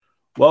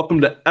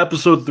Welcome to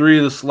episode 3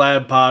 of the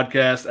Slabbed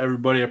podcast,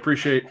 everybody. I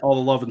appreciate all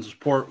the love and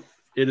support.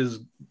 It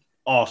is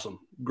awesome.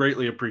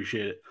 Greatly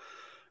appreciate it.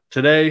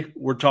 Today,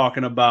 we're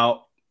talking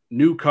about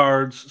new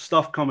cards,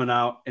 stuff coming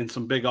out, and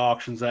some big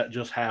auctions that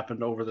just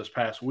happened over this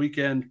past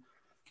weekend.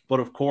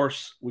 But of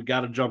course, we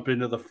got to jump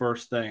into the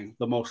first thing,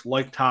 the most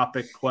liked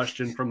topic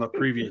question from the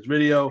previous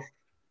video.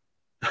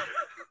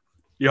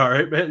 You all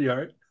right, man? You all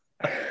right?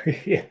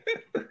 Yeah,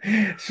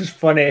 it's just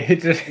funny.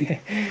 It's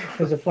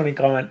a funny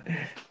comment.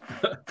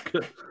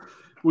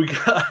 We're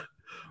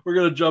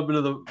gonna jump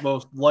into the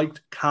most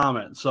liked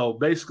comment. So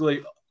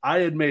basically, I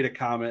had made a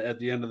comment at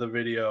the end of the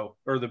video,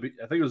 or I think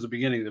it was the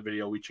beginning of the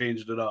video. We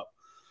changed it up.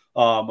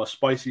 A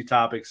spicy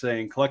topic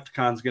saying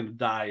Collecticon's going to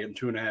die in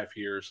 2.5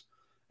 years,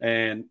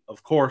 and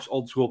of course,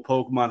 old school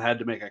Pokemon had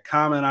to make a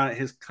comment on it.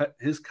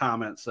 His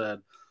comment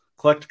said,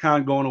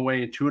 "Collecticon going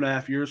away in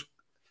 2.5 years?"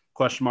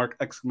 Question mark!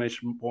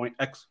 Exclamation point!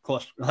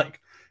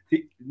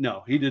 He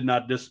did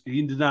not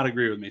he did not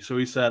agree with me. So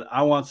he said,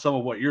 "I want some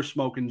of what you're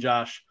smoking,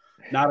 Josh.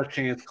 Not a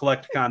chance.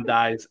 Collecticon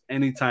dies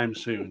anytime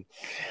soon."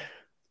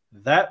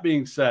 That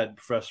being said,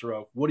 Professor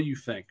Oak, what do you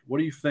think? What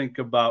do you think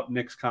about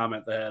Nick's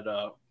comment that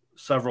had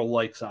several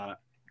likes on it?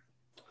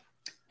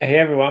 Hey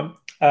everyone,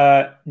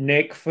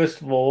 Nick.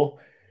 First of all,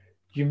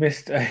 you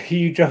missed a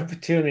huge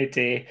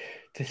opportunity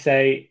to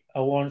say I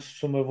want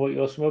some of what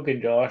you're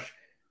smoking, Josh.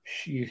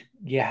 You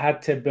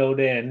had to build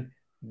in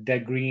the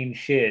green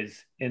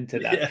shiz into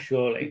that, Yeah.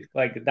 surely.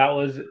 Like that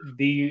was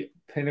the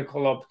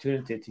pinnacle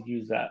opportunity to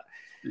use that.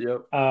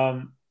 Yep.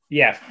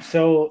 Yeah.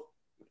 So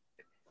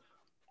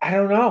I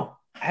don't know.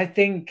 I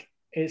think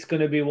it's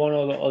going to be one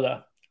or the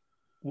other.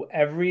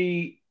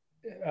 Every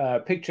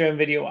picture and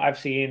video I've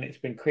seen, it's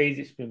been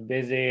crazy. It's been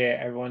busy.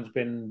 Everyone's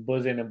been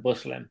buzzing and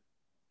bustling.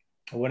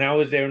 When I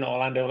was there in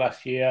Orlando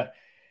last year,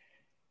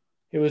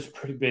 it was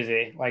pretty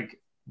busy, like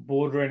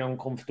bordering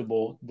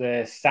uncomfortable.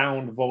 The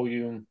sound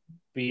volume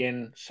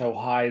being so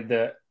high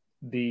that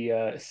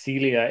the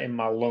cilia in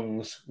my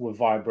lungs were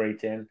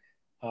vibrating.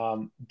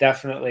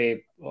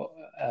 Definitely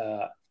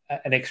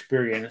an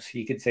experience,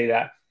 you could say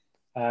that.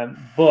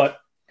 But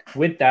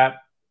with that,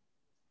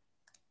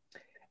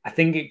 I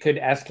think it could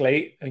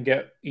escalate and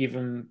get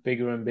even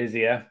bigger and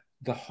busier.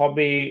 The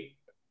hobby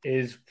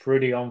is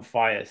pretty on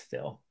fire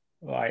still.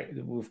 Like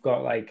we've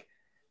got like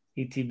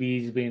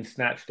ETBs being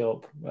snatched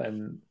up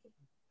and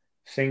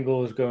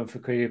singles going for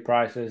crazy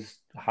prices,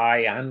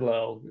 high and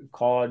low,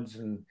 cards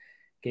and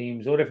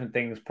games, all different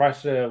things.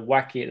 Prices are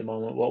wacky at the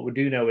moment. What we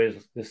do know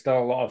is there's still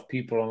a lot of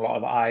people and a lot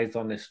of eyes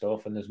on this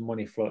stuff, and there's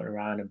money floating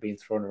around and being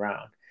thrown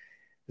around.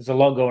 There's a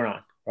lot going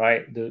on,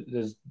 right?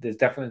 There's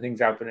definitely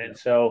things happening.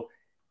 So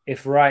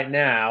if right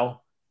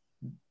now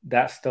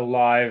that's still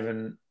live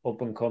and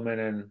up and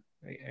coming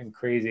and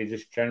crazy,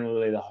 just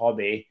generally the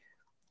hobby,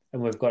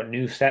 and we've got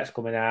new sets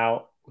coming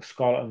out.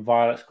 Scarlet and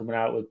Violet's coming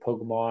out with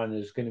Pokemon.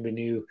 There's going to be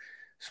new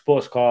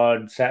sports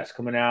card sets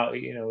coming out.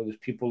 There's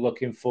people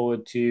looking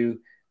forward to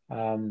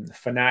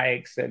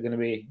fanatics that are going to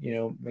be,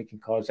 making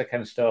cards, that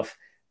kind of stuff.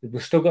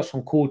 We've still got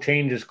some cool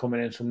changes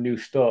coming in, some new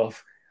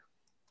stuff.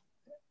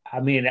 I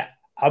mean,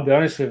 I'll be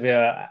honest with you.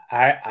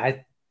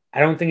 I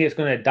don't think it's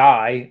going to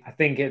die. I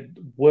think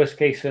worst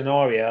case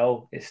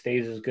scenario, it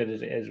stays as good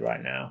as it is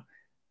right now.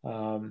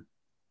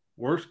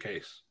 Worst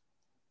case.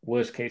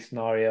 Worst case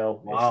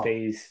scenario, Wow.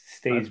 it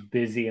stays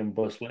busy and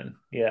bustling.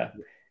 Yeah,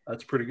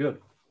 That's pretty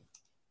good.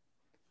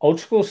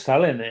 old school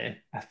selling there.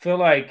 I feel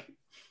like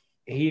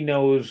he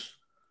knows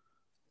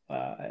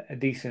a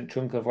decent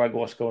chunk of like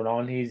what's going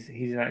on. He's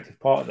an active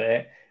part of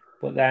it,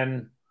 but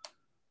then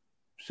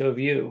so have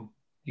you.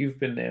 You've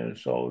been there and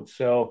sold,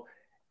 so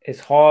it's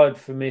hard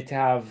for me to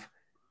have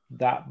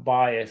that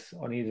bias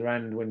on either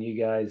end when you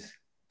guys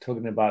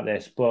talking about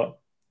this. But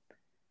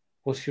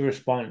what's your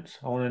response?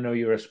 I want to know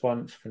your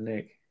response for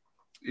Nick.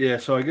 Yeah,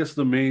 so I guess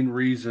the main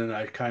reason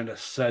I kind of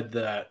said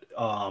that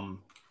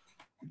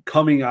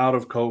coming out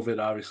of COVID,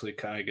 obviously,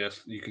 I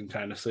guess you can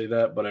kind of say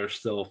that, but there's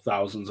still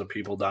thousands of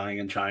people dying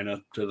in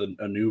China to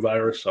a new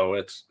virus. So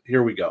it's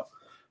here we go.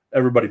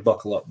 Everybody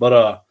buckle up.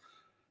 But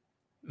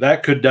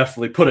that could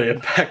definitely put an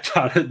impact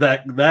on it,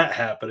 that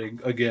happening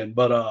again.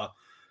 But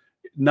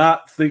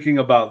not thinking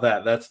about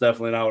that. That's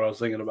definitely not what I was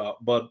thinking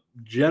about. But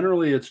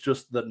generally, it's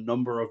just the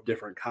number of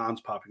different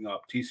cons popping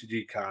up: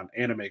 TCG Con,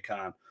 Anime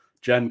Con,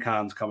 Gen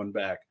Cons coming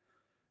back.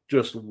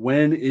 Just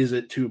when is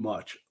it too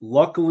much?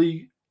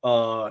 Luckily,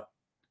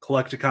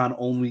 Collecticon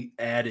only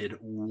added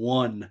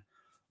one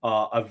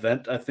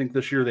event. I think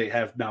this year they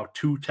have now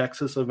 2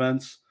 Texas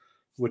events,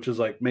 which is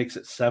like makes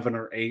it 7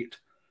 or 8,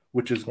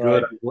 which is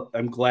good. Right.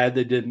 I'm glad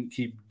they didn't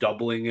keep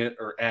doubling it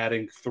or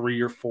adding 3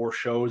 or 4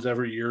 shows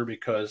every year,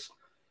 because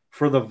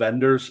for the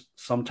vendors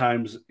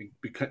sometimes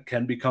it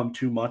can become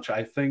too much,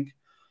 I think.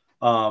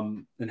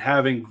 And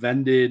having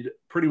vended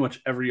pretty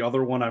much every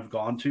other one I've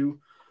gone to,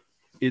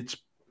 it's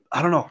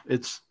I don't know.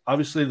 It's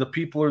obviously the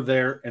people are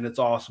there and it's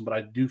awesome, but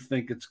I do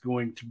think it's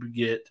going to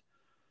get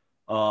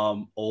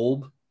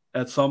old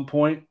at some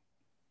point.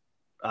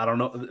 I don't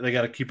know. They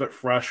got to keep it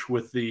fresh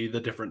with the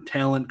different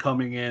talent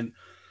coming in.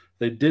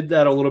 They did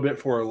that a little bit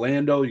for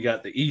Orlando. You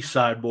got the East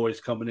Side boys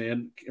coming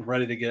in,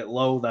 ready to get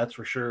low, that's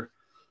for sure.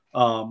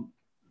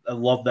 I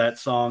love that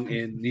song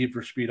in Need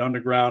for Speed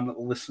Underground.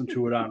 Listen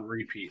to it on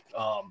repeat.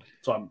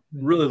 So I'm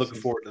really looking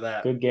forward to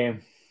that. Good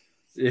game.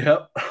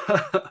 Yep.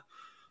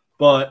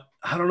 But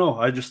I don't know.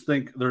 I just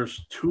think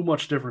there's too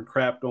much different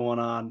crap going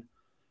on,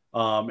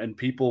 and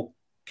people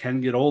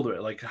can get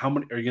older. Like, how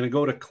many are you going to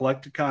go to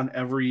Collecticon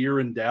every year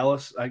in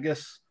Dallas? I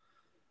guess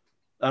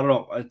I don't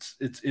know.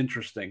 It's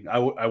interesting.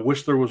 I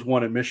wish there was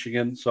one in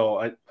Michigan. So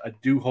I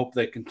do hope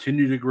they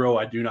continue to grow.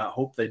 I do not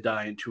hope they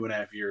die in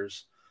 2.5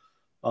 years.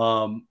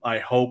 I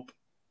hope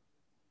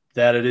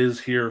that it is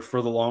here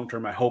for the long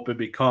term. I hope it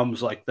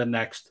becomes like the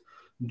next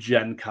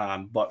Gen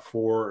Con, but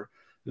for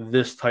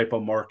this type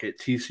of market,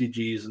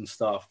 TCGs and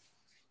stuff.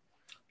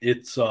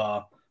 It's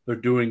they're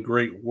doing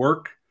great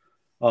work.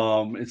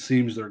 It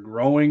seems they're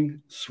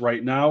growing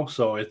right now,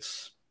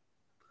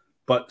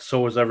 but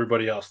so is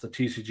everybody else. The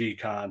TCG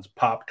cons,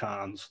 pop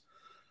cons,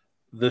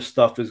 this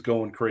stuff is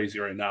going crazy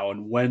right now.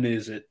 And when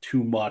is it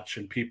too much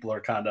and people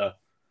are kind of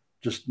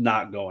just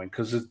not going?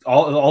 Because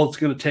all it's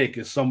going to take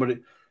is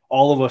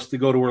all of us to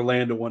go to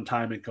Orlando one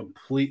time and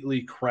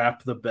completely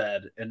crap the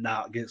bed and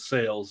not get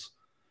sales.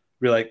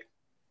 Be like,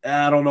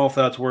 I don't know if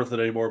that's worth it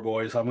anymore,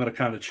 boys. I'm going to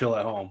kind of chill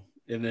at home.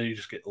 And then you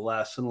just get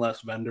less and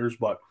less vendors.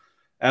 But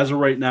as of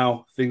right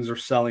now, things are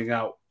selling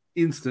out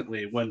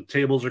instantly. When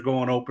tables are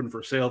going open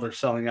for sale, they're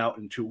selling out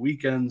in 2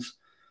 weekends.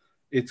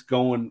 It's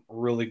going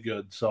really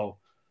good. So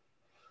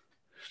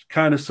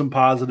kind of some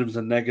positives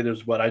and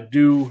negatives, but I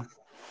don't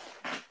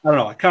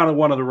know. I kind of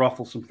wanted to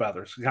ruffle some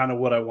feathers, kind of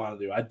what I want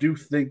to do. I do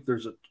think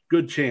there's a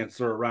good chance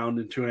they're around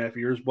in 2.5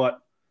 years, but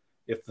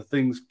if the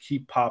things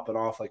keep popping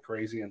off like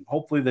crazy, and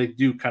hopefully they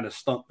do kind of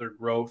stunt their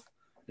growth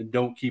and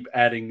don't keep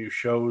adding new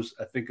shows,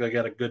 I think I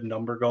got a good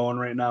number going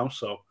right now.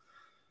 So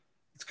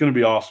it's going to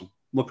be awesome.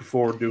 Looking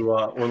forward to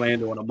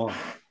Orlando in a month.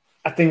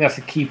 I think that's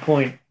a key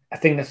point. I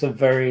think that's a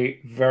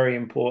very, very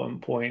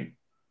important point.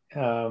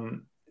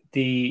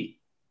 The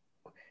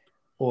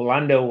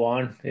Orlando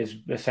one is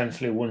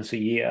essentially once a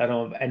year. I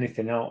don't have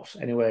anything else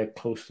anywhere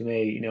close to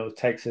me.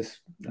 Texas,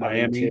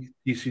 Miami,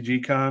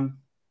 TCG Con,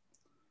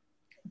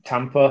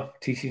 Tampa,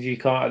 TCG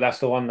Con. That's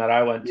the one that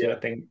I went to. Yeah.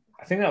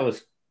 I think that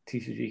was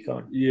TCG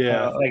Con.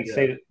 Yeah,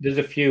 say there's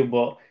a few,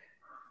 but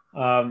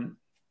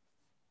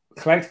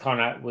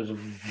CollectCon was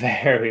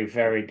very,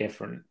 very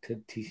different to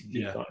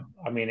TCG Con.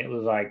 I mean, it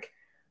was like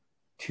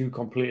two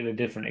completely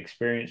different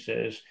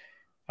experiences.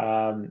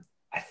 I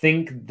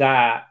think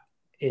that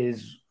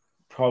is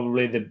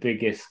probably the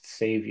biggest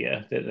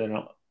savior that they're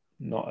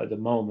not at the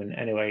moment.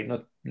 Anyway,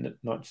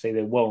 not to say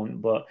they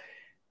won't, but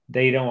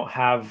they don't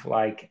have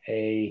like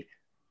a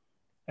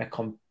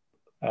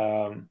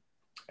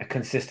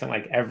consistent,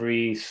 like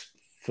every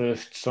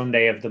first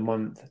Sunday of the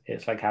month,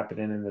 it's like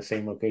happening in the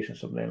same location or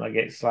something. Like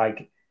it's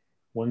like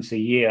once a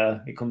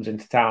year it comes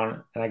into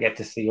town and I get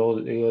to see all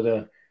the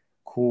other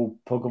cool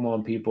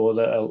Pokemon people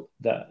that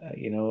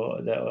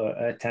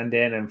are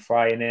attending and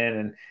flying in,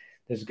 and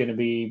there's going to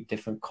be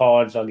different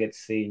cards I'll get to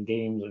see in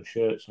games and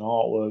shirts and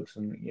artworks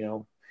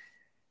and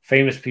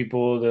famous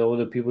people, the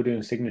other people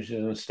doing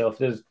signatures and stuff.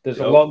 There's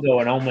a lot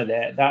going on with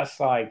it. That's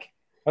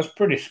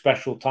pretty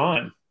special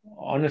time,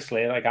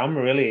 honestly. Like I'm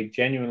really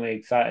genuinely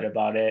excited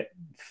about it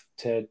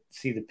to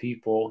see the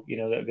people that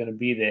are going to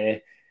be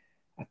there.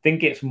 I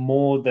think it's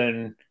more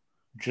than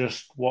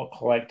just what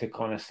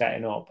Collecticon is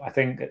setting up. I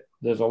think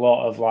there's a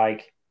lot of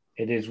like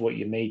it is what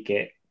you make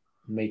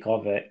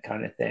of it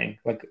kind of thing.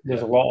 Like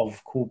there's a lot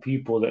of cool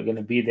people that are going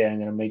to be there and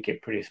going to make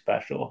it pretty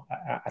special.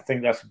 I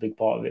think that's a big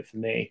part of it for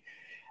me.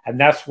 And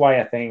that's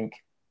why I think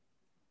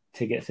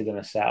tickets are going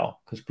to sell,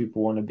 because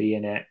people want to be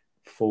in it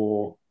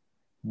for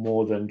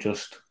more than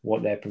just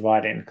what they're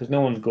providing. Because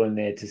no one's going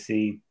there to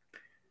see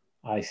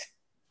iced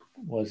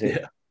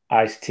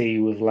tea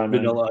with lemon.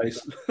 Vanilla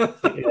ice.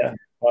 Yeah.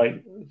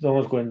 Like no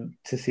one's going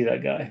to see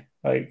that guy.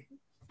 Like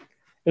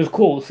it was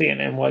cool seeing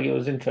him. Like it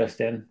was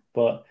interesting,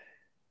 but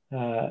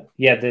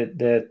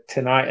the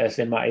tinnitus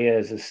in my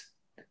ears is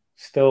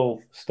still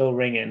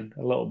ringing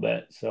a little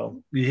bit.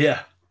 So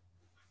yeah,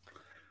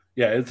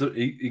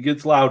 it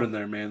gets loud in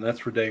there, man. That's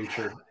for dang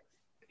sure.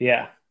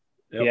 Yeah,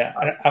 yeah.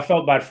 I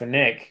felt bad for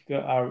Nick.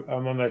 I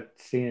remember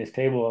seeing his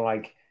table and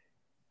like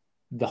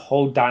the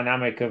whole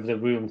dynamic of the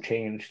room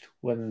changed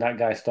when that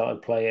guy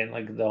started playing.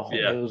 Like it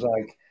was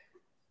like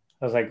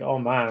I was like, oh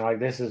man, like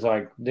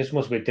this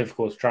must be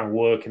difficult to try and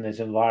work in this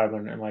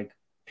environment, and like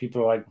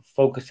people are like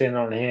focusing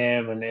on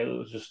him, and it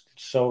was just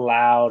so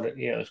loud.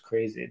 Yeah, it was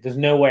crazy. There's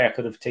no way I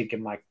could have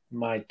taken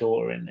my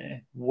daughter in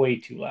there. Way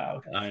too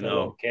loud. I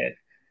know. Kid.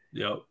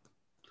 Yep.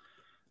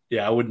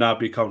 Yeah, I would not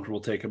be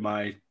comfortable taking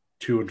my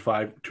 2 and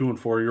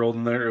 4-year-old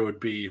in there. It would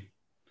be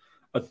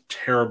a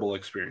terrible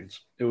experience.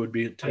 It would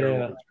be a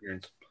terrible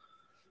experience.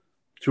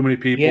 Too many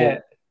people,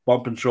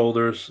 bumping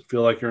shoulders,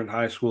 feel like you're in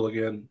high school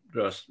again,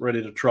 just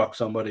ready to truck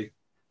somebody.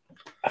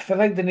 I feel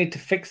like they need to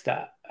fix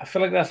that. I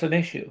feel like that's an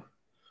issue.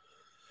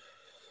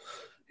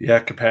 Yeah,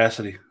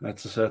 capacity.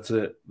 That's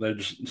it. They're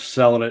just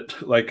selling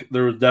it. Like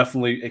there was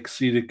definitely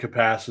exceeded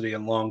capacity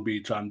in Long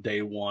Beach on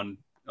day one,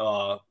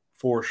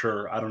 for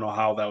sure. I don't know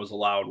how that was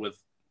allowed with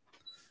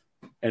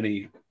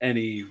any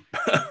any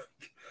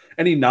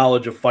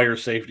knowledge of fire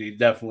safety.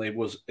 Definitely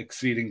was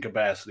exceeding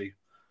capacity.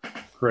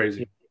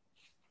 Crazy.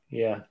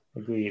 Yeah,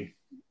 agreed.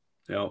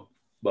 You know,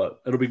 but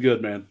it'll be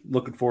good, man.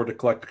 Looking forward to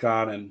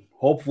Collecticon, and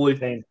hopefully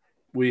Same.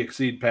 we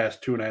exceed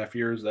past 2.5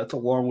 years. That's a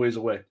long ways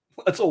away.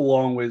 That's a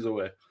long ways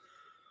away.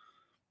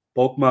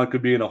 Pokemon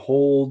could be in a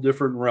whole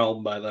different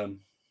realm by then.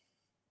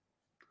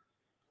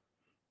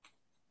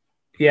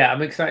 Yeah,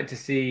 I'm excited to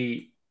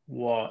see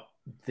what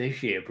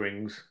this year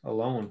brings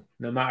alone.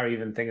 No matter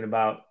even thinking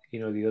about,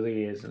 the other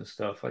years and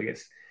stuff. Like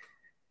it's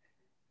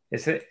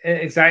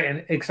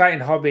an exciting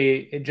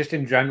hobby just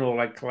in general,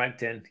 like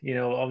collecting.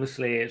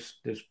 Obviously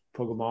there's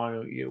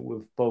Pokemon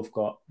we've both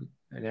got,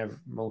 and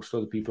most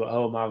other people at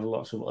home have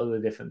lots of other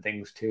different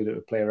things too that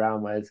we play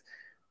around with.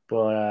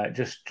 But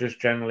just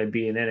generally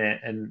being in it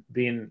and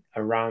being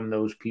around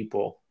those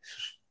people,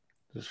 it's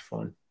just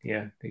fun.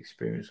 Yeah, the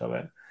experience of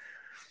it.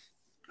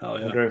 Oh I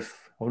yeah. wonder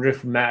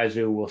if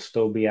Metazu will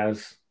still be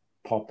as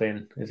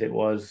popping as it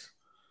was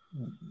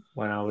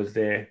when I was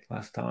there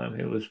last time.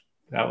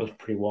 That was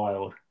pretty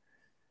wild.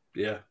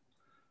 Yeah.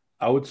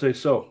 I would say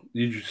so.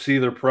 Did you see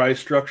their prize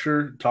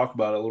structure? Talk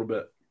about it a little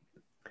bit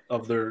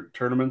of their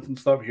tournaments and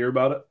stuff. Hear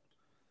about it?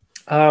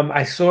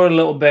 I saw a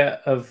little bit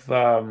of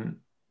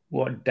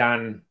what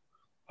Dan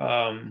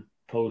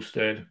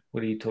posted,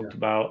 what he talked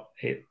about.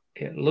 It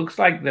looks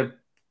like they're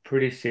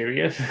pretty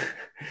serious.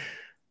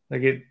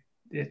 Like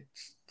it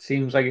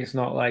seems like it's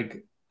not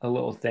like a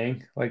little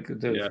thing. Like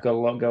they've Yeah. got a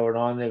lot going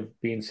on. They've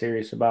been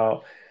serious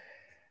about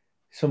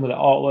some of the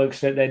artworks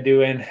that they're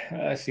doing.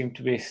 Seem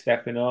to be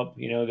stepping up.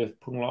 They've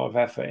put a lot of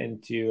effort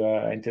into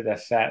their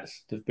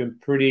sets. They've been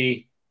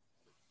pretty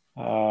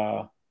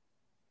what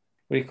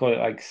do you call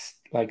it?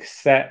 Like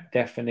set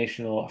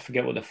definitional. I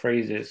forget what the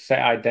phrase is. Set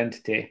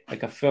identity.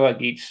 Like I feel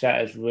like each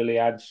set has really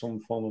had some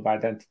form of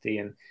identity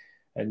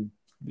and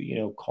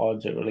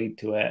cards that relate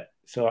to it.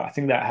 So I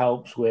think that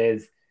helps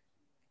with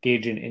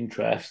gauging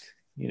interest.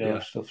 Yeah.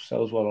 If stuff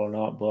sells well or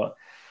not. But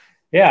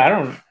yeah,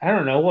 I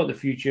don't know what the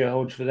future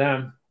holds for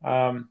them.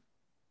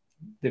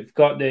 They've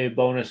got the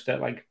bonus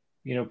that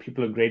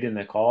people are grading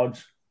their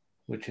cards,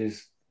 which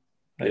is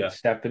like Yeah.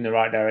 step in the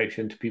right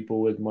direction to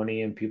people with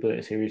money and people that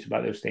are serious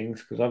about those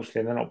things. Because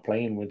obviously they're not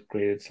playing with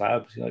graded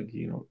slabs.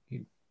 You're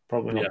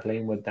probably Yeah. not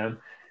playing with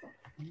them.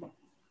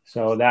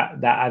 So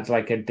that adds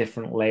like a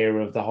different layer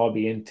of the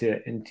hobby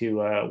into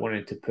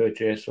wanting to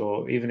purchase,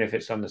 or even if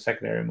it's on the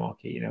secondary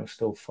market,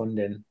 still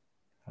funding.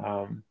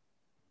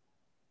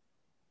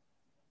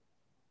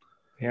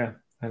 Yeah,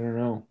 I don't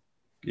know.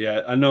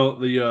 Yeah. I know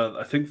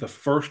I think the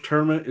first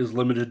tournament is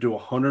limited to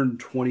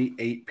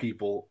 128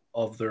 people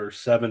of their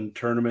 7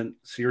 tournament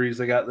series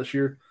they got this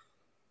year.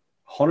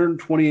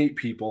 128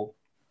 people.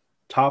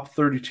 Top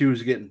 32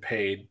 is getting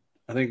paid.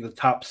 I think the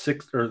top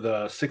 6 or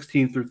the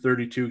 16 through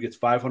 32 gets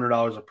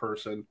 $500 a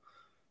person.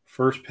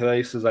 First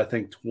place is I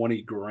think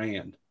 20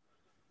 grand.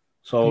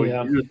 So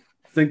Yeah, you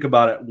think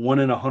about it, 1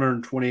 in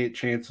 128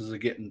 chances of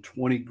getting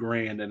 20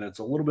 grand, and it's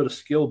a little bit of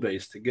skill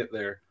based to get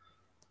there.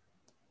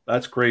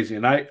 That's crazy.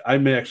 And I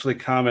may actually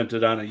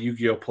commented on a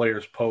Yu-Gi-Oh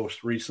player's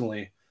post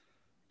recently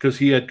because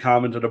he had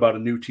commented about a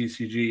new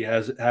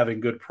TCG having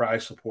good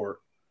prize support,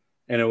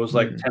 and it was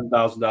like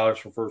 $10,000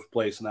 for first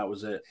place, and that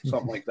was it,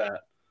 something like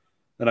that.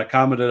 Then I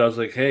commented, I was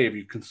like, "Hey, have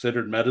you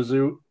considered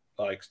MetaZoo?"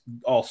 Like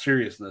all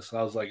seriousness, and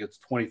I was like, "It's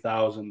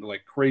 20,000,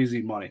 like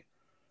crazy money."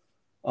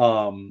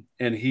 And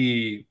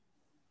he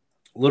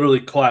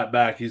literally clapped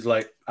back. He's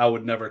like, "I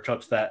would never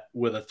touch that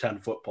with a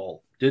 10-foot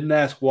pole." Didn't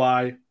ask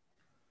why,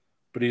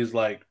 but he's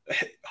like,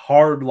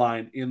 hard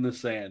line in the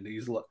sand.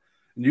 He's like,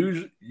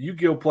 usually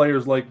Yu-Gi-Oh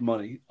players like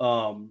money.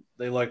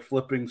 They like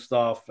flipping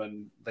stuff,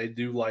 and they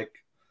do like.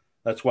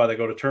 That's why they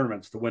go to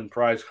tournaments to win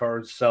prize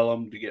cards, sell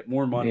them to get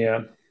more money.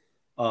 yeah.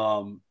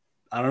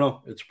 I don't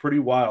know. It's pretty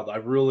wild.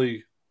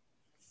 A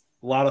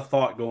lot of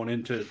thought going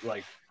into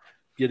like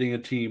getting a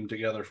team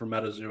together for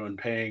MetaZoo and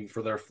paying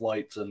for their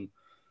flights and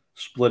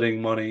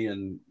splitting money,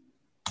 and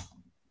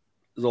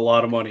there's a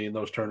lot of money in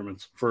those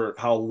tournaments for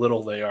how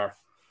little they are.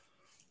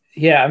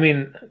 Yeah, I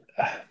mean,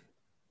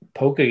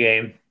 poker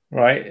game,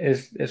 right?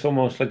 It's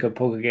almost like a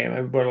poker game.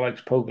 Everybody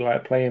likes poker,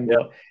 like playing, Yeah.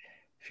 but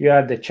if you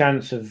had the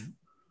chance of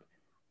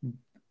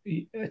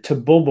to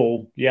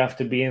bubble, you have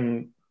to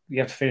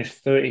finish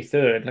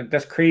 33rd. Like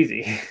that's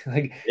crazy.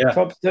 Like Yeah.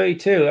 top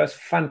 32, that's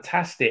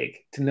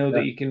fantastic to know Yeah.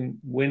 that you can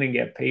win and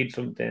get paid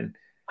something.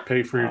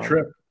 Pay for your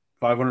trip,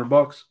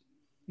 $500.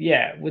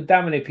 Yeah, with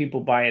that many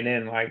people buying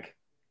in, like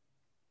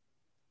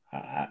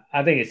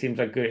I think it seems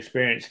like a good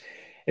experience.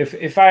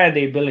 If I had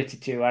the ability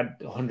to, I'd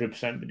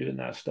 100% be doing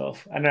that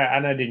stuff, and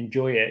I'd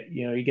enjoy it.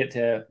 You get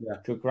to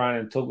joke around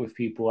and talk with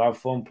people, have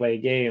fun, play a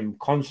game,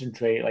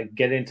 concentrate, like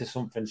get into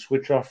something,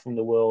 switch off from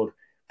the world,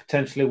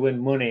 potentially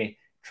win money,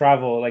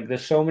 travel. Like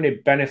there's so many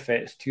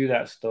benefits to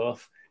that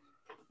stuff.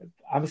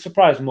 I'm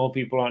surprised more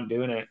people aren't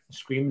doing it,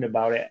 screaming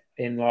about it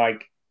in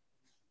like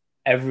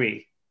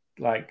every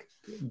like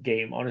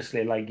game,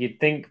 honestly. Like you'd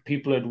think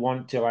people would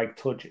want to like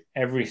touch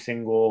every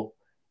single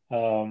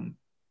competition,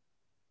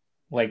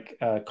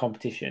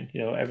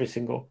 every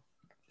single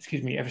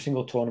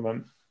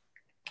tournament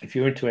if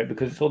you're into it,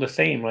 because it's all the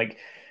same. Like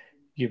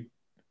you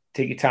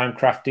take your time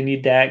crafting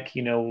your deck,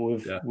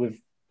 we've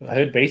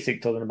heard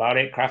Basic talking about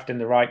it, crafting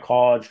the right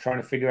cards,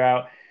 trying to figure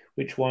out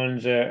which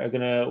ones are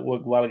going to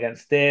work well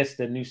against this.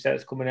 The new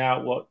set's coming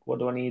out. What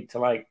do I need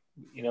to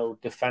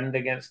defend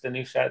against the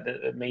new set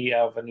that may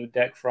have a new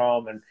deck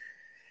from, and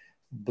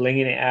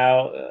blinging it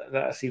out.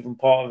 That's even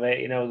part of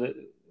it.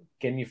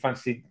 Getting your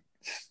fancy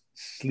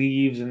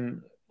sleeves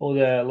and all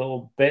the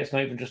little bits,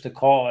 not even just the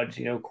cards,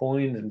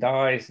 coins and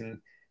dice, and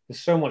there's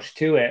so much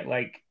to it.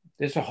 Like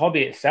there's a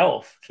hobby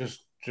itself,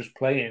 just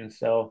playing.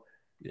 So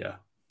yeah,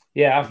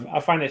 I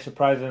find it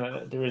surprising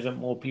that there isn't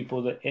more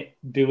people that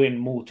doing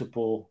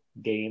multiple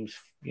games.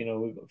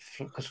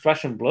 Because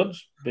Flesh and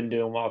Blood's been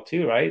doing well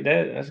too, right?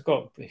 That's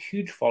got a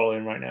huge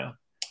following right now.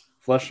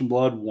 Flesh and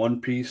Blood,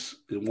 One Piece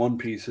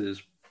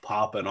is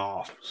popping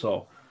off.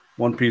 So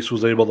One Piece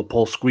was able to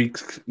pull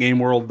Squeak's Game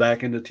World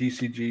back into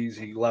TCGs.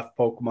 He left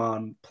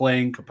Pokemon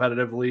playing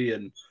competitively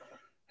and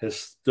has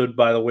stood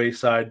by the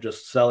wayside,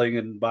 just selling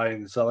and buying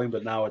and selling.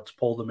 But now it's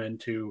pulled him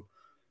into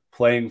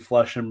playing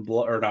Flesh and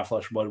Blood, or not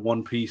Flesh and Blood,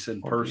 One Piece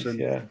in person.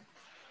 Yeah.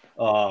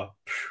 I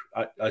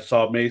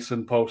saw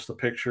Mason post a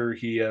picture.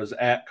 He is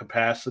at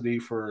capacity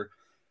for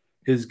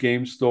his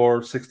game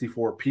store,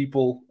 64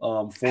 people.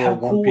 For how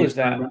cool was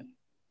that? Tournament.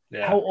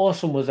 Yeah. How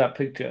awesome was that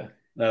picture?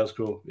 That was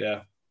cool.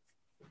 Yeah.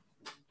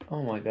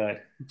 Oh my God.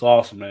 It's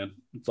awesome, man.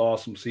 It's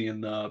awesome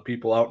seeing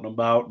people out and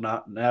about,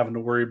 not having to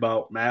worry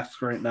about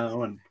masks right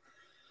now. And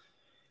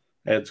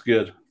it's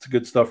good. It's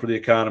good stuff for the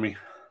economy.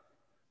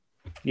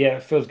 Yeah,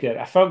 it feels good.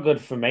 I felt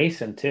good for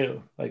Mason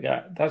too. Like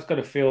that's got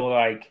to feel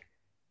like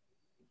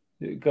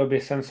there's got to be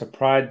a sense of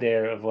pride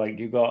there of like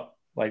you got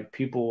like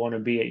people want to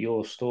be at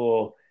your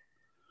store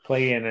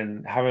playing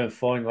and having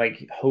fun,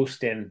 like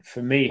hosting.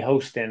 For me,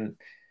 hosting,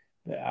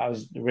 I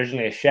was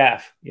originally a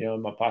chef,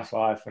 in my past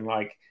life, and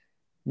like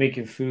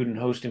making food and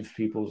hosting for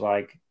people's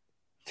like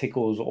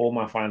tickles all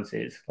my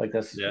fancies. Like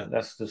that's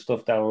the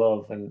stuff that I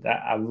love, and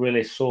that I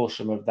really saw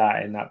some of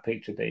that in that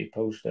picture that he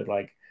posted.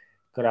 Like,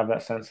 could have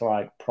that sense of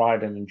like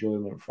pride and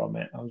enjoyment from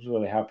it. I was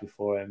really happy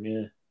for him.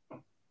 Yeah.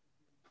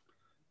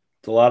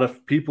 It's a lot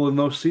of people in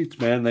those seats,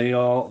 man. They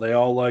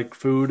all like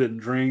food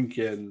and drink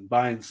and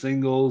buying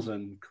singles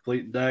and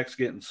completing decks,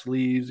 getting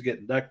sleeves,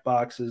 getting deck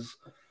boxes,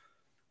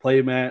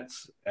 play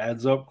mats.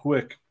 Adds up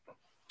quick.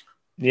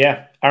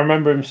 Yeah, I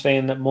remember him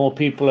saying that more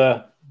people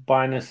are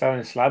buying and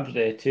selling slabs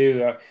there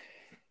too.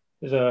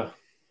 It's been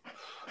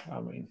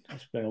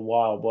a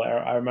while, but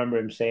I remember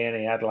him saying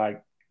he had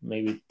like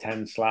maybe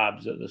 10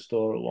 slabs at the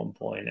store at one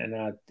point,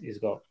 and he's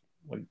got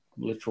like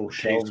literal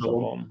shelves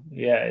of them.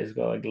 Yeah, he's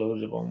got like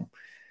loads of them.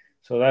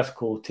 So that's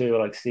cool too,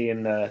 like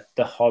seeing the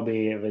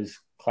hobby of his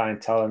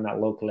clientele in that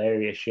local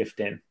area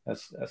shifting.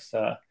 That's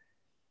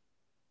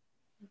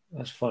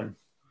fun.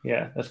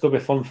 Yeah, that's gonna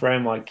be fun for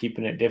him, like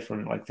keeping it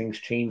different, like things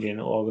changing.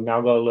 Or now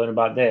I gotta learn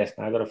about this.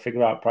 Now I gotta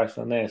figure out price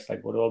on this.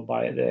 Like, what do I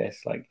buy at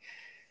this? Like,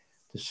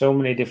 there's so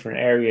many different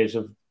areas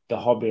of the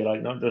hobby,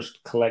 like not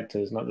just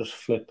collectors, not just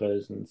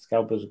flippers and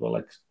scalpers, but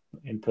like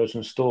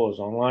in-person stores,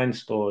 online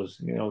stores,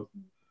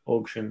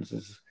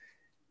 auctions.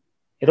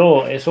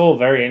 It's all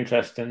very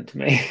interesting to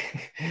me.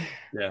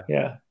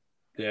 Yeah.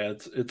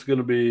 It's going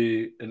to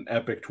be an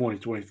epic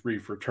 2023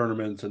 for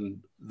tournaments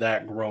and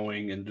that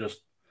growing, and just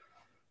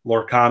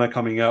Lorcana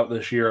coming out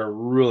this year. I'm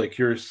really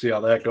curious to see how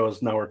that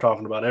goes. Now we're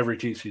talking about every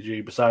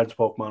TCG besides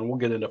Pokemon. We'll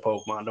get into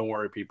Pokemon. Don't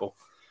worry, people.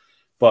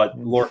 But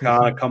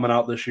Lorcana coming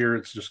out this year,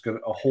 it's just a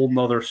whole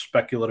nother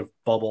speculative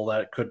bubble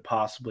that could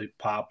possibly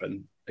pop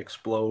and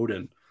explode,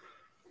 and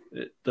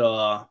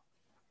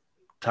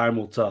time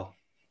will tell.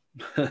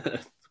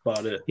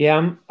 About it.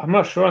 Yeah, I'm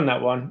not sure on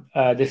that one.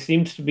 There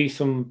seems to be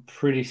some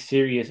pretty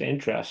serious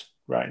interest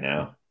right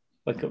now,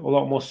 like a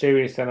lot more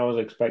serious than I was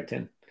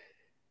expecting.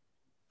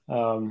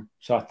 So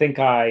I think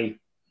I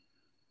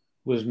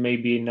was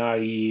maybe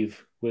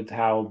naive with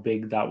how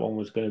big that one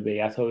was going to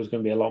be. I thought it was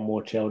going to be a lot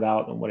more chilled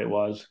out than what it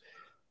was.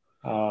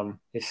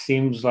 It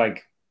seems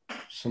like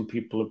some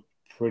people are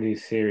pretty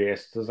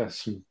serious. There's like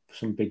some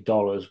big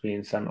dollars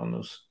being spent on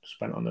those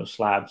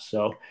slabs.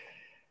 So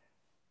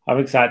I'm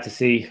excited to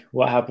see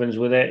what happens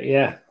with it.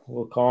 Yeah,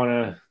 we're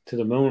calling to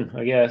the moon,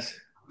 I guess.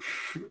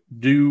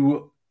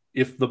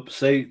 If the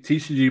say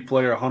TCG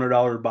player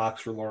 $100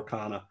 box for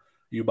Lorcana,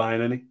 you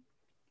buying any?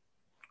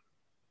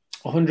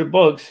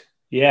 $100?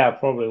 Yeah, I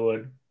probably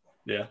would.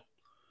 Yeah,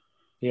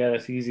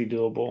 that's easy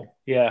doable.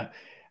 Yeah,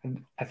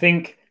 I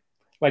think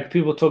like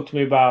people talk to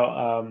me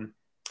about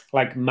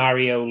like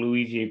Mario,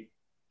 Luigi,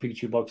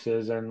 Pikachu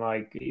boxes, and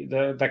like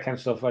that kind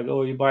of stuff. Like,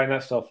 oh, you're buying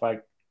that stuff?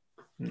 Like,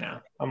 no,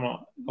 I'm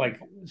not. Like,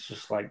 it's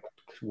just like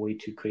way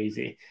too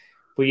crazy.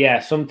 But yeah,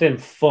 something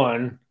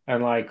fun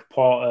and like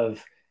part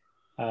of,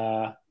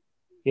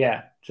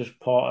 just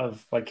part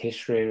of like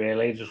history,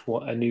 really. Just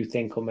what a new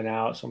thing coming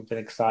out, something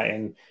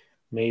exciting,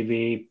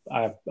 maybe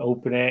I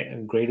open it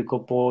and grade a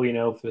couple,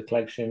 for the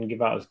collection,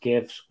 give out as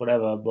gifts,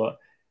 whatever. But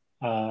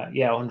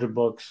yeah,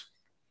 $100.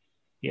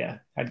 Yeah,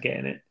 I'd get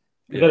in it.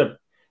 Yeah. I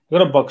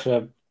got a box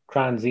of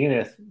Crown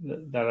Zenith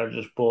that I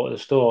just bought at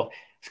the store.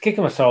 It's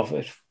kicking myself.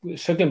 It's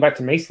circling back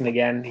to Mason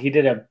again. He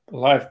did a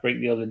live break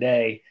the other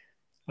day,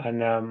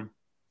 and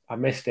I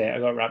missed it. I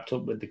got wrapped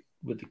up with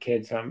the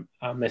kids.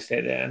 I missed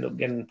it. I ended up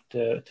getting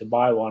to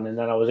buy one, and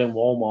then I was in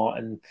Walmart,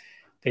 and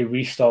they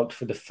restocked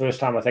for the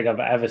first time I think I've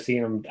ever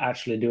seen them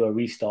actually do a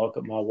restock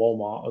at my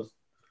Walmart. I was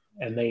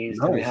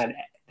amazed. Nice. And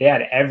they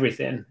had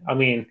everything. I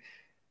mean,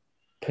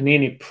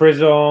 Panini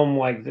Prism,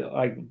 like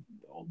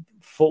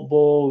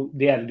football.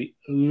 They had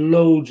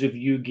loads of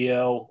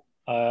Yu-Gi-Oh,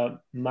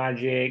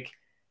 Magic.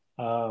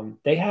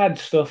 They had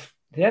stuff.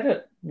 They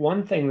had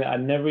one thing that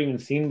I'd never even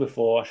seen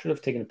before. I should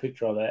have taken a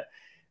picture of it,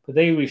 but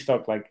they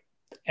restocked like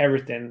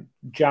everything,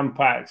 jam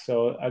packed.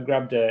 So I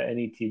grabbed an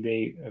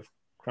ETB of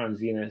Crown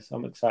Zenith. So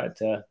I'm excited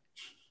to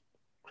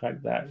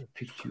crack that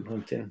Pikachu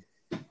hunting.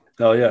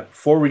 Oh yeah.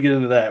 Before we get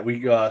into that,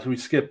 we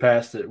skip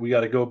past it. We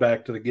got to go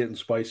back to the getting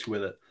spicy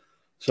with it.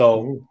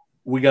 So Ooh.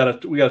 we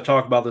gotta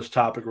talk about this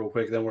topic real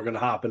quick. Then we're gonna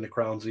hop into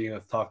Crown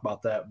Zenith, talk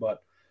about that.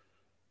 But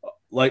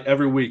like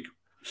every week,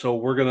 so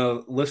we're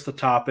gonna list a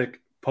topic,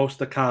 post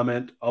a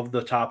comment of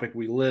the topic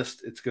we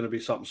list. It's gonna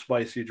be something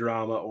spicy,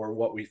 drama, or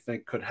what we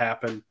think could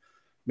happen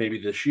maybe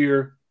this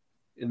year.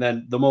 And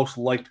then the most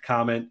liked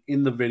comment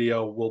in the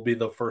video will be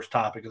the first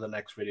topic of the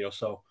next video.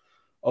 So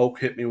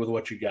Oak, hit me with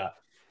what you got.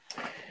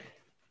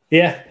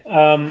 Yeah,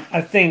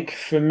 I think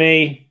for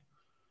me,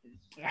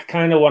 I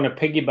kind of want to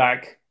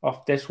piggyback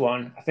off this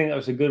one. I think that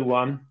was a good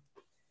one,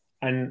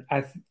 and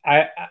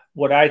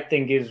what I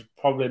think is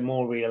probably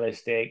more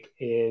realistic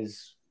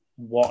is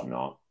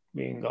Whatnot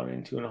being gone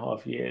in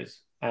 2.5 years,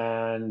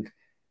 and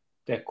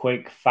the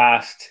quick,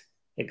 fast,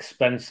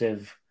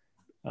 expensive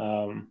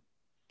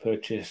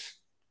purchase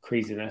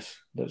craziness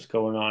that's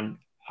going on.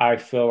 I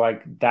feel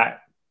like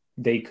that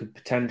they could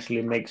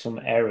potentially make some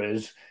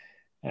errors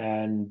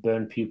and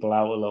burn people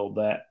out a little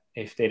bit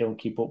if they don't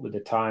keep up with the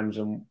times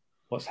and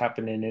what's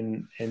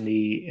happening in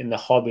the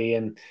hobby,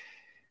 and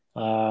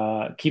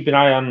keep an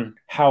eye on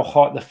how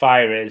hot the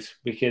fire is,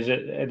 because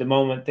at the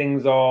moment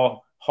things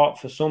are hot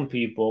for some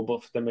people,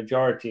 but for the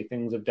majority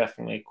things have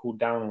definitely cooled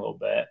down a little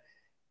bit.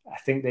 I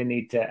think they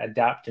need to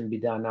adapt and be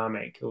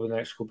dynamic over the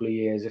next couple of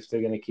years if they're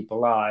going to keep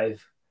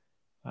alive.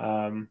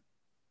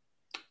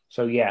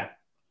 So yeah,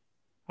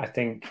 I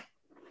think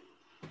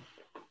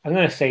I'm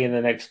going to say in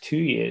the next 2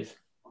 years.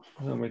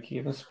 I'm going to make it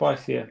even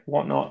spicier.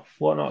 Whatnot's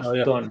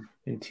done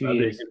in 2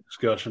 That'd years. be a good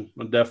discussion.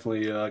 I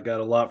definitely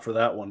got a lot for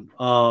that one.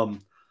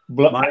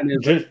 Mine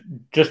is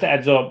just a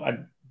heads up. I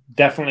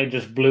definitely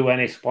just blew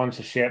any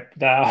sponsorship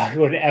that I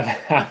would ever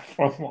have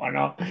from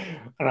Whatnot,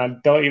 and I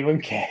don't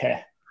even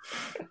care.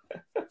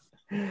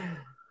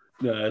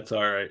 Yeah, it's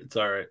all right. It's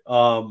all right.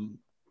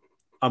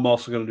 I'm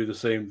also going to do the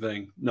same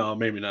thing. No,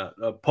 maybe not.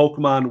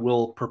 Pokemon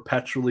will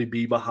perpetually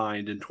be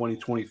behind in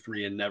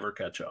 2023 and never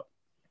catch up.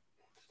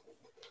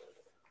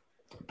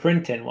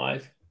 Printing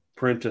wise,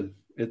 they're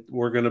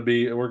going to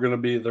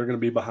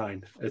be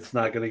behind. It's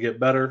not going to get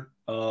better.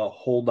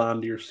 Hold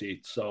on to your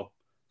seats. So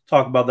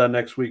talk about that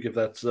next week. If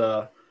that's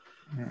down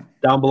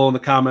below in the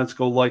comments,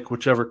 go like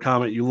whichever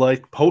comment you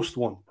like. Post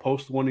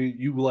one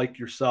you like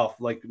yourself,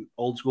 like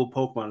old school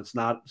Pokemon. It's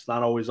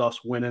not always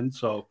us winning.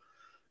 So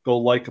go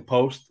like a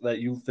post that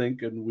you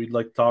think and we'd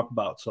like to talk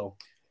about. So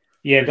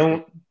yeah,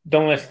 don't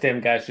listen to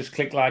him, guys. Just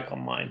click like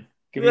on mine.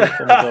 Give me a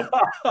thumbs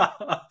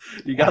up.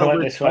 You got to win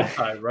this one,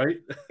 right?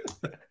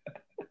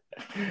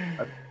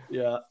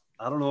 Yeah,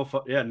 I don't know if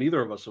neither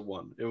of us have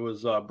won. It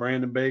was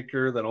Brandon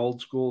Baker, then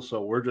old school.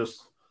 So we're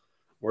just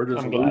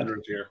losers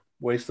here,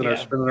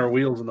 spinning our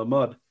wheels in the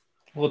mud.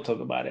 We'll talk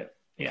about it.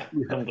 Yeah,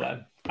 I'm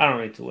glad. I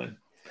don't need to win.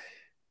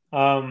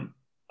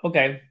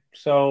 Okay,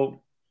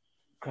 so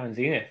Crown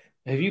Zenith.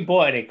 Have you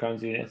bought any Crown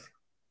Zenith?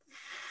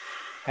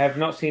 I have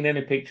not seen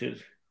any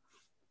pictures.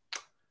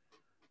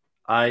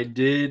 I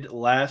did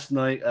last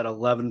night at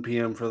 11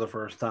 p.m. for the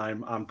first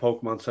time on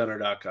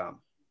PokemonCenter.com.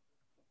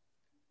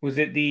 Was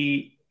it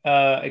the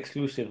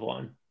exclusive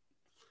one?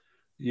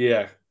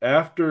 Yeah.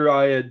 After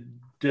I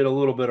did a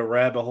little bit of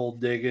rabbit hole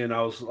digging,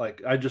 I was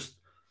like, I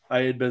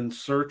had been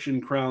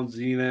searching Crown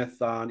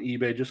Zenith on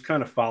eBay, just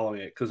kind of following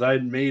it because I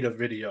had made a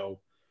video,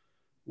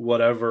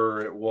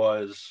 whatever it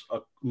was, a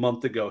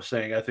month ago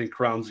saying I think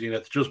Crown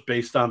Zenith, just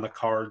based on the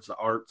cards, the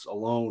arts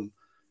alone,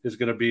 is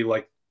going to be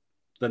like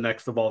the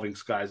next Evolving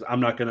Skies. I'm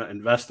not going to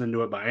invest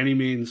into it by any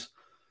means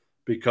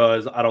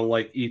because I don't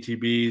like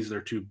ETBs. They're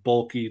too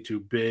bulky, too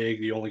big.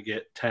 You only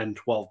get 10,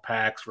 12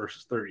 packs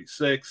versus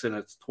 36, and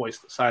it's twice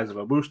the size of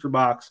a booster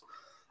box.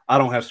 I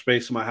don't have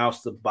space in my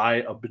house to buy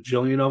a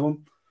bajillion of them.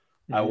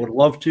 Mm-hmm. I would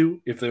love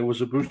to if there was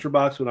a booster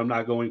box, but I'm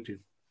not going to.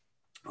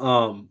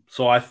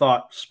 So I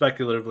thought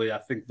speculatively, I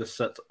think this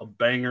set's a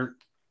banger,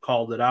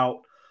 called it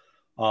out.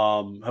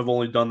 Have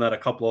only done that a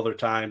couple other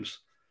times.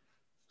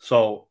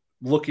 So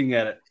looking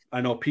at it, I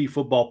know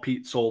Football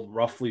Pete sold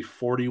roughly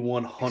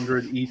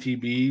 4,100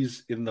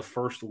 ETBs in the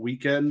first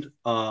weekend.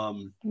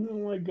 Oh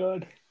my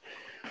God.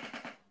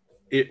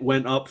 it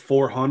went up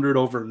 400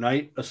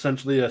 overnight.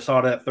 Essentially, I saw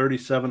it at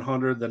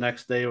 3,700. The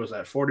next day, it was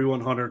at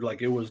 4,100.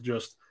 Like, it was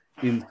just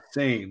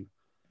insane.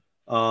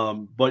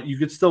 But you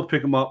could still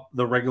pick them up.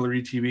 The regular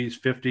ETBs,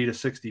 $50 to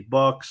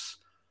 $60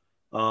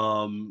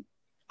 on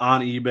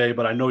eBay.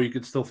 But I know you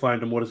could still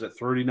find them. What is it,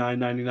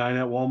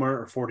 $39.99 at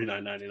Walmart or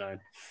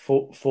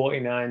 $49.99?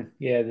 49.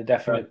 Yeah, they're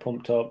definitely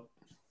pumped up.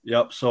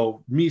 Yep.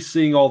 So me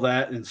seeing all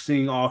that and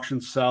seeing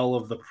auction sell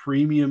of the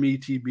premium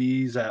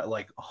ETBs at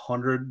like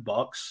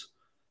 $100,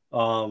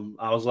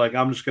 I was like,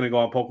 I'm just gonna go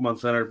on Pokemon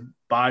Center,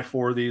 buy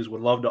 4 of these.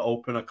 Would love to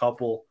open a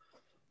couple.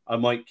 I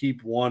might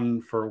keep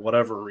one for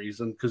whatever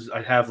reason because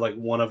I have like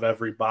one of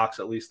every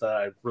box at least that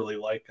I really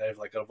like. I have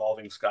like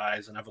Evolving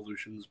Skies and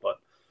Evolutions, but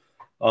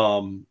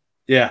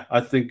yeah,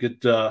 I think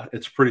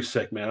it's pretty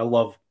sick, man. I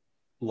love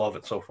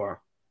it so far.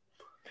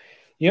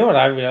 You know what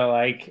I really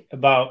like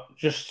about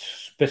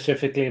just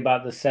specifically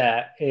about the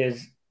set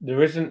is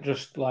there isn't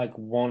just like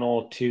one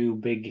or two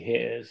big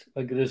hitters.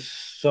 Like there's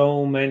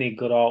so many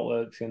good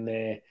artworks in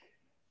there,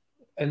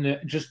 and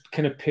it just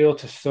can appeal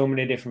to so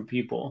many different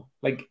people.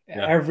 Like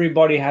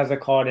everybody has a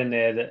card in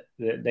there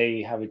that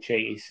they have a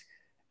chase,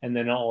 and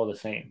they're not all the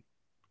same.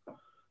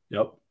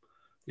 Yep.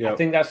 I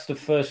think that's the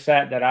first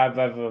set that I've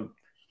ever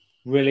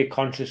really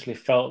consciously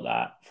felt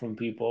that from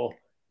people.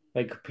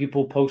 Like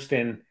people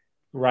posting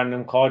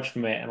random cards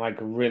from it and like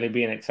really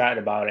being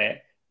excited about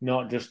it,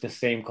 not just the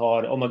same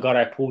card. Oh my god,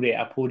 I pulled it.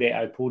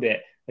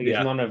 Like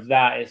it's none of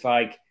that. It's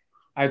like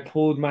I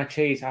pulled my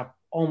chase.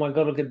 Oh my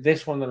god, look at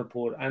this one that I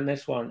pulled and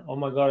this one. Oh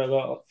my god, I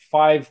got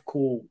 5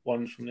 cool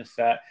ones from this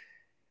set.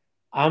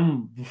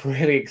 I'm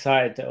really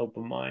excited to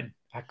open mine.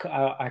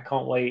 I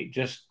can't wait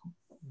just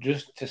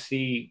to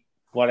see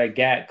what I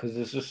get because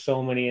there's just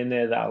so many in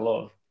there that I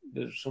love.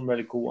 There's some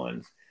really cool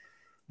ones.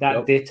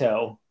 That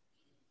Ditto,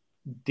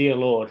 dear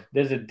Lord,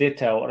 there's a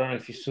Ditto. I don't know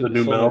if you saw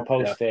me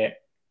post it.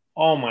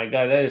 Oh my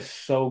god, that is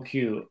so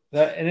cute.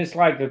 And it's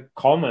like a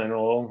common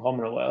or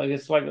uncommon or whatever. Like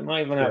it's like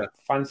not even a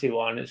fancy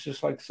one. It's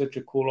just like such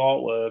a cool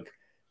artwork.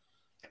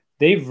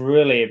 They've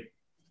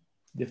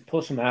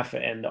put some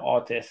effort in, the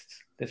artists,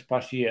 this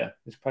past year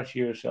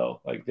or so.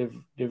 Like they've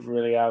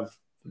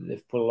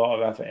put a lot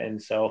of effort in.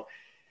 So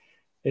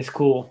it's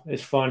cool.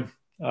 It's fun.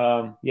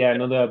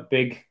 Another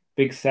big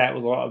set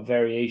with a lot of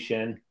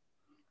variation.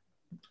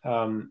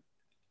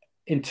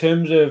 In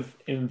terms of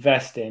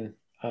investing,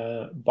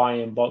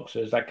 buying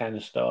boxes, that kind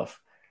of stuff.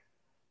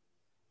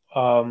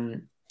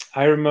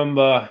 I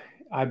remember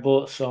I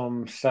bought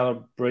some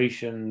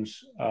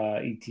Celebrations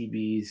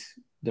ETBs,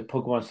 the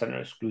Pokemon Center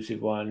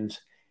exclusive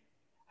ones.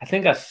 I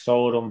think I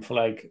sold them for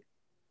like,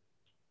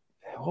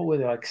 what were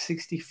they, like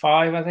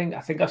 65?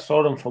 I think I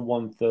sold them for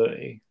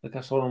 130. Like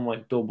I sold them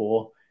like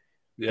double.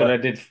 Yeah. But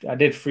I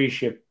did free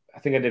ship. I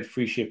think I did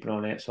free shipping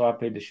on it, so I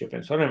paid the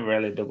shipping. So I didn't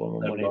really double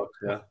my money,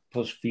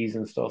 plus fees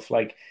and stuff.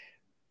 Like,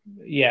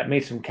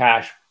 made some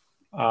cash.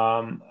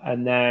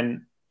 And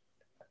then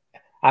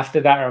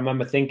after that, I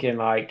remember thinking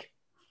like,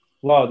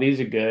 wow,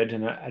 these are good.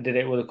 And I did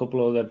it with a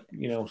couple of other,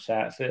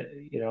 sets that,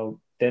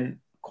 didn't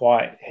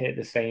quite hit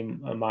the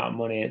same amount of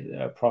money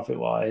profit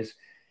wise.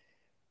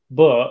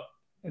 But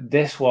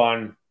this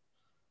one,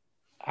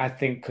 I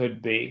think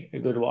could be a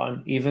good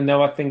one, even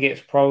though I think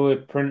it's probably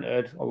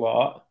printed a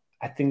lot.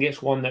 I think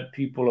it's one that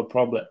people are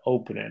probably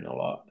opening a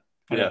lot.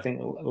 And I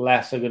think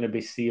less are going to be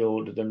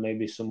sealed than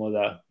maybe some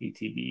other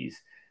ETBs.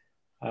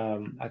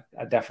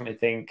 I definitely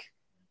think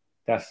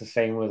that's the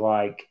same with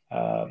like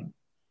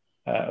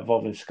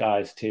Evolving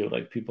Skies too.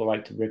 Like people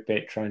like to rip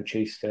it, try and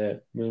chase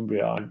the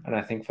Moonbreon. And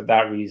I think for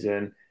that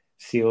reason,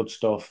 sealed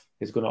stuff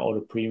is going to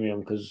order premium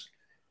because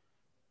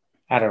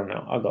I don't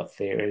know. I've got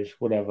theories,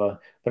 whatever.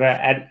 But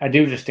I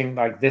do just think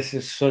like this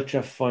is such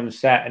a fun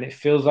set, and it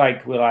feels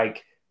like we're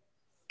like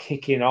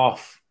kicking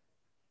off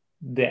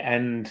the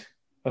end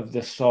of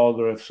the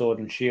saga of Sword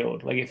and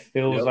Shield. Like it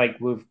feels like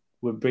we're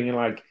bringing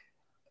like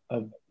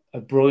a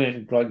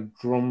brilliant like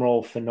drum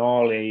roll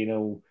finale.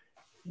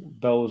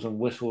 Bells and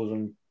whistles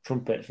and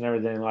trumpets and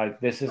everything. Like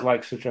this is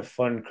like such a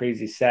fun,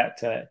 crazy set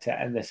to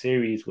end the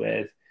series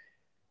with.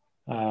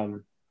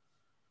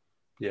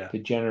 The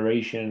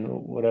generation,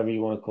 whatever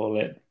you want to call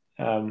it.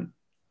 I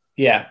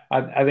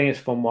think it's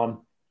a fun one.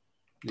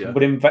 Yeah.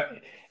 But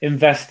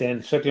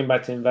investing, circling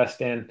back to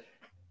investing,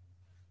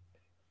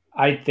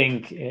 I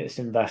think it's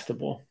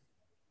investable.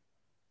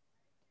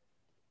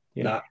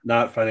 Yeah.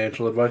 Not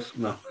financial advice.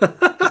 No.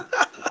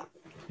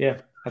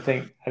 Yeah, I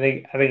think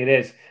it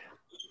is.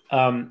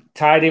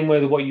 Tied in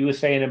with what you were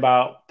saying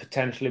about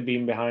potentially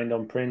being behind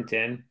on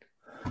printing,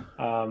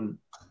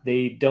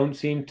 they don't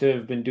seem to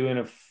have been doing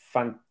a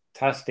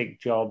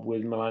fantastic job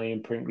with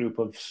Millennium Print Group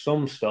of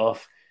some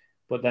stuff,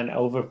 but then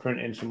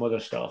overprinting some other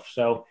stuff.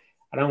 So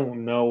I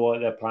don't know what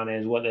their plan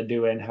is, what they're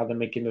doing, how they're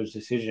making those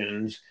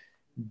decisions.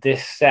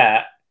 This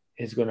set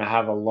is going to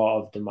have a lot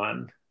of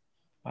demand,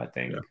 I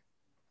think.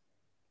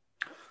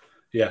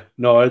 Yeah.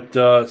 No,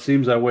 it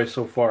seems that way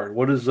so far.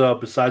 What is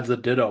besides the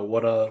Ditto?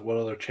 What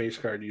other chase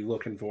card are you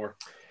looking for?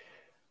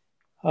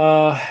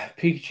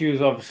 Pikachu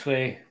is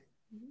obviously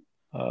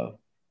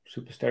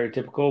super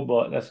stereotypical,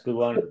 but that's a good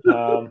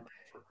one.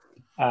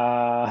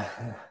 Uh,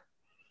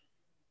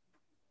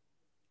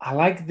 I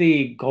like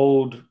the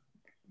gold,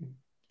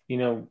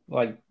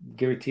 like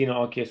Giratina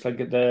Arceus, like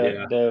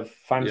Yeah. the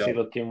fancy Yep.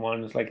 looking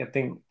ones. Like I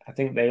think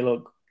they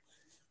look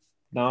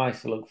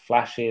nice. They look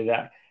flashy.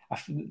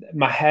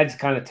 My head's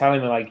kind of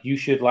telling me like you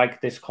should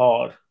like this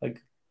card.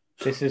 Like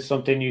this is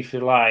something you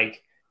should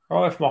like.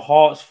 Or if my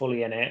heart's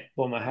fully in it,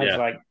 but my head's Yeah.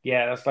 like,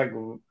 yeah, that's a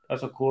cool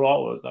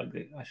artwork.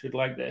 Like I should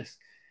like this.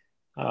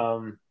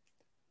 Um,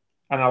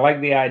 and I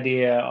like the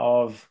idea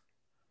of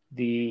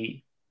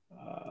the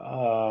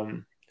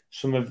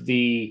some of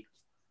the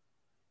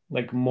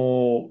like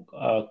more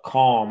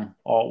calm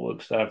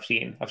artworks that I've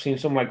seen. I've seen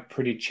some like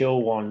pretty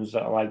chill ones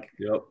that are like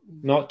Yep.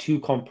 not too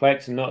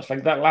complex and nuts.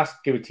 Like that last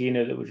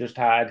Giratina that we just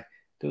had,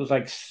 that was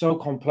like so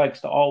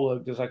complex. The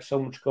artwork, there's like so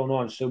much going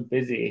on, so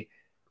busy.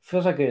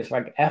 Feels like it's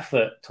like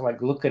effort to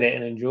like look at it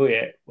and enjoy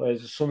it.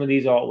 Whereas some of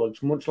these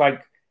artworks, much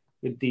like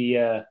with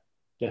the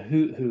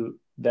Hoot Hoot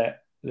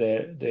that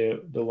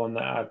the one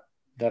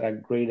that I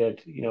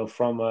graded,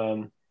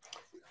 from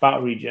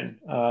Battle Region.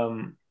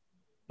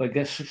 Like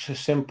it's such a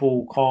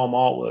simple, calm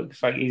artwork.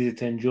 It's like easy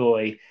to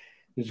enjoy.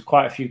 There's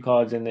quite a few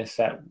cards in this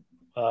set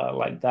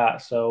like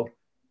that. So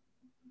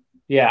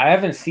yeah, I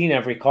haven't seen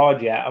every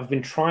card yet. I've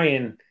been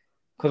trying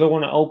because I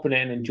want to open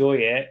it and enjoy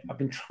it. I've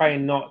been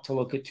trying not to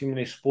look at too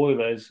many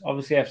spoilers.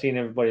 Obviously, I've seen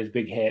everybody's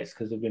big hits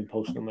because they've been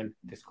posting them in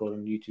Discord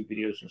and YouTube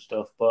videos and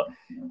stuff. But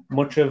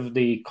much of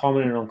the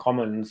common and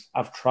uncommons,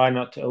 I've tried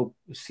not to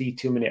see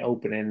too many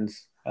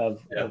openings Yeah.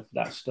 of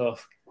that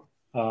stuff.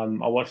 I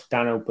watched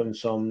Dan open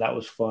some. That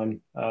was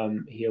fun.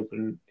 He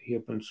opened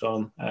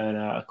some, and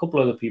a couple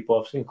other people.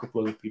 I've seen a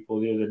couple other people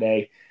the other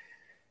day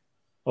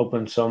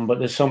open some, but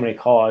there's so many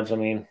cards. I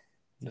mean,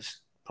 there's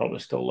probably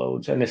still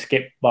loads, and they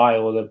skip by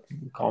all the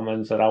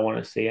comments that I want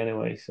to see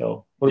anyway.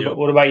 So, Yep.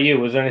 what about you?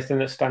 Was there anything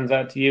that stands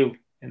out to you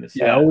in the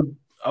Yeah, set?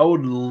 I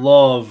would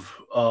love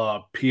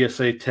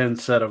PSA 10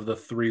 set of the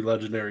 3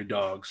 legendary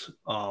dogs.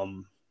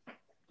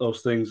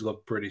 Those things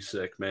look pretty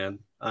sick, man.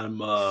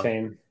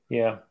 Same,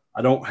 yeah,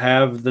 I don't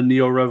have the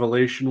Neo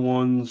Revelation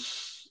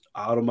ones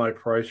out of my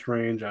price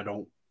range.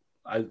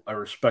 I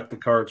respect the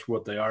cards for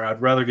what they are.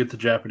 I'd rather get the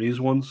Japanese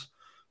ones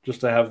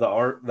just to have the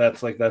art.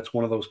 That's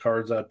one of those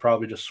cards I'd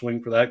probably just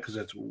swing for that because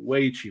it's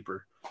way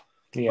cheaper.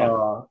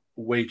 yeah.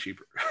 Way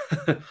cheaper.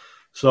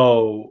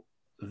 So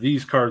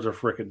these cards are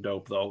freaking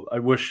dope though. I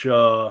wish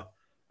the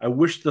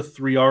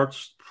 3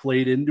 arts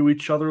played into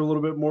each other a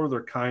little bit more.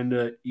 They're kind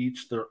of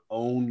each their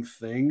own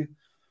thing.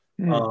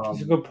 That's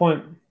a Um, good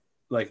point.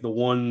 like the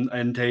one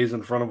Entei's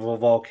in front of a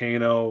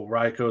volcano,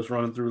 Raiko's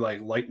running through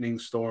like lightning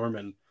storm,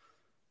 and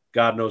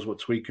God knows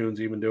what Suicune's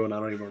even doing. I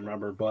don't even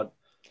remember, but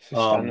Just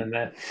standing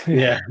there.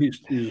 yeah, he's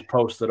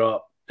posted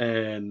up,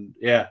 and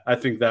yeah, I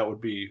think that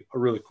would be a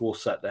really cool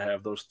set to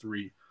have those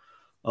 3.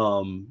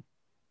 Um,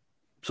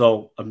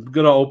 so I'm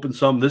gonna open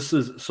some. This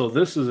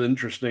is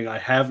interesting. I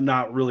have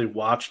not really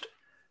watched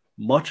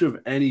much of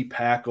any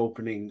pack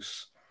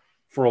openings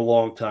for a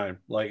long time.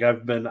 Like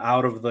I've been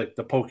out of the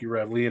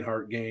PokeRev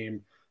Leonhardt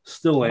game,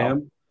 still Oh,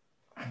 am,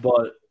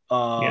 but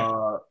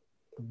yeah.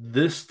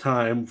 this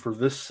time for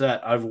this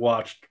set, I've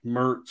watched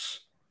Mertz,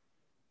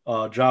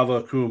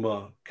 Java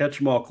Akuma, Catch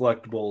 'em All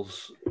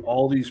Collectibles,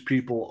 all these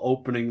people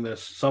opening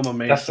this. Some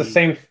That's the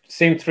Mason,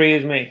 same three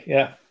as me.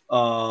 Yeah.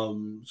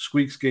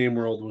 Squeaks Game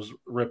World was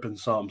ripping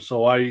some.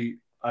 So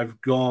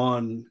I've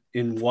gone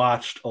and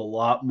watched a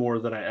lot more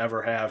than I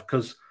ever have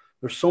because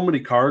there's so many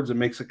cards. It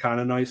makes it kind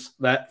of nice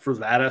that for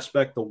that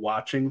aspect, the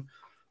watching.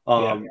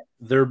 Yeah.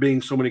 There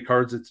being so many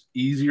cards, it's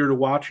easier to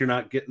watch. You're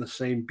not getting the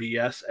same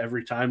BS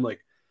every time.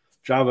 Like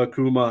Java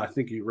Kuma, I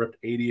think he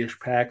ripped 80-ish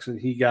packs and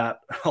he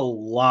got a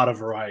lot of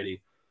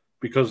variety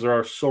because there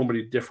are so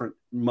many different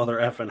mother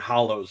effing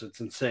hollows. It's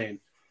insane.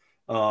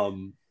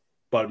 Um,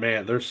 but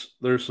man, there's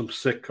some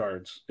sick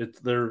cards.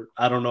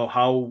 I don't know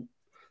how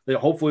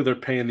hopefully they're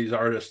paying these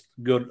artists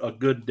a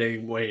good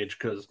dang wage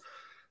because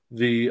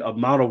the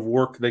amount of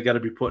work they got to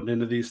be putting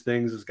into these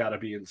things has got to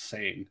be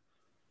insane.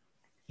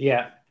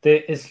 Yeah.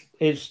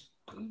 It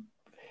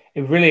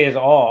really is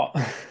art.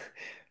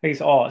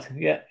 It's art.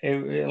 Yeah,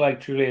 it like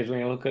truly is when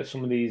you look at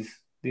some of these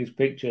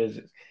pictures.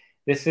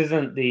 This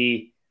isn't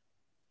the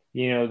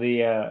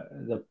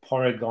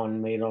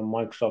Porygon made on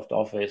Microsoft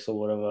Office or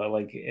whatever.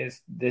 Like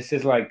this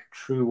is like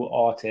true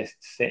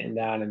artists sitting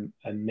down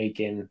and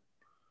making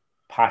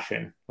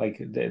passion. Like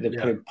they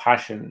Yeah, put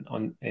passion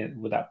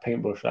with that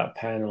paintbrush, that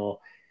pen or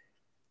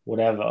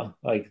whatever.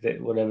 Like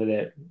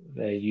whatever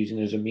they're using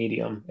as a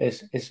medium.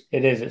 It's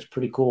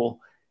pretty cool.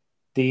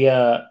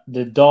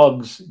 The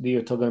dogs that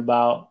you're talking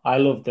about, I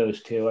love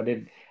those too.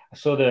 I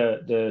saw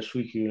the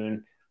Suicune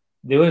and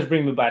they always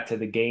bring me back to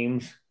the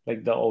games,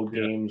 like the old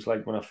yeah, games,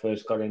 like when I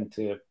first got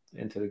into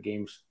the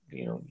games,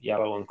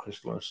 Yellow and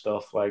Crystal and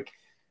stuff. Like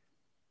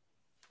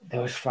they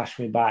always flash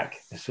me back.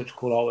 It's such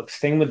cool artwork.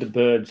 Same with the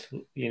birds,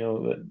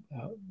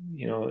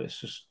 it's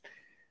just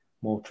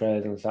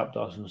Moltres and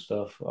Zapdos and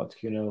stuff.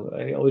 Articuno.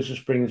 It always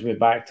just brings me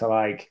back to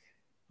like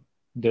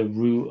the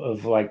root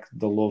of like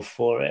the love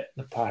for it,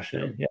 the yeah,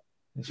 passion. Yeah,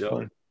 it's yeah.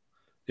 fun.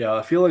 Yeah,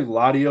 I feel like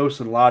Latios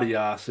and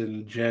Latias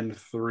in Gen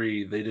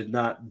 3, they did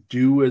not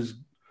do as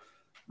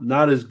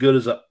not as good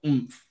as a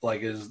oomph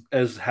like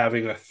as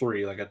having a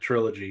three, like a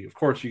trilogy. Of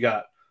course, you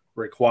got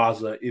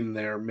Rayquaza in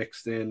there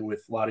mixed in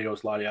with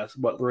Latios Latias,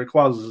 but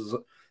Rayquaza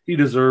he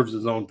deserves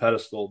his own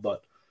pedestal.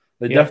 But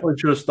they Yeah. definitely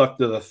should have stuck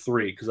to the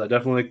three because I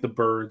definitely like the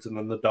birds and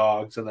then the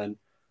dogs and then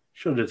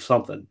should have did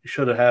something. You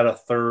should have had a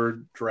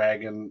third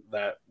dragon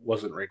that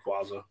wasn't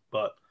Rayquaza,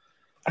 but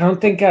I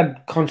don't think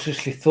I'd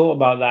consciously thought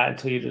about that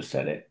until you just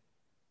said it.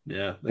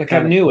 yeah, they Like I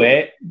kind of knew killed it.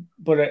 it,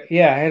 but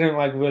yeah, I hadn't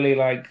like really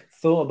like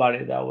thought about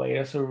it that way.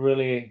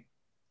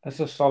 That's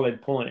a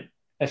solid point,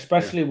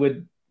 Yeah, especially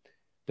with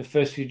the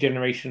first few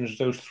generations,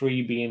 those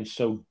three being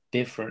so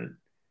different,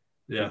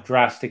 yeah, like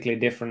drastically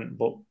different,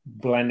 but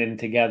blending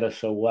together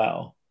so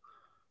well.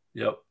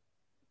 yep,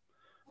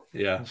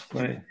 yeah. That's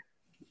funny.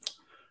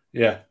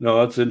 Yeah, no,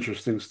 that's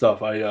interesting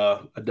stuff. I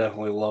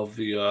definitely love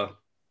the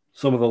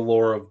some of the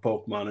lore of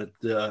Pokemon.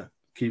 It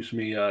keeps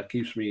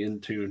me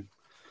in tune.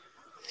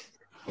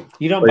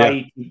 But yeah,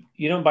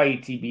 You don't buy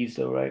ETBs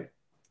though, right?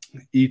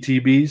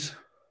 ETBs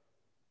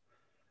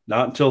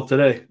not until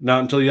today,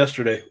 not until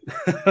yesterday.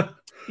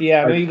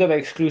 Yeah, I I, know you got the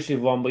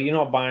exclusive one, but you're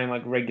not buying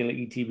like regular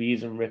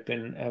ETBs and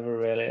ripping ever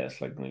really.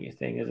 That's like not your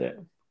thing, is it?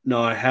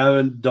 no, I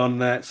haven't done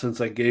that since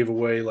I gave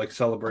away like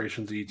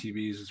celebrations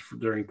ETBs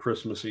during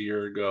Christmas a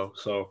year ago.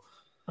 So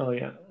Oh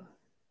yeah.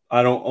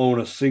 I don't own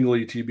a single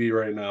ETB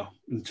right now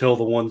until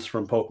the ones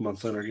from Pokemon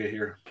Center get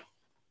here.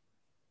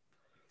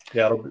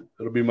 Yeah,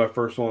 it'll be my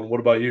first one. What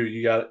about you?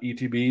 You got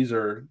ETBs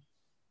or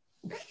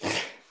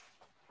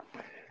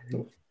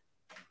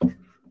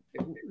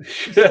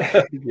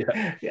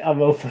yeah.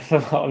 I'm open a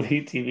lot of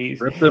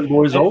ETBs. Rip them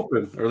boys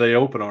open. Are they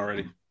open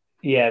already?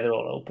 Yeah, they're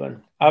all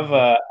open.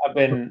 I've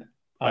been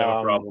I have a um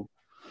problem.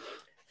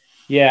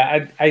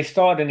 yeah, I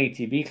started an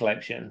ETB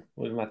collection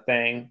was my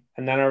thing,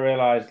 and then I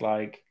realized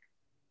like,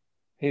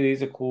 hey,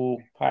 these are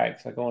cool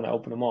packs. Like I want to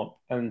open them up,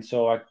 and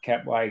so I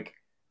kept like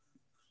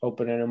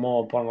opening them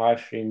up on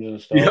live streams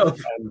and Yeah, stuff,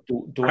 and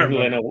I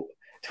remember.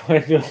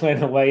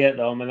 dwindling away at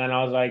them. And then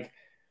I was like,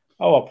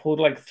 oh, I pulled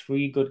like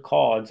three good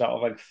cards out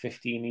of like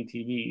 15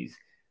 ETBs.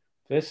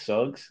 This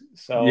sucks.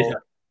 Yeah,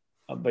 So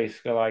I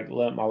basically like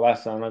learnt my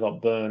lesson. I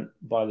got burnt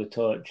by the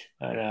touch,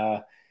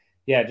 and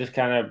yeah, just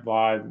kind of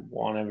buy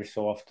one every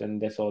so often,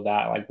 this or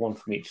that, like one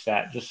from each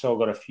set, just so I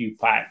got a few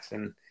packs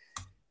and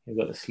you've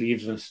got the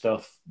sleeves and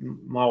stuff.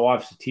 My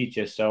wife's a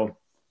teacher, so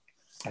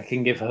I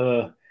can give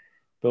her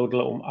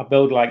I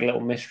build like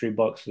little mystery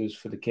boxes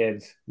for the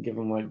kids, give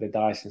them like the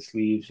dice and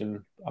sleeves,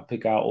 and I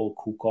pick out all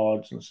cool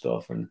cards and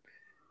stuff, and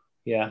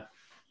yeah,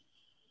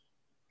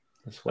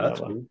 that's that's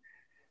whatever. cool.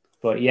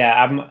 But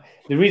yeah,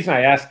 the reason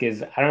I ask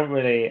is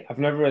I've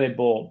never really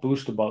bought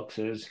booster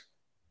boxes,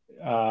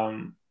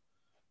 um,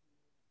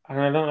 and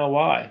I don't know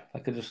why.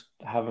 Like I just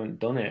haven't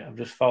done it. I've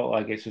just felt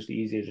like it's just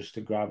easier just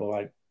to grab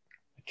a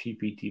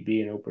cheap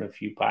ETB and open a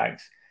few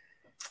packs.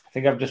 I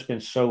think I've just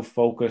been so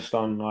focused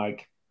on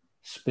like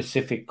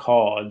specific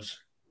cards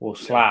or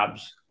Yeah,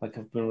 slabs. Like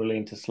I've been really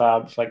into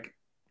slabs. Like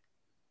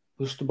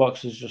booster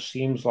boxes just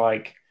seems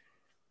like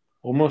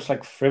almost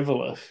like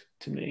frivolous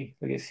to me.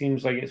 Like it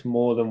seems like it's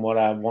more than what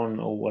I want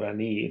or what I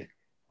need.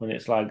 When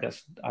it's like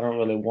I don't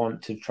really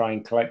want to try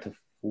and collect a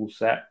full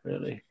set.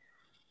 Really,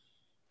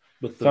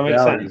 but does that make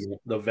sense?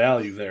 the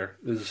value there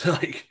is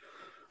like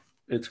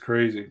it's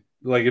crazy.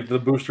 Like if the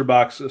booster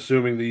box,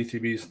 assuming the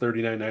ETB is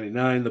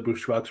 $39.99, the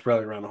booster box is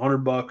probably around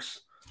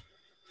 $100,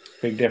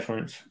 Big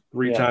difference.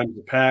 three Yeah, times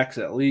the packs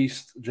at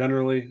least,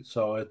 generally.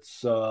 So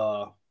it's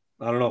I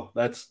don't know.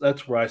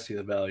 That's where I see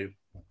the value,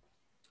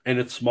 and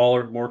it's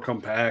smaller, more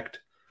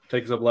compact,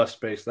 takes up less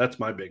space. That's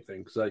my big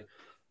thing because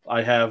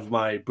I have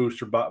my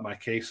my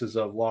cases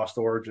of Lost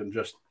Origin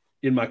just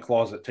in my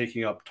closet,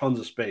 taking up tons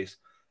of space.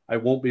 I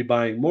won't be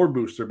buying more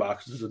booster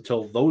boxes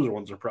until those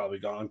ones are probably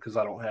gone because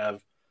I don't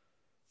have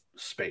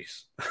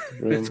space.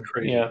 It's room.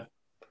 crazy. Yeah,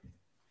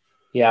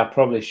 yeah. I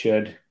probably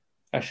should.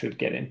 I should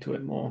get into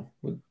it more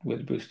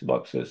with booster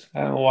boxes.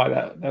 I don't know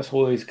why that's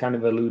always kind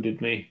of eluded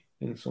me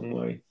in some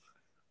way.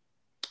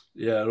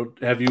 Yeah.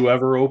 Have you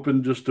ever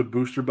opened just a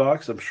booster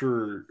box? I'm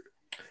sure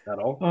at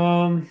all.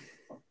 Um,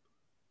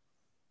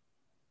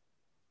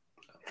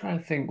 I'm trying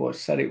to think what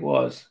set it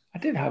was. I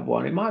did have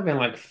one. It might have been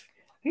like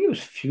I think it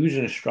was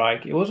Fusion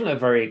Strike. It wasn't a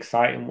very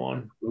exciting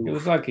one. It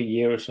was Oof. like a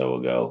year or so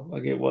ago.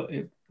 Like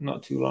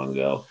not too long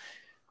ago.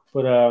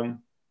 But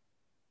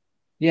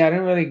yeah, I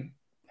didn't really.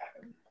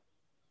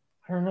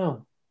 I don't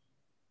know.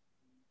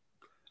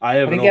 I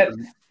I haven't didn't get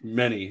opened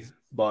many,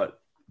 but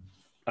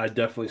I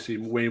definitely see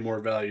way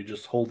more value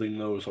just holding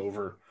those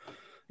over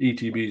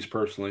ETBs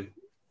personally.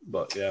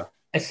 But yeah,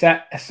 a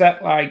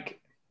set like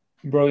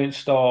Brilliant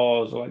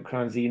Stars or like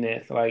Crown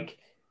Zenith. Like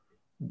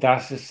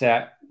that's a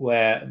set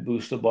where a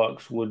booster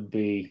box would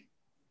be.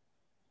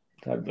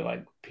 That'd be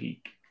like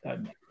peak.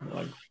 That'd be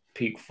like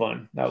peak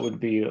fun. That would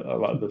be a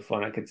lot of good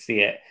fun. I could see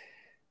it,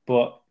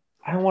 but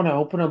I don't want to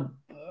open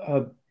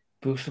a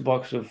booster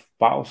box of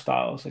battle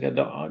styles. Like I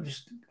don't. I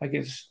just like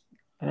it's.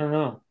 I don't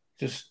know.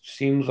 Just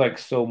seems like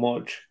so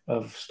much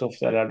of stuff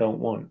that I don't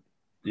want.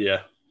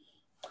 yeah,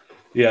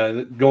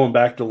 Yeah, going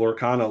back to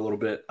Lorcana a little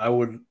bit, I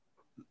would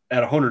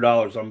at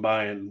 $100, I'm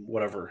buying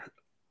whatever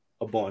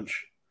a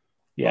bunch.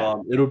 Yeah.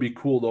 It would be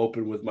cool to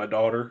open with my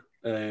daughter,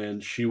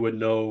 and she would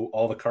know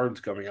all the cards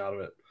coming out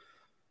of it.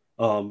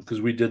 Because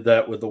we did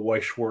that with the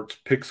Weiss Schwartz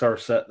Pixar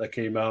set that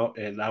came out,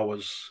 and that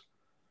was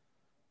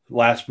the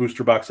last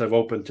booster box I've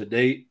opened to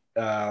date.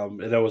 And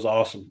that was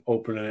awesome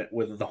opening it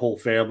with the whole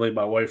family,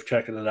 my wife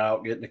checking it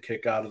out, getting a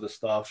kick out of the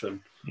stuff, and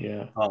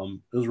Yeah.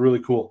 it was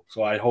really cool.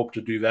 So I hope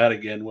to do that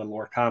again when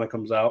Lorcana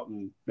comes out,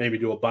 and maybe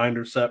do a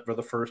binder set for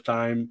the first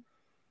time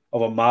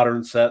of a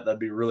modern set. That'd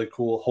be really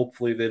cool.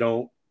 Hopefully they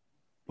don't.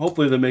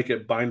 Hopefully they make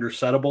it binder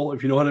settable,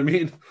 if you know what I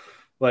mean.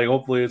 Like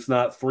hopefully it's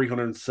not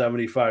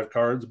 375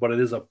 cards, but it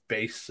is a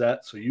base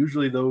set. So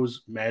usually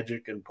those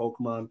Magic and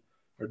Pokemon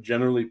are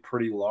generally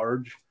pretty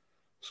large.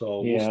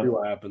 So we'll see Yeah.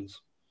 what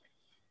happens.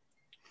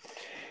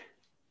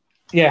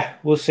 Yeah,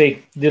 we'll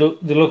see. The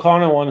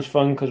Locana one's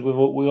fun because we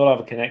all have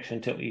a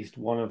connection to at least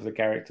one of the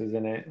characters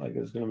in it. Like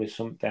there's going to be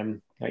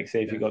something. Like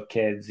say if you've got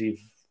kids,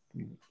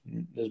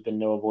 there's been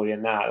no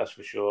avoiding that. That's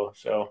for sure.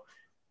 So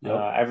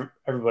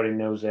everybody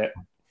knows it,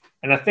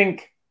 and I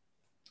think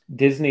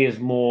Disney is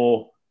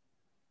more.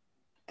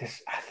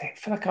 I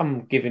feel like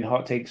I'm giving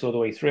hot takes all the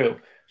way through.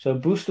 So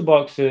booster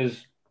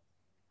boxes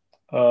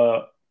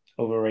are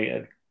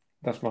overrated.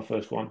 That's my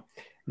first one.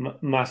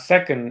 My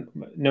second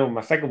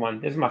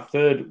one. This is my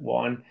third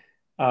one.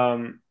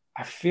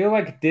 I feel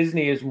like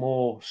Disney is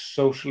more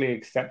socially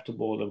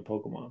acceptable than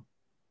Pokemon.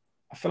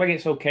 I feel like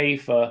it's okay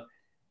for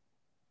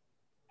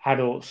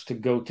adults to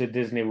go to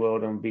Disney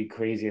World and be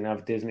crazy and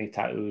have Disney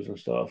tattoos and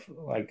stuff,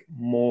 like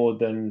more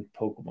than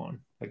Pokemon,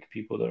 like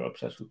people that are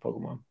obsessed with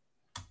Pokemon.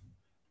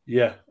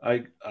 Yeah,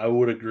 I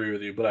would agree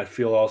with you, but I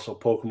feel also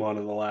Pokemon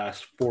in the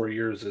last 4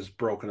 years has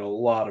broken a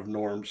lot of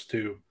norms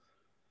too.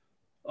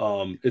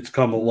 It's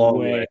come a long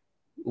way.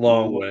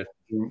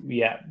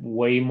 Yeah,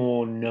 way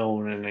more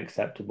known and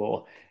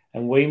acceptable,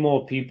 and way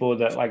more people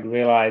that like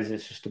realize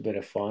it's just a bit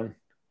of fun.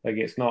 Like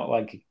it's not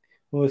like,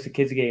 oh, it's a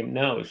kids game.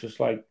 No, it's just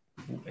like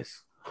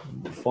it's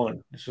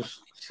fun. It's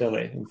just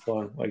silly and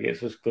fun. Like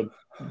it's just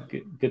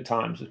good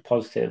times. It's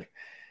positive,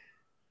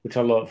 which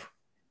I love.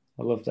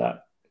 I love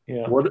that.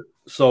 Yeah.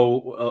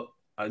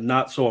 A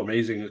not so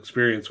amazing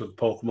experience with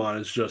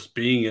Pokemon is just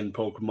being in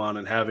Pokemon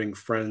and having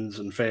friends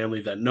and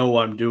family that know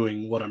I'm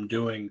doing what I'm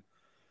doing,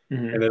 and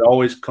Mm-hmm. it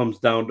always comes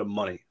down to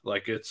money.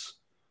 Like it's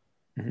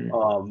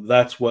Mm-hmm.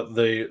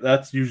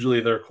 that's usually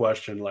their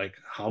question. Like,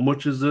 how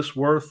much is this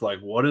worth? Like,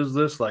 what is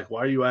this? Like,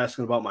 why are you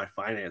asking about my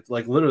finance?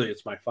 Like, literally,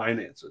 it's my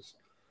finances.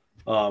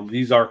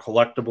 These are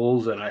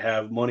collectibles, and I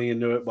have money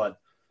into it, but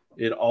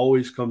it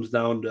always comes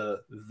down to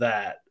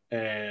that.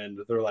 And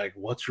they're like,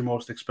 "What's your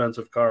most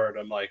expensive card?"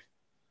 I'm like,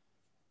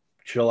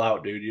 "Chill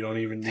out, dude. You don't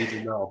even need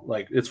to know.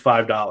 Like, it's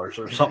 $5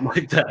 or something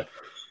like that."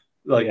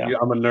 Like, Yeah.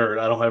 I'm a nerd.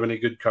 I don't have any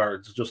good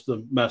cards just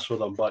to mess with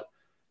them. But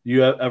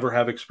you ever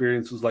have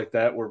experiences like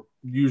that where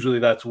usually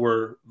that's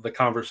where the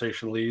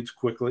conversation leads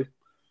quickly?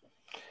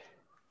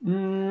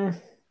 Mm,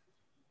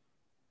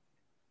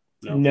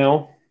 No.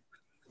 no,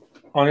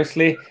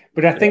 honestly,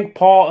 but I think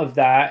part of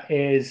that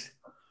is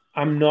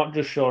I'm not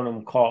just showing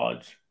them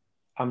cards.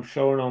 I'm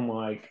showing them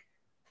like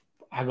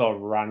I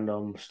got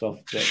random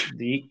stuff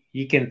that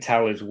you can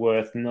tell is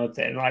worth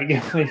nothing. Like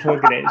when you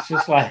look at it, it's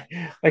just like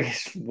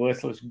it's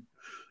worthless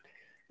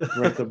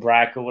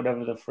bric-a-brac or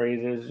whatever the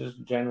phrase is,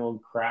 just general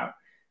crap.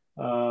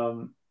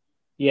 Um,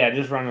 yeah,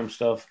 just random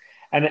stuff.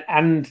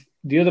 And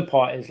the other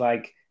part is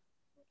like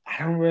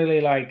I don't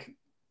really like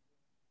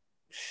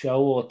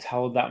show or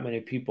tell that many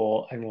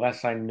people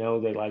unless I know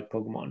they like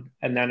Pokemon.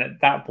 And then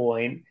at that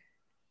point,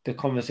 the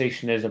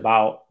conversation is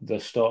about the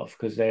stuff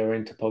because they're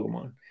into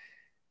Pokemon.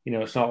 You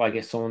know, it's not like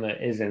it's someone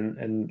that isn't,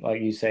 and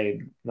like you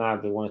say, nah,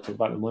 they want to talk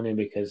about the money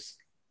because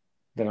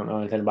they don't know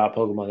anything about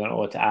Pokemon, they don't know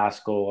what to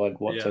ask or like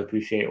what to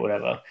appreciate, or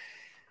whatever.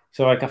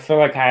 So like I feel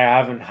like I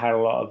haven't had a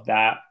lot of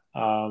that.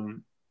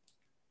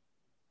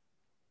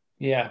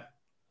 Yeah.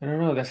 I don't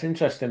know. That's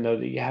interesting though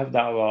that you have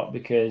that a lot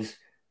because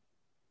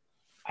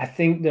I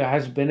think there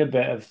has been a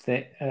bit of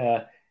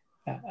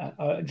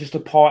just a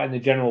part in the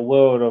general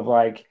world of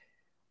like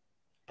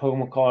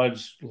Pokemon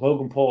cards,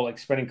 Logan Paul, like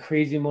spending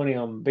crazy money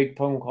on big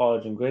Pokemon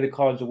cards and greater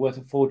cards are worth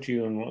a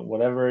fortune,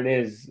 whatever it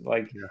is,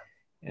 like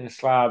in a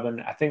slab.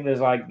 And I think there's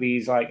like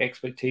these like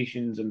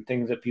expectations and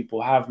things that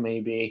people have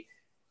maybe,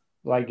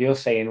 like you're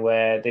saying,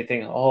 where they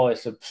think, oh,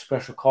 it's a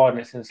special card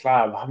and it's in a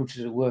slab. How much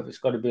is it worth? It's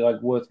got to be like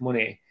worth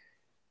money.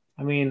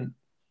 I mean,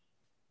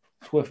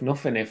 it's worth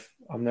nothing if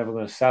I'm never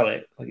going to sell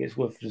it. Like it's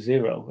worth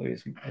zero. Like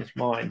it's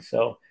mine.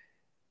 So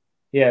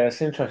yeah,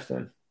 that's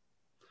interesting.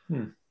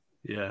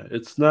 Yeah,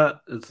 it's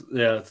not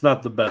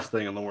the best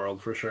thing in the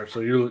world for sure.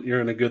 So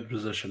you're in a good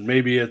position.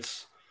 Maybe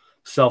it's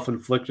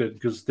self-inflicted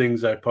because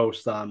things I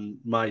post on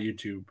my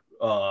YouTube,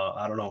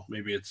 I don't know,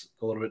 maybe it's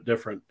a little bit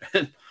different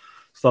and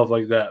stuff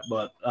like that,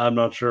 but I'm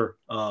not sure.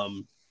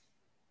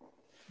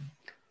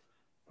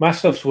 My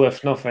stuff's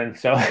worth nothing,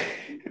 so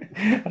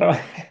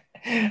I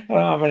don't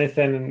have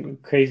anything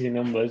crazy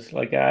numbers.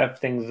 Like I have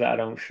things that I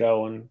don't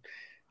show, and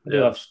I do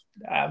Yeah. have.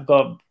 I've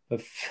got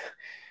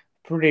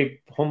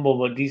pretty humble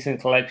but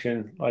decent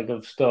collection like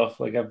of stuff.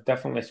 Like I've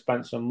definitely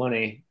spent some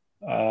money.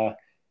 But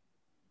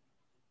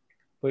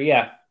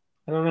yeah,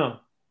 I don't know.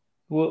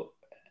 Well,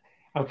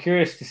 I'm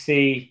curious to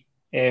see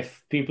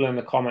if people in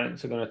the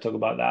comments are going to talk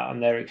about that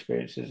and their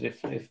experiences.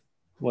 If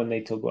when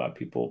they talk about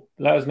people,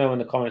 let us know in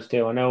the comments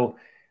too. I know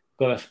I've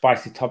got a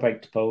spicy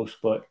topic to post,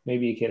 but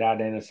maybe you could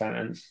add in a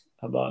sentence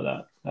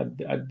about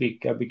that. I'd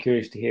be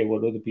curious to hear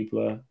what other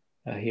people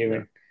are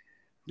hearing.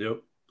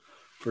 Yep,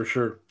 for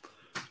sure.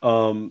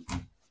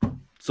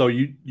 So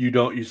you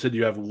said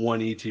you have one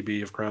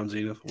ETB of Crown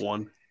Zenith,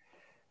 one.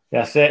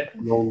 That's it.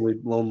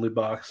 Lonely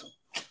box.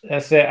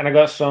 That's it. And I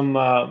got some.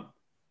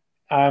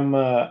 I'm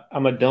a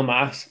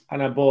dumbass,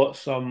 and I bought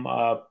some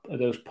of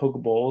those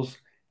Pokeballs,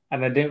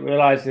 and I didn't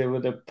realize they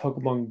were the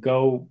Pokemon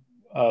Go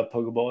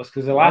Pokeballs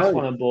because the last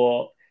one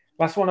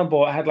I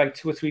bought had like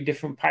 2 or 3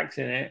 different packs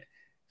in it.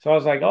 So I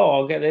was like, oh,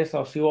 I'll get this.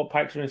 I'll see what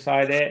packs are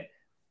inside it.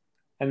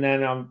 And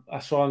then I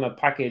saw on the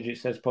package it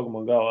says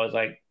Pokemon Go. I was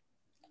like,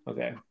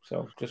 okay,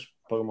 so just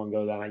Pokemon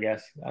Go then, I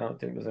guess. I don't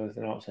think there's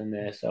anything else in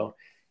there. So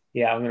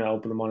yeah, I'm gonna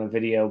open them on a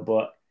video,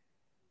 but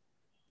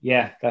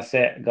yeah, that's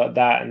it. Got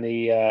that and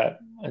the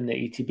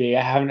ETB.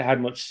 I haven't had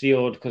much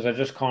sealed because I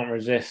just can't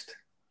resist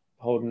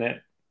holding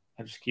it.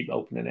 I just keep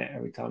opening it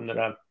every time that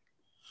I.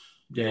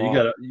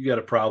 Yeah, you got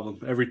a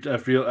problem. Every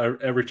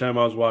time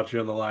I was watching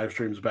on the live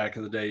streams back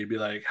in the day, you'd be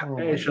like,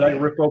 "Hey, should I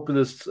rip open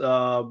this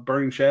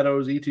Burning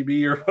Shadows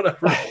ETB or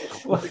whatever?"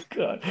 Oh my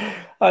god!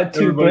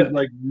 Everybody's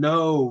like,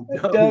 "No,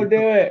 don't do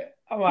it."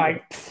 I'm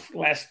like,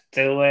 let's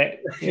do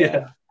it.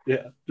 Yeah,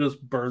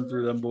 just burn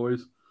through them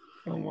boys.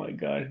 Oh my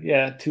god!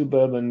 Yeah, 2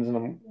 bourbons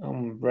and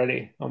I'm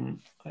ready. I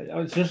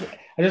just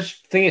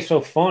think it's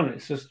so fun.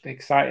 It's just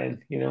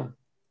exciting, you know.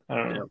 I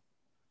don't know.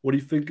 What do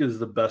you think is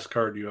the best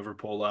card you ever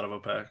pulled out of a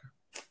pack?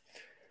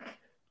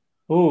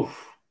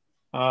 Oof.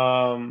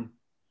 I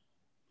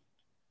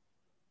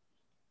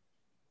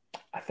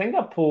think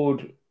I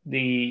pulled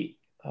the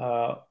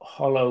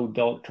Hollow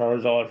Adult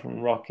Charizard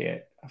from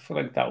Rocket. I feel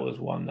like that was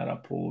one that I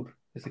pulled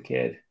as a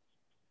kid.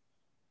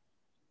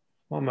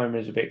 My memory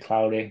is a bit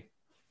cloudy.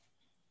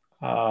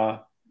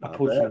 I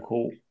pulled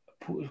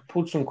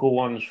some cool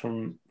ones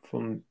from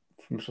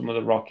some of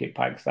the Rocket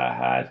packs that I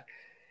had,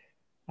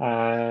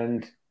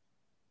 and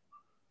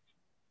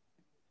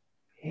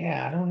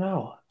yeah, I don't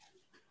know.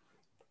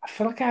 I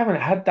feel like I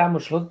haven't had that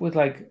much luck with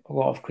like a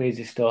lot of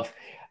crazy stuff.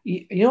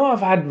 You know what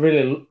I've had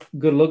really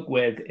good luck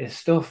with is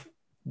stuff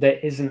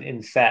that isn't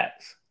in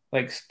sets,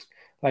 like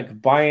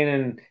buying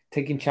and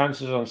taking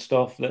chances on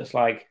stuff that's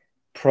like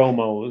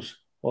promos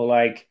or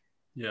like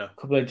a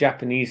couple of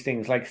Japanese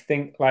things, like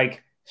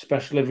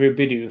special livery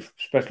Bidoof,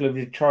 special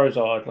livery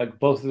Charizard, like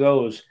both of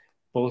those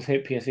both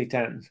hit PSA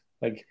 10s.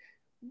 Like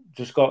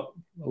just got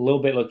a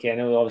little bit lucky. I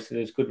know obviously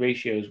there's good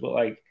ratios, but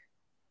like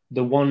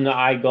the one that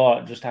I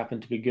got just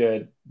happened to be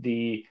good.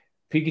 The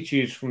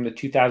Pikachu's from the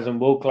 2000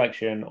 World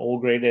Collection, all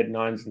graded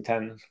 9s and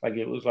 10s. Like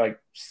it was like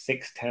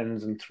 6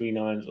 10s and 3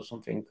 9s or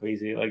something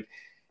crazy. Like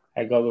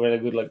I got really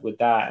good luck with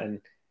that.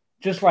 And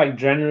just like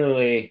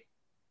generally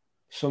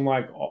some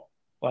like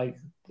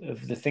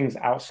of the things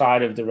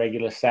outside of the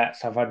regular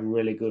sets, I've had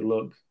really good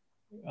luck.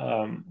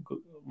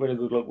 Really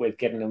good luck with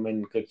getting them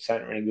in good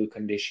center and good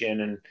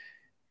condition and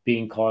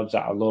being cards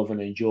that I love and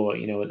enjoy.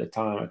 You know, at the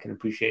time I can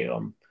appreciate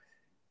them.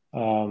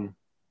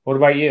 What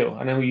about you?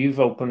 I know you've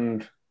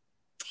opened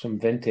some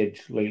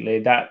vintage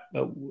lately. That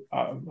I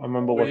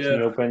remember watching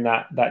you open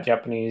that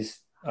Japanese.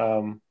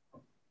 What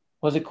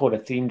was it called? A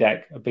theme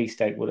deck, a base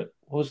deck. What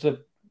was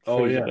the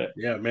phrase of it?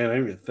 Yeah,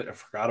 man, I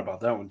forgot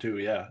about that one too.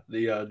 Yeah,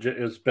 it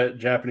was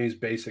Japanese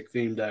basic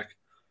theme deck.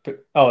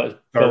 It's card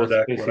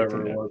deck,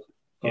 whatever it was.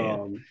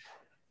 Yeah.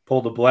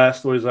 Pulled the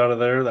Blastoise out of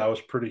there. That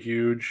was pretty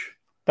huge.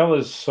 That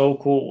was so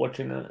cool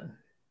watching that.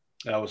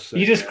 That was sick.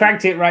 You just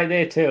cracked it right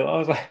there too. I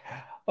was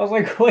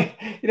like, wait,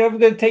 you're never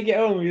gonna take it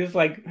home. You're just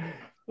like, I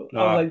was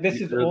like,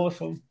 this is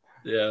awesome.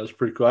 Yeah, it was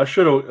pretty cool. I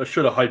should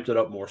have hyped it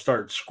up more.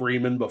 Started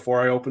screaming before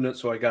I opened it,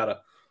 so I got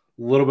a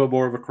little bit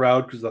more of a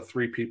crowd because the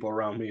 3 people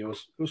around me. It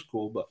was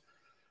cool, but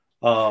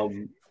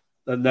the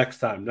next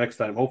time,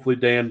 hopefully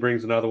Dan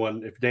brings another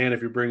one. If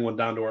you bring one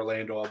down to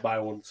Orlando, I'll buy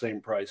one the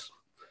same price.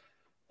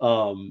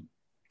 Heard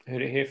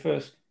it here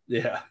first.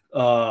 Yeah,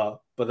 but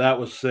that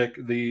was sick.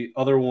 The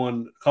other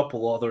one, a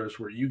couple others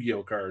were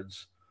Yu-Gi-Oh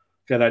cards.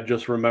 And I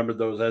just remembered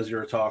those as you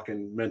were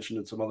talking,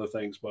 mentioning some other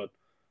things, but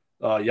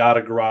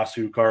Yada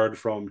Garasu card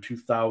from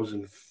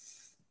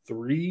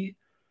 2003,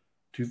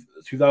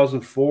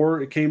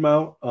 2004 it came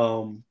out,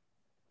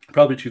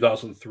 probably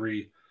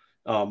 2003.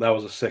 That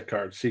was a sick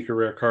card, secret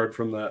rare card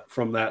from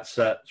that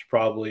set. It's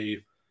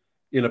probably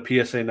in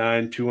a PSA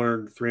 9,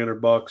 200,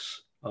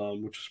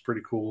 $300, which is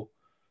pretty cool.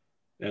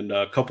 And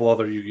a couple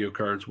other Yu-Gi-Oh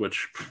cards,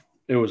 which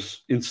it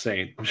was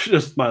insane. It's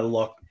just my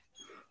luck.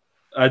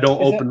 I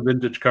don't open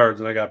vintage cards,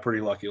 and I got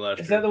pretty lucky last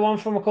year. Is that the one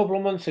from a couple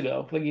of months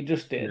ago, like you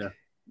just did?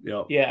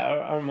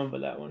 Yeah, I remember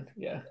that one.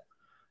 Yeah.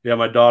 Yeah,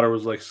 my daughter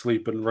was like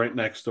sleeping right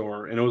next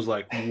door, and it was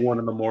like 1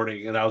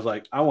 a.m, and I was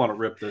like, I want to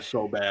rip this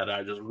so bad.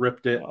 I just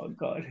ripped it. Oh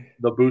God.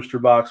 The booster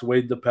box,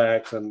 weighed the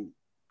packs, and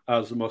I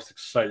was the most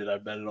excited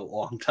I've been in a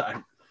long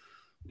time.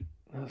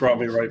 That's Brought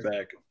me awesome. right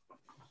back.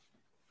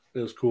 It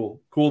was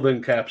cool. Cool to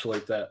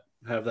encapsulate that,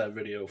 have that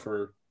video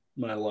for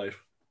my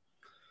life.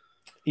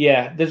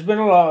 Yeah, there's been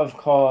a lot of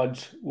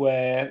cards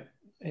where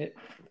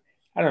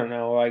I don't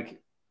know,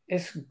 like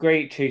it's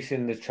great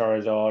chasing the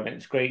Charizard, and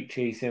it's great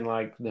chasing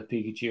like the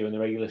Pikachu and the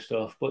regular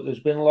stuff, but there's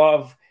been a lot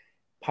of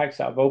packs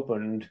that I've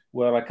opened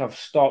where like I've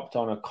stopped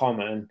on a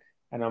common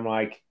and I'm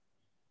like,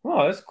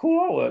 oh, that's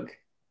cool artwork.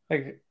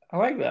 Like I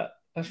like that.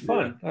 That's Yeah.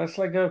 fun. That's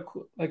like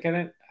like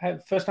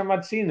first time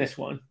I'd seen this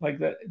one. Like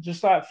that,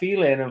 just that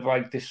feeling of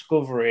like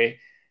discovery,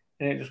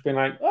 and it just been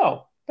like,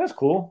 oh, that's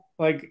cool.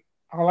 Like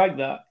I like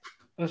that.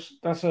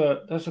 That's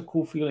a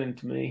cool feeling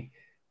to me.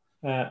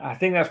 I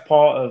think that's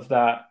part of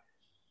that.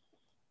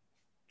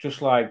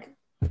 Just like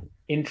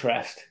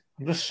interest.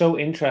 I'm just so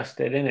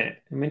interested in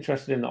it. I'm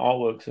interested in the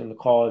artworks and the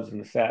cards and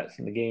the sets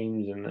and the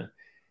games and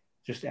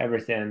just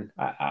everything.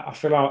 I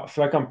feel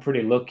like I'm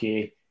pretty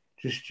lucky,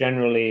 just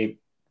generally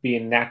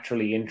being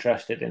naturally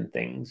interested in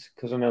things,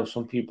 because I know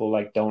some people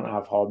like don't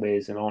have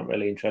hobbies and aren't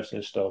really interested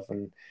in stuff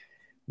and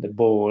they're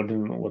bored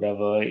and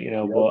whatever, you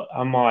know. Yep. But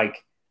I'm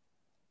like,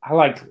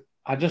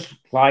 I just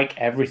like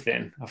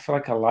everything. I feel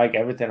like I like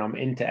everything. I'm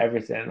into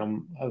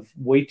everything. Have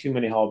way too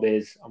many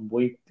hobbies. I'm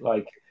way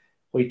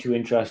too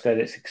interested.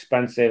 It's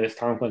expensive. It's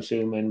time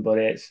consuming, but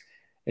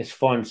it's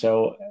fun.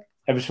 So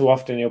every so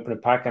often you open a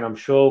pack, and I'm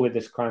sure with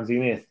this Crown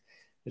Zenith,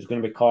 there's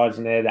going to be cards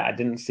in there that I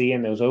didn't see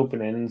in those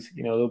openings.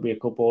 You know, there'll be a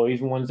couple, or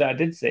even ones that I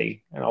did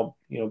see, and I'll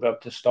be able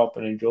to stop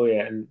and enjoy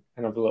it and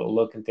have a little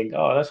look and think,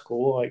 oh, that's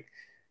cool. Like,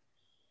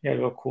 yeah,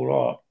 got cool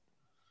art.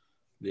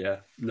 Yeah.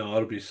 No,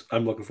 it'll be.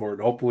 I'm looking forward.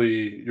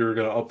 Hopefully, you're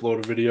gonna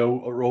upload a video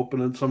or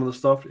opening some of the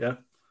stuff. Yeah.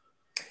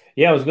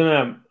 Yeah, I was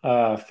gonna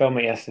film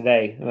it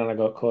yesterday, and then I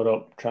got caught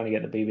up trying to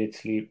get the baby to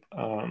sleep.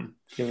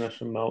 Giving her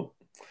some milk.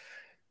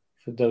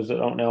 For those that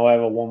don't know, I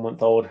have a 1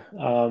 month old,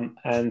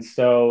 and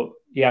so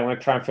yeah, I'm gonna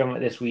try and film it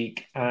this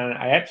week. And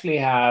I actually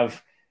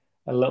have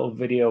a little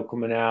video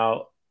coming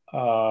out,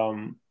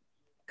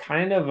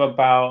 kind of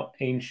about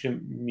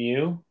Ancient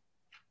Mew,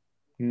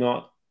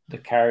 not the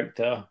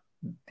character,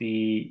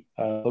 the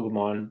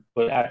Pokemon,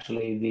 but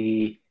actually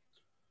The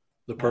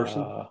the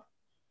person.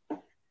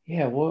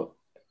 yeah, what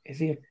is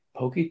he, a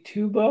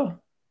Poketuber?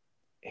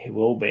 He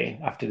will be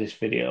after this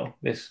video.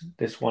 This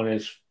one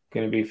is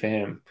going to be for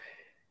him.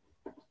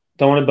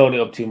 Don't want to build it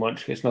up too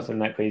much. It's nothing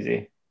that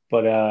crazy,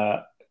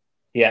 but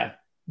yeah,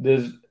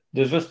 there's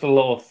just a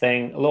little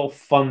thing, a little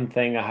fun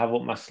thing I have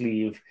up my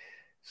sleeve.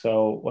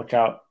 So watch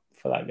out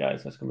for that,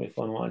 guys. That's gonna be a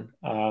fun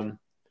one.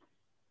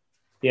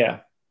 Yeah.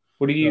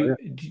 What do Oh,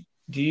 yeah.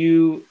 do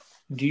you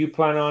do you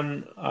plan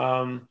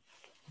on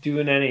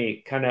doing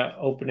any kind of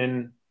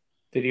opening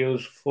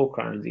videos for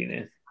Crown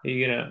Zenith? Are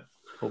you gonna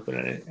open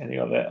any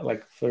of it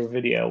like for a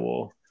video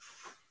or?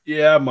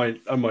 Yeah,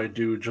 I might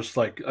do just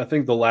like I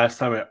think the last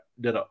time I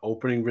did an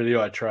opening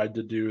video, I tried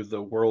to do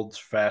the world's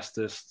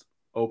fastest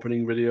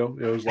opening video.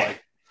 It was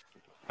like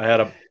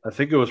I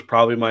think it was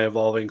probably my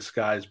Evolving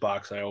Skies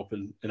box I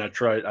opened, and I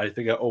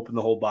think I opened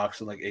the whole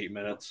box in like 8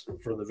 minutes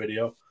for the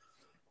video.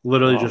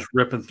 Literally just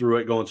Wow. ripping through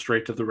it, going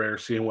straight to the rare,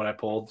 seeing what I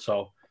pulled.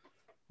 So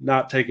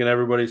not taking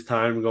everybody's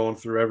time, going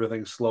through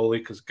everything slowly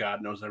because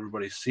God knows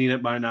everybody's seen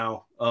it by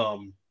now.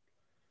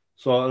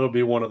 So it'll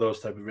be one of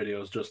those type of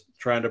videos, just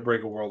trying to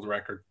break a world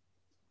record,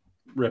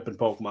 ripping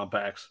Pokemon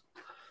packs,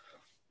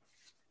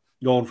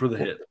 going for the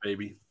hit,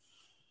 baby.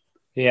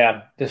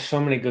 Yeah, there's so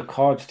many good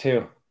cards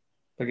too.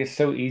 Like it's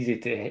so easy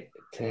to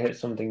hit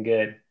something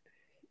good.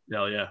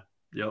 Hell yeah.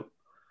 Yep.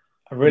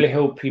 I really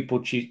hope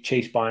people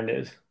chase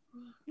binders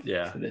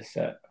Yeah. for this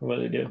set. I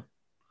really do.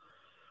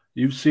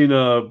 You've seen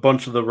a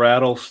bunch of the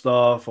Rattle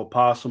stuff,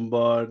 Opossum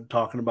Bud,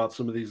 talking about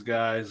some of these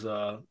guys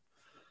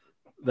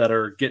that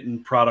are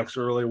getting products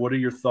early. What are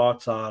your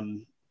thoughts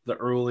on the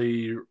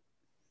early,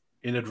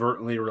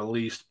 inadvertently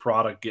released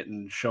product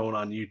getting shown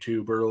on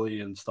YouTube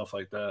early and stuff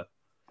like that?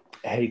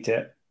 I hate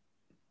it.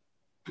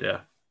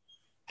 Yeah.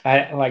 I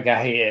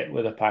hate it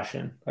with a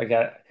passion.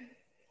 I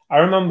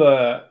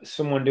remember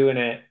someone doing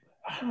it.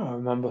 I don't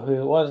remember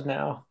who it was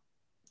now.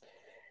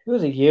 It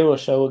was a year or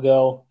so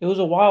ago. It was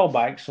a while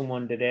back.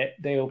 Someone did it.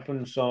 They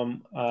opened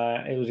some.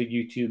 It was a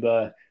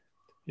YouTuber,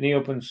 and he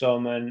opened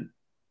some, and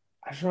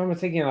I just remember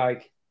thinking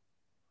like,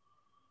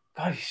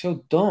 God, he's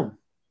so dumb.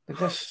 Like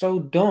that's so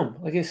dumb.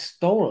 Like it's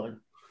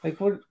stolen.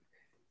 Like what?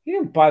 You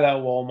didn't buy that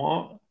at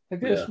Walmart.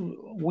 Like Yeah. this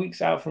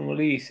weeks out from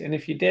release, and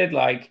if you did,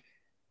 like,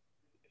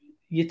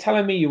 you're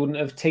telling me you wouldn't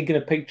have taken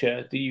a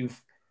picture that you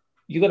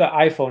got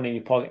an iPhone in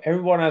your pocket.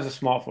 Everyone has a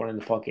smartphone in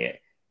the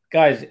pocket.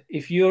 Guys,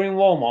 if you're in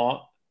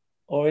Walmart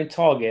or in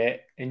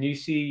Target and you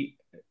see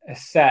a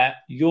set,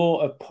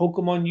 you're a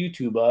Pokemon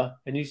YouTuber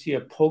and you see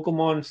a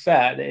Pokemon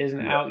set that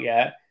isn't Yeah. out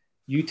yet,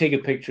 you take a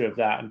picture of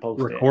that and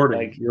post it. Recording.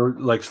 Like You're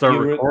like start you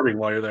recording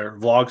while you're there,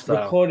 vlog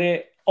style. record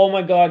it. Oh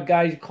my God,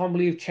 guys, you can't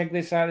believe, check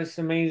this out. It's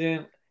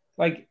amazing.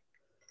 Like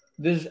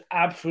there's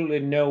absolutely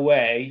no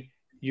way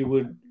you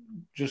would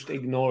just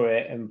ignore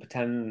it and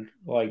pretend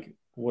like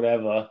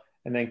whatever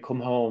and then come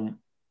home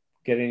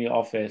get in your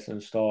office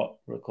and start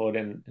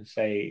recording and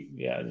say,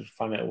 yeah, I just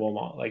found it at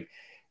Walmart. Like,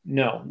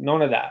 no,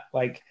 none of that.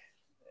 Like,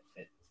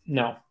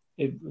 no,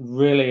 it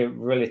really,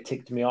 really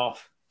ticked me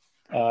off.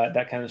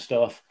 That kind of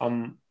stuff.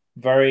 I'm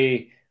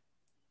very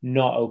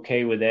not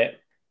okay with it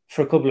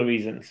for a couple of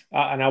reasons,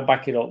 and I'll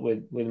back it up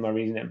with my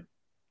reasoning.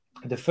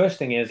 The first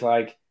thing is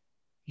like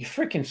you're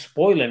freaking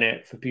spoiling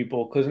it for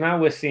people because now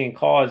we're seeing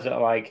cards that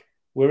are like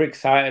we're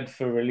excited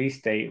for release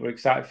date, we're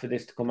excited for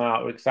this to come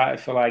out, we're excited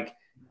for like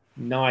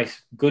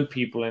nice, good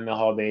people in the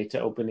hobby to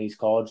open these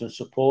cards and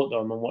support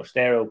them and watch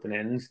their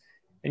openings,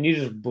 and you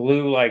just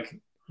blew like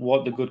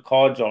what the good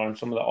cards are and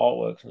some of the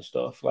artworks and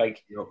stuff.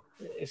 Like Yep.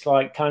 it's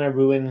like kind of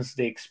ruins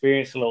the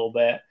experience a little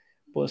bit.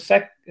 But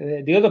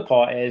the other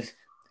part is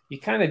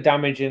you're kind of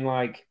damaging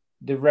like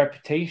the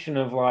reputation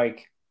of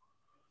like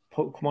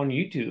Pokemon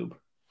YouTube,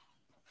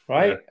 Yeah.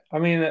 right? I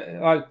mean,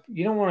 like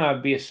you don't want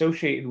to be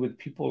associated with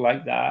people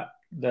like that.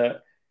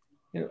 That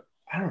you know,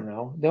 I don't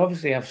know. They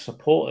obviously have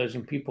supporters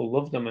and people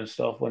love them and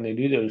stuff when they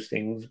do those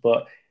things.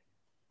 But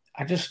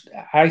I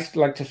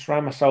like to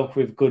surround myself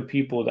with good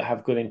people that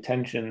have good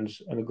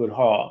intentions and a good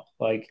heart,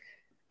 like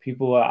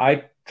people that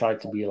I try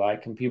to be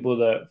like, and people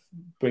that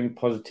bring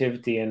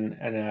positivity and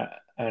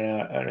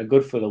a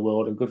good for the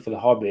world and good for the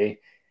hobby.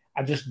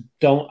 I just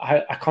don't.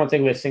 I can't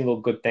think of a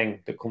single good thing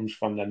that comes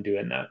from them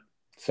doing that.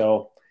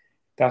 So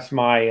that's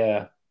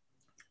my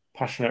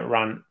passionate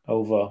rant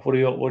over. What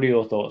are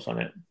your thoughts on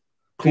it?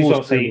 Please Cool.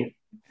 don't say.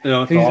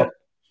 It's Please, awesome.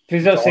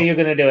 please It's don't say awesome. you're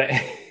going to do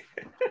it.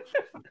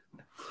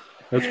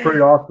 That's pretty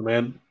awesome,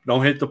 man.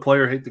 Don't hate the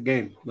player, hate the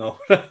game. No.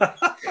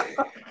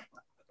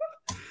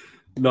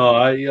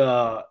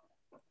 No,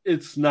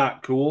 it's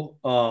not cool.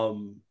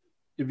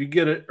 If you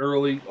get it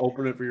early,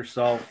 open it for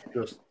yourself.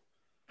 Just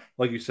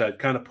like you said,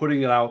 kind of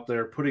putting it out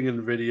there, putting in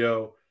the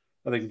video.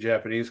 I think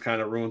Japanese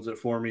kind of ruins it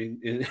for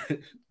me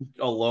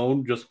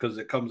alone, just because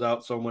it comes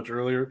out so much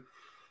earlier.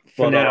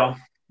 For But now,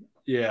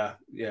 yeah.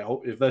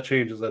 If that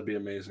changes, that'd be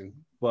amazing.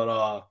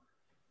 But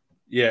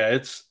yeah,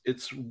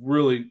 it's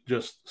really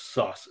just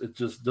sus. It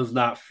just does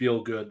not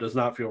feel good. Does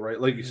not feel right.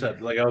 Like you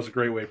said, like that was a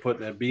great way of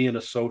putting it. Being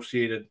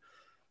associated,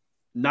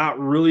 not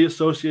really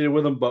associated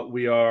with them, but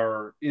we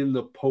are in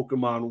the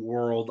Pokemon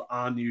world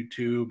on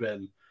YouTube,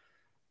 and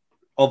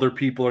other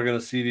people are going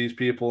to see these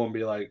people and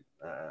be like,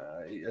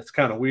 it's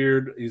kind of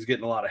weird. He's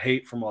getting a lot of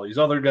hate from all these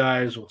other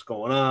guys. What's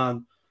going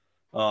on?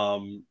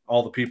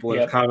 All the people in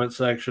his yep. comment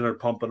section are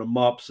pumping him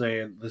up,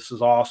 saying this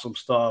is awesome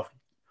stuff.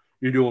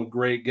 You're doing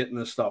great getting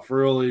this stuff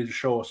early to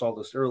show us all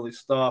this early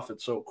stuff.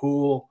 It's so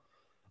cool.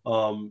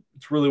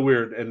 It's really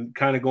weird, and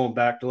kind of going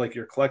back to like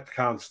your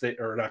Collecticon state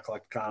or not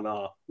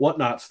Collecticon,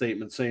 Whatnot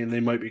statement saying they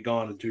might be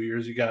gone in 2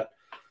 years. You got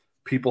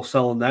people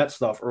selling that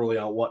stuff early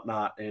on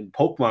Whatnot, and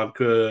Pokemon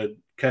could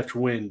catch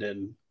wind,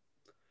 and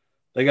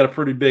they got a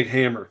pretty big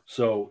hammer.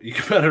 So you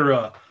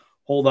better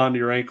hold on to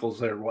your ankles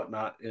there,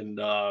 Whatnot,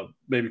 and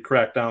maybe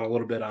crack down a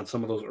little bit on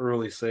some of those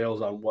early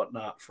sales on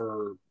Whatnot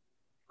for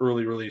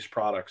early release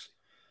products.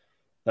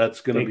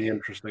 That's going to be They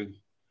interesting.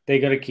 they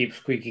got to keep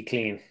squeaky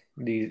clean.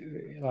 These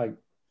like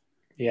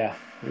yeah,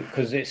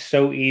 because it's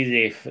so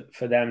easy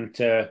for them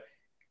to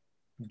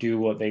do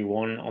what they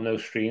want on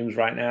those streams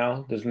right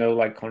now. There's no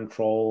like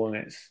control,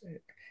 and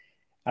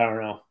I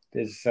don't know.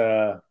 There's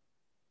But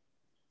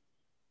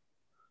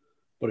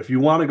if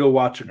you want to go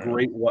watch a I don't know.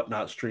 great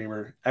Whatnot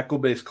streamer, Echo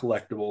Base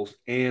Collectibles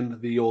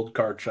and the old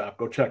card shop,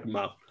 go check them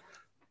out.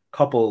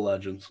 Couple of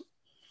legends.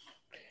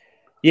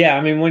 Yeah,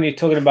 I mean, when you're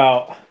talking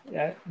about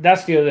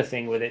that's the other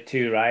thing with it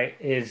too, right?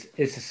 Is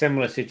it's a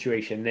similar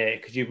situation there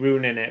because you're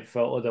ruining it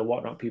for other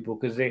whatnot people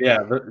because Yeah,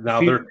 now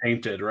people they're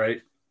tainted,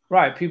 right?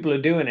 right people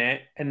are doing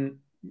it, and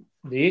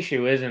the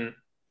issue isn't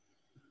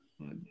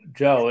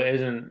Joe, it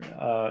isn't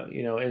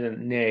isn't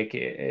Nick,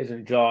 it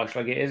isn't Josh,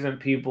 like it isn't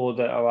people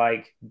that are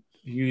like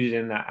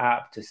using that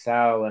app to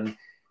sell and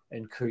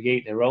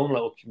create their own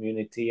little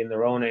community and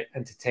their own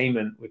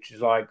entertainment, which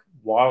is like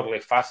wildly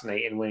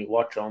fascinating when you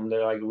watch them.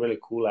 They're like really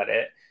cool at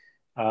it.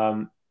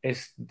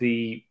 It's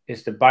the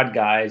bad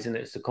guys and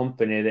it's the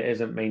company that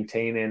isn't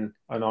maintaining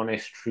an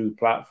honest, true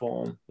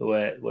platform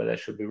where they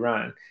should be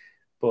ran.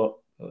 But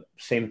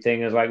same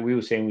thing as like we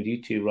were saying with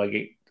YouTube,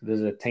 like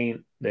there's a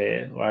taint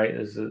there, right?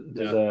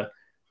 Yeah.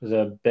 There's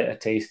a bitter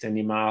taste in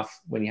your mouth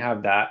when you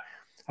have that.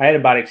 I had a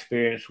bad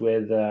experience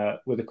with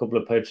a couple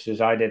of purchases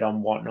I did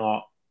on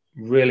Whatnot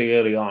really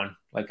early on.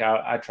 Like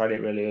I tried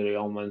it really early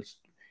on once.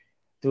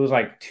 There was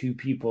like two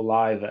people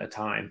live at a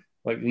time.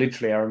 Like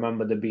literally, I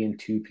remember there being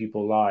two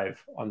people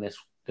live on this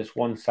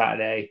one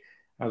Saturday.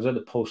 I was at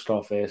the post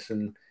office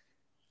and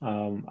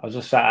I was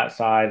just sat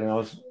outside and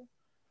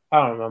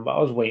I don't remember. I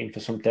was waiting for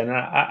something. And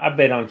I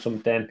bid on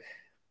something,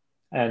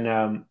 and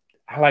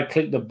I like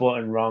clicked the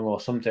button wrong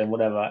or something,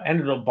 whatever. I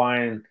ended up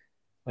buying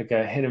like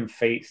a Hidden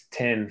Fates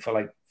tin for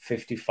like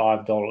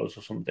 $55 or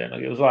something.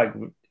 Like it was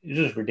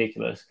just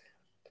ridiculous.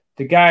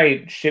 The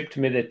guy shipped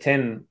me the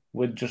tin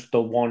with just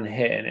the one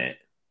hit in it.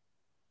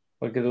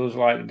 Like it was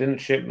like didn't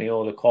ship me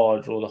all the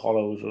cards or the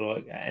hollows or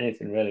like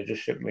anything really.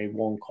 Just shipped me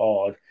one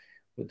card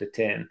with the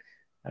tin,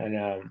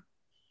 and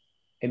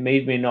it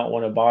made me not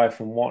want to buy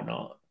from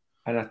Whatnot.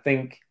 And I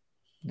think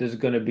there's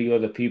going to be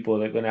other people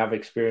that are going to have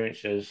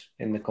experiences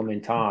in the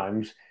coming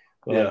times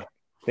where like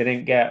they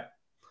didn't get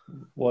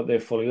what they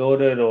fully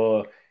ordered,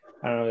 or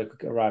I don't know,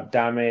 they arrived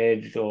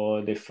damaged,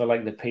 or they feel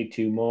like they paid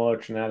too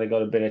much and now they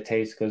got a bit of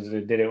taste because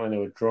they did it when they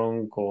were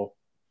drunk or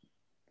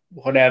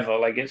whatever.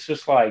 Like it's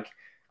just like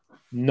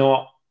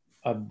not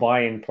a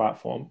buying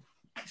platform.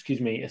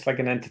 Excuse me, it's like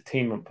an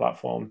entertainment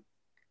platform.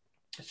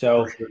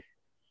 So For sure.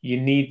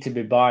 you need to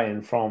be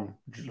buying from,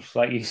 just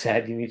like you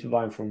said, you need to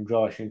buy from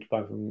Josh, you need to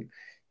buy from,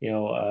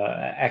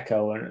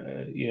 Echo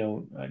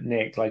and,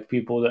 Nick, like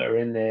people that are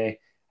in there.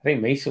 I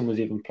think Mason was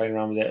even playing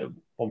around with it at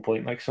one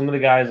point. Like some of the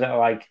guys that are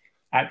like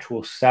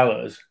actual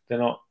sellers, they're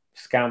not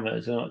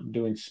scammers, they're not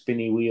doing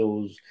spinny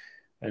wheels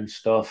and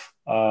stuff.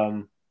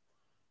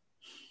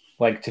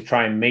 Like to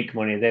try and make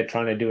money, they're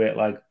trying to do it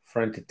like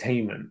for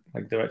entertainment,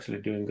 like they're actually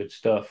doing good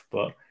stuff.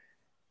 But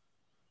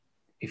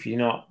if you're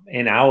not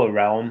in our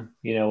realm,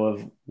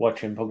 of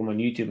watching Pokemon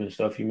YouTube and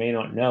stuff, you may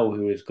not know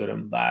who is good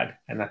and bad.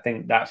 And I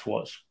think that's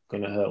what's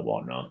going to hurt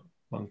Whatnot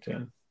long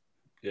term.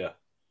 Yeah.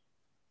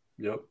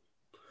 Yep.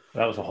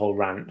 That was a whole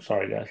rant.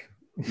 Sorry, guys.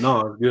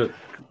 No, good.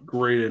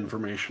 Great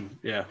information.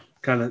 Yeah.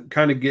 Kind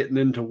of getting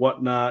into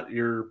Whatnot.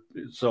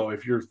 So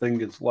if your thing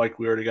gets like,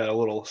 we already got a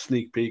little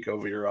sneak peek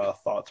over your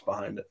thoughts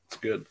behind it. It's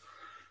good.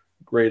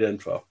 Great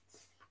info.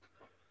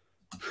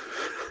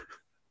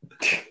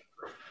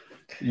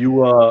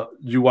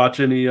 You watch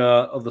any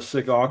of the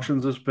sick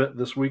auctions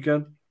this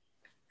weekend?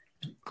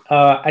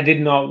 I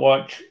did not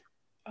watch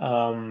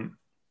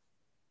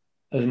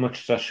as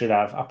much as I should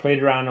have. I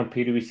played around on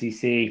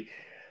PWCC,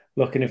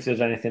 looking if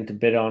there's anything to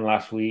bid on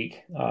last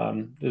week.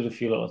 There's a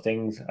few little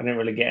things. I didn't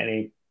really get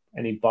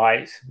any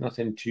bites.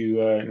 Nothing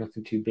too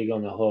big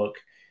on the hook,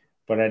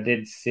 but I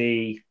did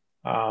see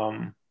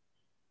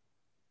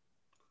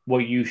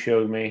what you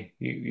showed me.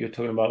 You're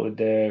talking about with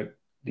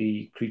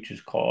the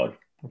creatures card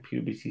on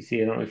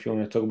PWCC. I don't know if you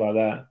want to talk about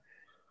that.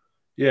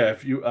 Yeah,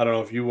 I don't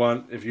know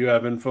if you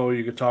have info,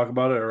 you could talk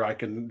about it, or I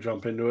can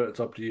jump into it. It's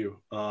up to you.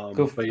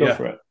 Go for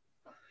it.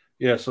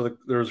 Yeah, so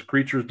there's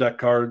creatures deck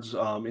cards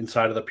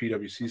inside of the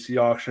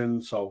PWCC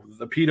auction. So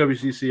the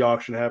PWCC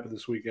auction happened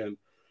this weekend.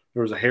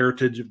 There was a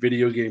Heritage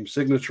video game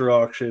signature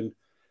auction.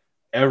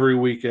 Every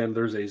weekend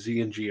there's a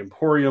Z&G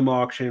Emporium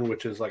auction,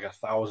 which is like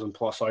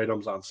 1,000+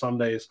 items on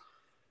Sundays.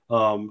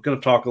 I'm going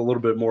to talk a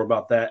little bit more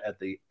about that at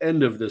the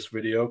end of this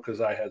video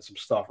because I had some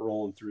stuff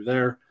rolling through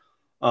there.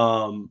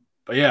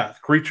 But yeah,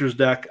 Creatures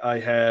deck, I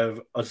have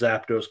a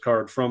Zapdos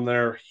card from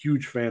there.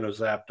 Huge fan of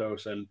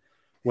Zapdos, and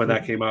when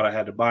that came out, I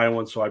had to buy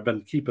one. So I've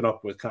been keeping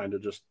up with kind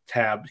of just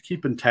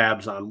keeping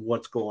tabs on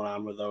what's going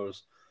on with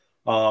those.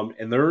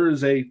 And there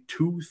is a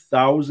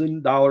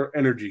 $2,000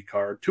 energy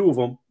card, two of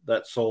them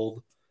that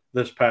sold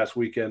this past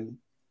weekend.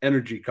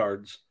 Energy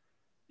cards.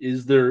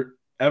 Is there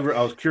ever?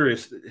 I was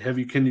curious.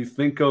 Can you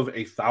think of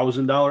a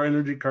 $1,000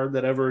 energy card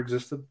that ever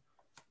existed?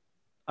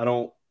 I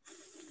don't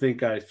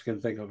think I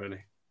can think of any.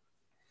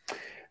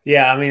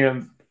 Yeah, I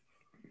mean,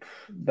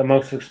 the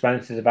most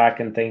expensive I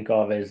can think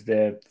of is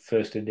the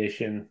first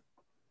edition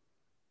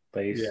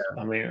base.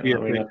 Yeah, I mean,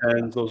 PSA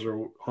 10s, those are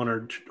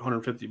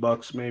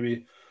 $150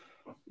 maybe.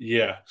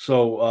 Yeah,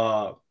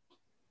 so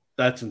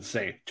that's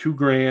insane.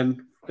 $2,000.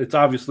 It's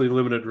obviously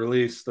limited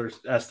release. There's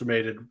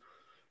estimated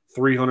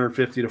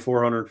 350 to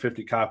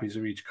 450 copies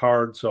of each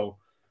card. So,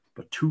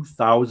 but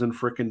 $2,000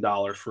 freaking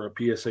dollars for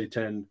a PSA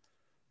 10.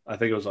 I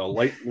think it was a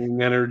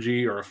lightning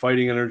energy or a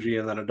fighting energy,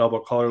 and then a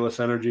double colorless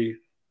energy.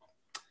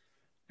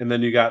 And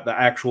then you got the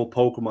actual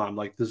Pokemon,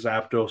 like the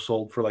Zapdos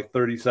sold for like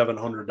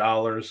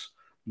 $3,700.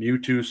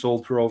 Mewtwo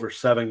sold for over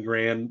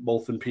 $7,000,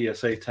 both in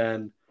PSA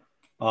 10.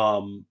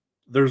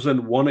 There's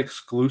one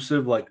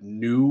exclusive like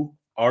new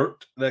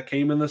art that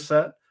came in the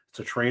set. It's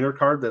a trainer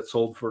card that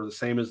sold for the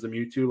same as the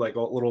Mewtwo, like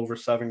a little over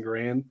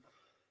 $7,000.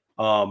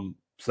 So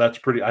that's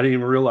pretty. I didn't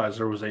even realize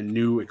there was a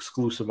new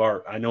exclusive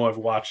art. I know I've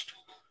watched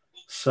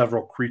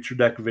several creature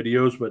deck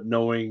videos, but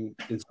knowing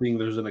and seeing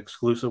there's an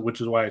exclusive, which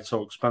is why it's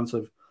so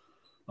expensive.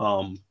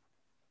 And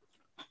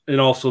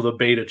also the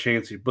beta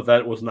Chansey, but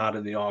that was not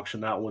in the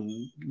auction. That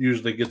one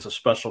usually gets a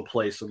special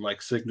place in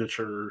like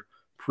signature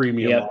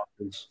premium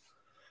auctions.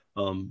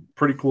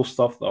 Pretty cool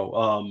stuff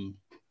though.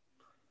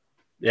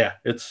 Yeah,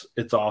 it's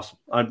awesome.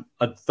 I'm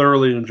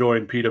thoroughly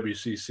enjoying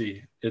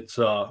PWCC. It's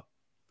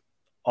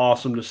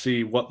awesome to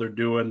see what they're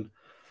doing.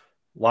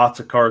 Lots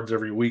of cards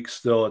every week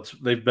still.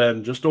 They've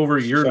been just over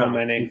a year now.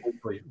 Many.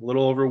 A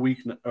little over a week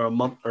or a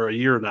month or a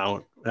year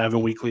now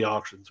having weekly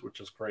auctions,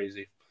 which is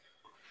crazy.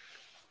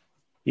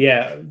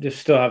 Yeah, they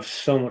still have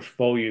so much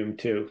volume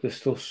too. There's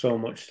still so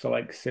much to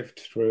like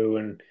sift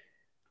through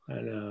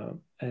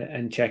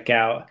and check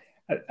out.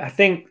 I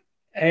think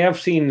I have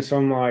seen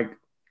some like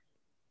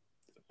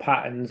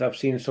patterns. I've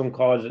seen some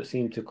cards that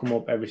seem to come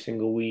up every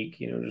single week,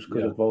 just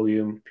because of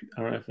volume.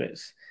 I don't know if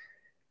it's,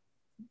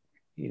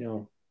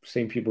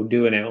 same people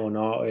doing it or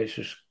not. It's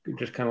just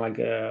kind of like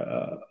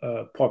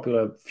a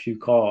popular few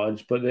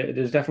cards, but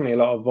there's definitely a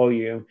lot of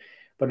volume.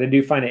 But I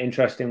do find it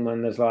interesting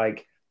when there's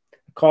like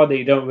a card that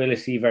you don't really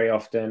see very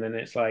often, and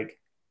it's like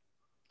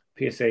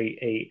PSA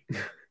 8.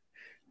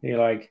 You're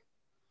like,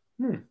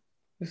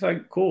 It's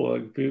like cool.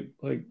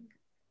 Like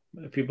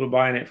people are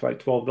buying it for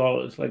like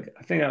 $12. Like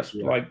I think that's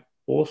Yeah. like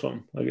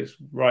awesome. Like it's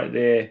right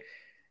there,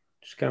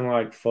 just kind of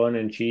like fun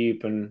and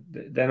cheap, and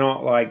they're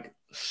not like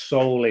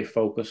solely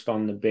focused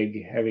on the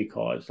big heavy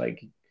cards.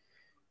 Like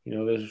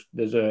there's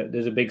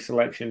a big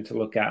selection to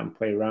look at and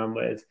play around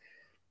with,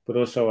 but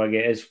also like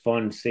it is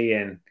fun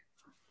seeing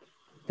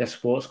their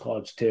sports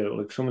cards too.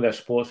 Like some of their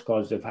sports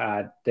cards they've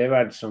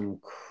had some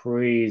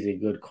crazy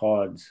good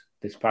cards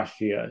this past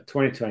year.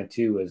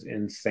 2022 was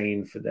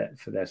insane for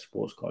their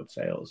sports card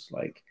sales.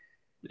 Like,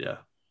 Yeah.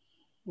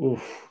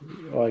 oof,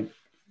 like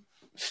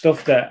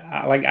stuff that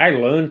like I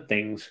learned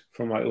things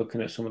from like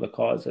looking at some of the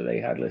cards that they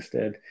had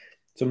listed,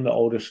 some of the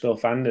older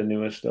stuff and the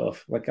newer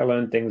stuff. Like I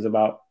learned things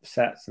about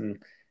sets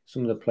and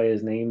some of the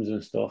players' names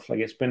and stuff. Like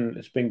it's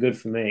been good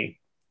for me,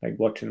 like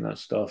watching that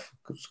stuff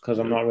because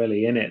I'm Yep. not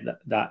really in it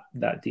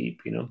that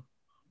deep, Yep.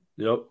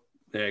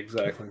 Yeah,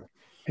 exactly.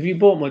 Have you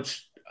bought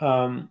much?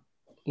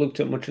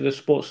 Looked at much of the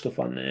sports stuff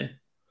on there?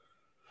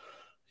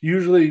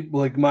 Usually,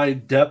 like my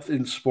depth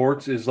in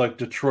sports is like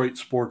Detroit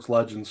sports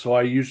legends. So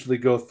I usually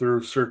go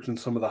through searching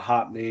some of the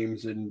hot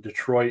names in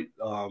Detroit.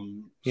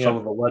 Some Yeah,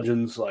 of the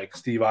legends like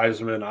Steve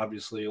Eisman.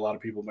 Obviously, a lot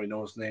of people might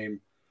know his name.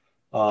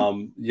 I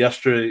think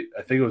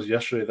it was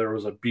yesterday, there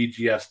was a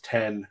BGS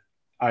 10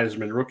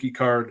 Eisman rookie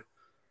card.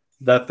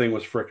 That thing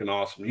was freaking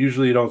awesome.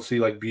 Usually, you don't see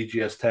like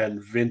BGS 10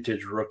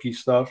 vintage rookie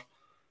stuff.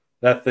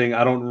 That thing,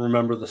 I don't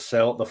remember the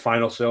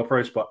final sale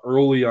price, but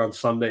early on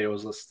Sunday, it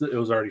was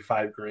already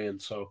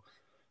 $5,000. So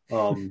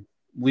um,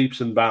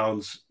 leaps and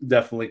bounds,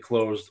 definitely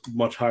closed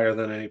much higher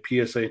than any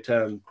PSA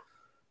 10.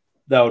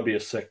 That would be a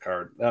sick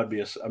card. That would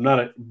be I'm not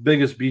a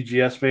biggest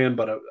BGS fan,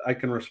 but I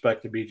can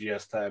respect the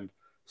BGS 10,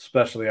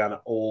 especially on an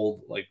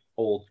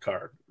old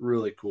card.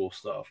 Really cool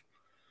stuff.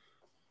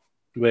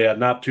 But yeah,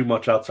 not too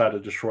much outside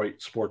of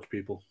Detroit sports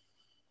people.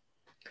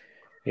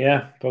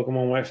 yeah.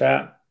 Pokemon works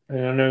out,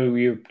 and I know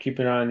you keep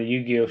an eye on the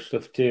Yu-Gi-Oh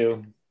stuff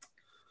too.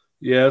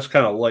 Yeah, it's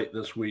kind of light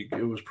this week.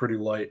 It was pretty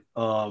light.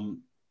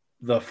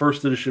 The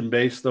first edition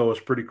base though was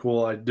pretty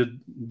cool. I did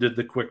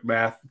the quick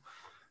math.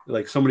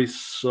 Like somebody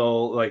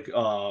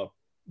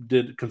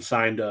did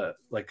consigned a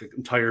like an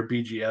entire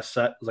BGS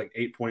set. It was like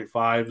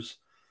 8.5s.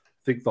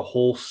 I think the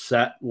whole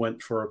set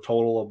went for a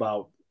total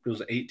about it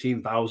was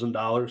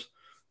 $18,000.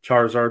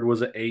 Charizard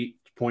was an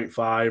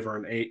 8.5 or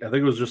an 8. I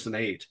think it was just an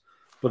 8.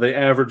 But they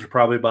averaged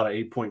probably about an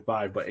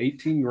 8.5, but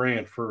 18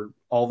 grand for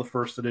all the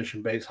first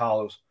edition base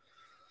hollows.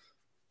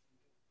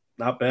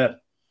 Not bad.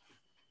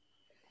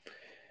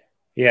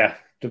 Yeah,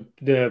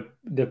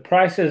 the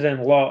prices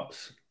and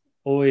lots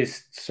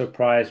always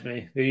surprise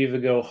me. They either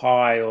go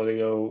high or they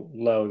go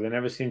low. They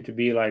never seem to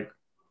be like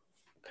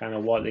kind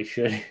of what they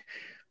should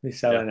be Yeah.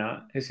 selling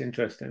at. It's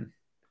interesting.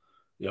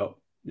 Yep.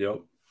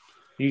 Yep.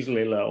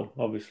 Usually low,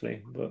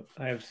 obviously, but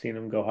I have seen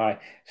them go high. I've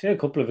seen a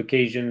couple of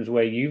occasions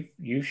where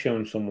you've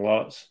shown some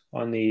lots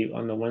on the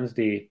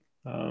Wednesday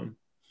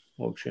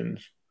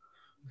auctions,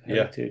 Yeah.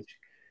 Heritage.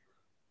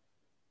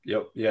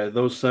 Yep. Yeah.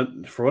 Those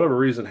sent for whatever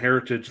reason,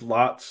 heritage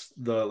lots,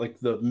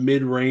 the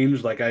mid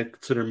range, like I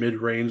consider mid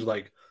range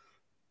like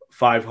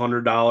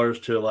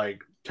 $500 to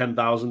like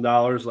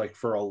 $10,000, like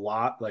for a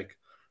lot, like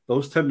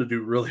those tend to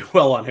do really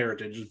well on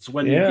heritage. It's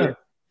when you Yeah, get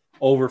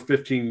over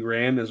 15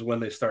 grand is when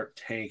they start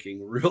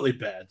tanking really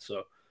bad.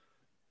 So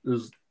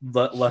there's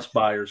less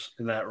buyers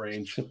in that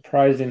range.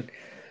 surprising.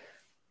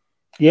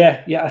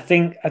 Yeah, yeah. I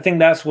think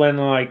that's when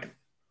like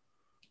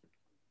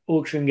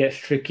auction gets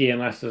tricky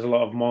unless there's a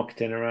lot of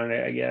marketing around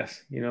it. I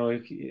guess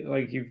like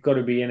you've got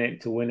to be in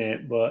it to win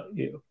it, but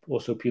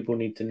also people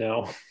need to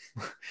know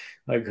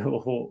like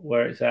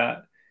where it's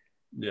at.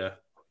 Yeah.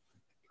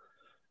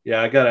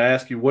 Yeah, I got to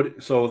ask you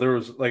what. So there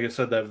was, like I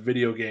said, that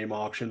video game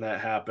auction that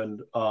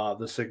happened,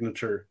 the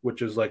signature,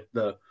 which is like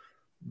the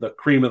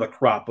cream of the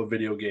crop of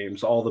video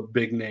games, all the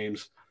big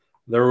names.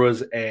 There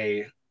was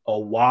a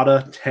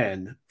Wada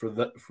 10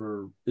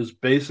 for is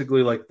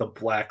basically like the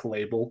black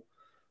label,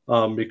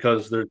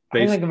 because they're I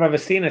don't think basically I've ever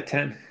seen a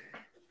 10.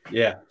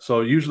 yeah.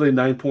 So usually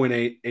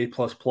 9.8 A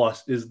plus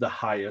plus is the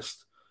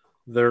highest.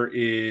 There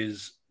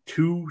is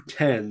two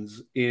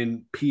tens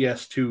in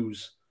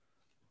PS2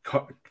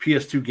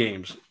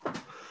 games.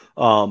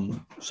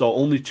 So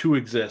only two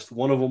exist.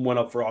 One of them went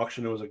up for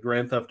auction. It was a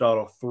Grand Theft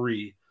Auto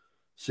 3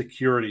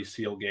 security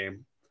seal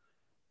game.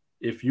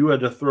 If you had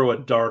to throw a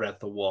dart at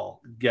the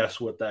wall, guess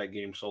what that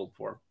game sold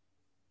for?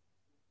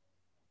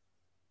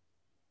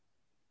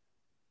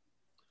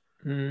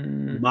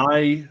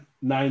 My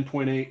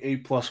 9.8 A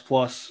plus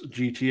plus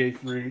GTA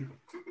 3.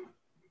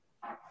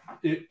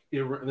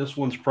 This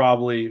one's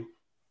probably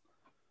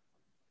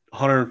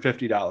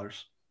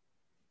 $150.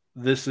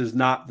 This is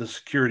not the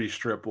security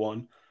strip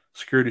one.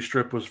 Security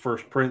strip was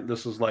first print.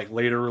 This is like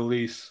later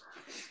release.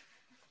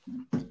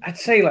 I'd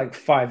say like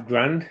 5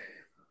 grand.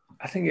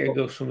 I think it'd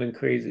go something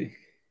crazy.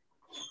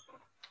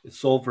 It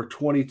sold for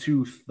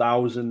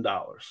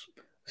 $22,000.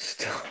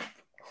 Stop.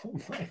 Oh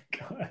my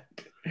god.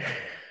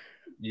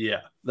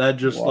 Yeah, that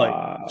just like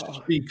Wow.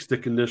 speaks to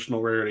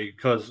conditional rarity.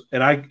 Because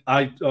and I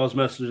was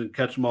messaging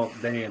Catch 'em All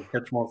Dan,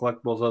 Catch 'em All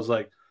Collectibles. I was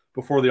like,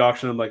 before the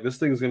auction. I'm like, this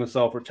thing's going to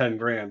sell for 10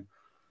 grand.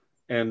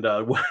 And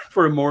went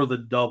for more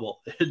than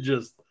double.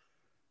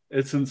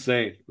 It's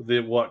insane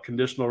what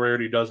conditional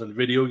rarity does in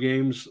video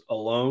games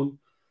alone.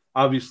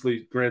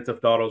 Obviously, Grand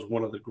Theft Auto is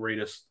one of the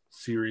greatest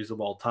series of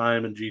all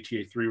time, and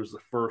GTA 3 was the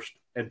first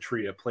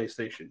entry of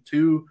PlayStation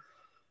 2.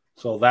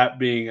 So that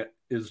being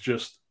is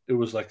just, it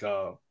was like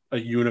a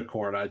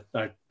unicorn.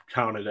 I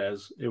counted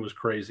as it was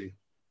crazy.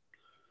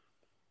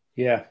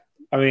 Yeah.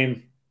 I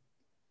mean,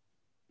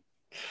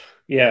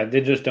 yeah,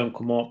 they just don't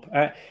come up.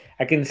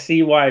 I can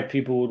see why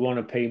people would want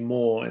to pay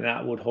more and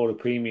that would hold a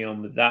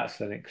premium, but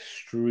that's an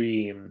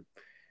extreme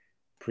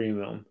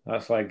premium.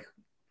 That's like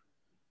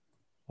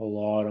a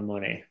lot of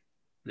money.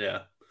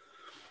 Yeah.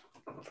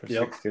 For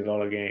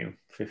 $60 game,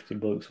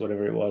 $50,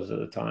 whatever it was at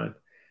the time.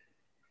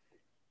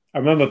 I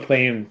remember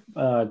playing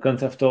Grand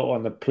Theft Auto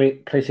on the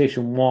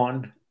PlayStation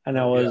 1, and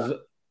I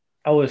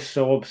was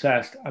so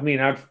obsessed. I mean,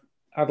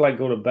 I'd like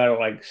go to bed at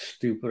like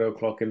stupid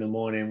o'clock in the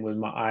morning with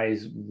my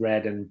eyes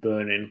red and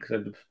burning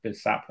because I'd been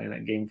sat playing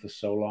that game for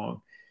so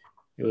long.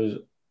 It was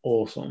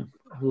awesome.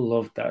 I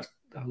loved that.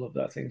 I love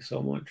that thing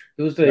so much.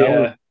 It was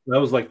that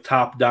was like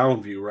top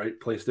down view, right?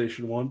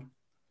 PlayStation 1.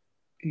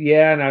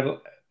 Yeah, and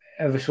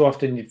every so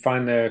often you'd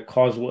find the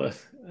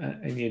Cosworth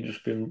and you'd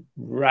just been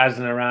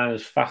razzing around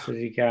as fast as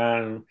you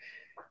can. And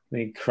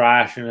they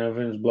crash and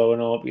everything's blowing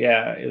up.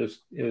 Yeah, it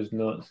was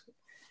nuts.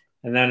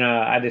 And then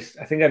I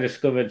think I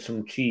discovered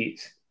some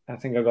cheats. I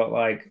think I got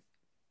like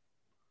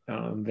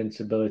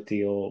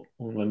invincibility or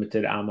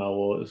unlimited ammo,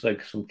 or it was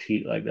like some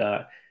cheat like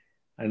that.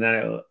 And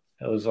then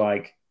it was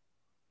like,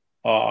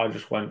 oh, I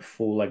just went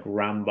full like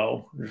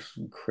Rambo, just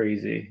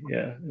crazy.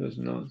 Yeah, it was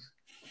nuts.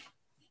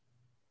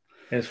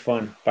 It's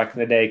fun back in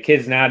the day.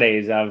 Kids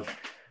nowadays I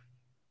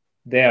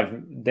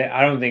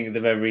don't think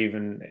they've ever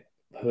even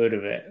heard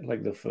of it,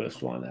 like the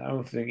first one. I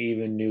don't think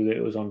even knew that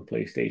it was on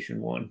PlayStation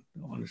 1,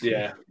 honestly.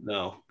 Yeah,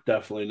 no,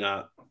 definitely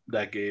not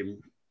that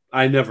game.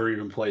 I never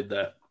even played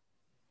that.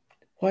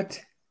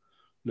 What?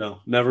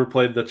 No, never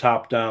played the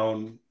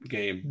top-down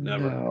game.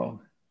 Never.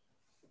 No.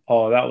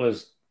 Oh, that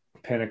was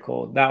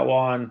pinnacle. That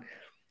one,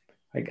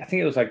 like I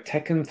think it was like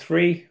Tekken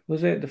 3,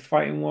 was it? The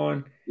fighting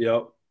one?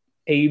 Yep.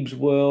 Abe's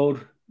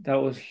World, that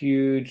was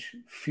huge.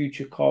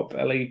 Future Cop,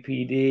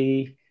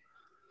 LAPD,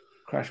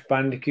 Crash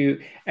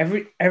Bandicoot.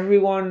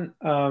 Everyone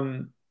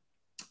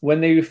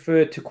when they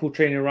refer to Cool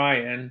Trainer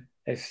Ryan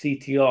as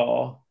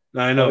CTR,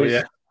 I know,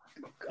 yeah.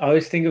 I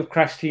always think of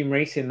Crash Team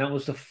Racing. That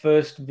was the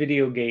first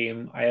video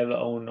game I ever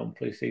owned on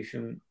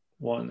PlayStation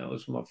 1. That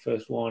was my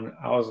first one.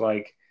 I was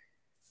like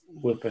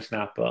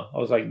whippersnapper. I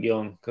was like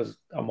young because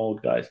I'm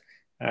old, guys.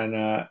 And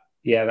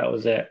yeah, that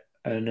was it.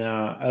 And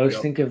I always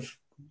think of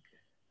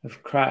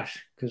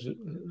Crash because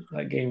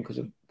that game because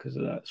of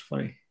that. It's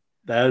funny.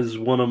 That is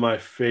one of my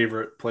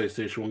favorite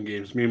PlayStation 1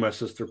 games. Me and my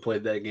sister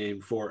played that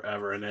game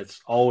forever, and it's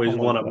always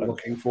one I'm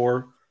looking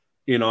for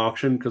in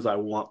auction because I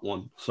want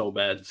one so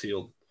bad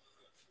sealed.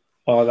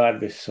 Oh, that'd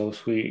be so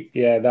sweet.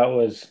 Yeah, that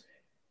was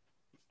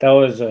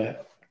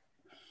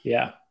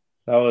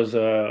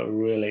a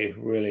really,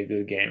 really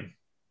good game.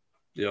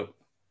 Yep.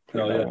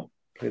 Play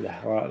the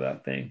hell out of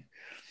that thing.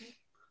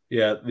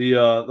 Yeah, the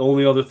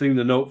only other thing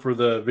to note for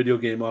the video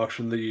game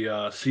auction, the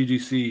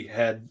CGC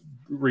had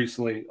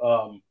recently.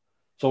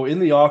 So in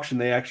the auction,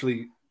 they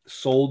actually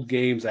sold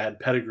games that had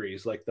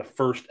pedigrees, like the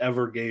first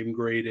ever game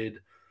graded,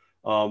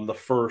 the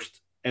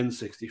first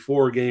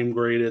N64 game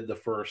graded, the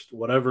first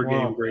whatever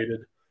game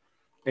graded.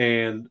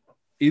 And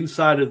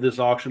inside of this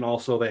auction,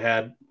 also they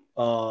had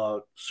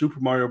Super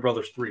Mario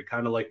Brothers 3,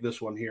 kind of like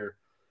this one here,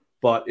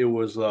 but it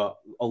was a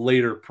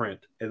later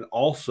print. And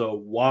also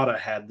WATA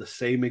had the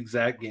same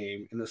exact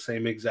game in the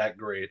same exact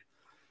grade.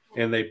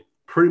 And they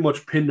pretty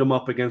much pinned them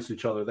up against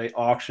each other. They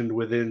auctioned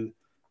within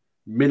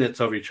minutes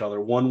of each other.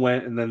 One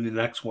went and then the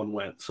next one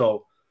went.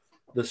 So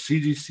the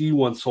CGC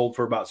one sold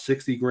for about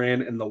 60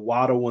 grand and the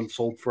WATA one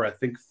sold for, I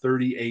think,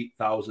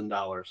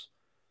 $38,000.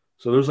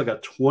 So there's like a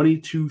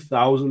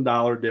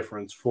 $22,000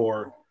 difference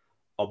for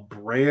a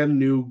brand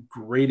new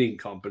grading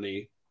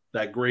company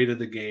that graded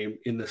the game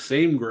in the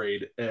same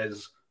grade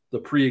as the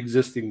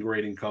pre-existing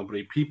grading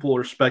company. People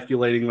are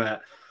speculating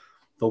that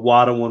the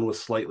WATA one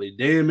was slightly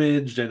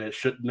damaged and it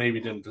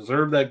didn't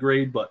deserve that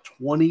grade, but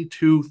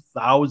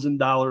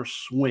 $22,000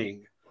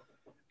 swing,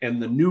 and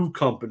the new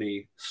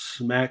company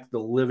smacked the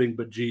living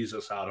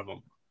bejesus out of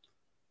them.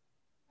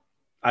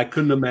 I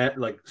couldn't imagine,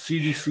 like,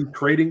 CGC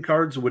trading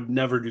cards would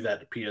never do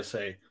that to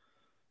PSA.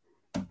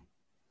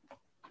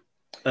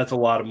 That's a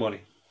lot of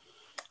money.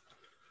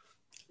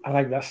 I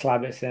like that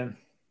Slabbed sim.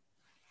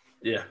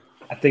 Yeah.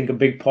 I think a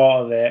big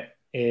part of it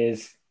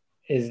is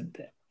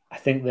I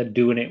think they're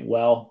doing it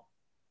well.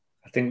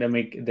 I think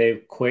they're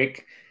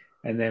quick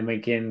and they're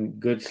making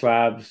good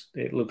slabs.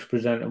 It looks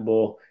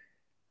presentable,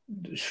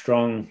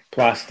 strong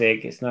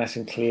plastic. It's nice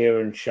and clear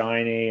and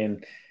shiny,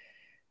 and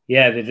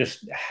yeah, they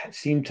just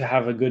seem to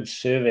have a good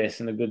service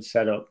and a good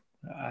setup.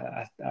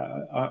 I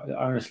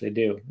honestly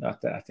do.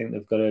 I think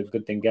they've got a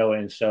good thing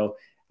going. So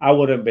I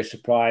wouldn't be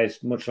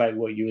surprised, much like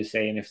what you were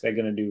saying, if they're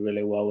going to do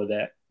really well with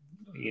it.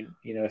 You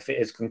know, if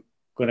it is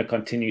going to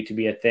continue to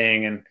be a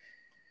thing, and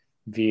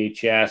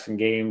VHS and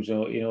games,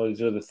 or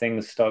these other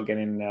things start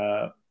getting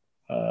a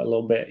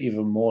little bit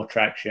even more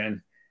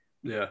traction.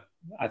 Yeah,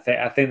 I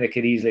think they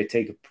could easily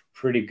take a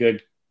pretty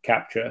good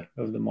capture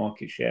of the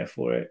market share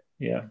for it.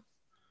 Yeah.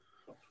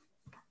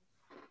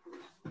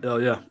 Oh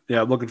yeah.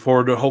 I'm looking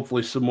forward to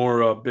hopefully some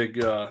more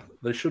big.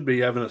 They should be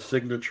having a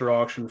signature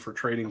auction for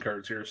trading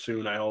cards here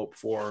soon. I hope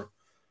for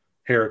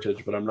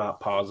Heritage, but I'm not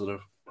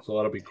positive. So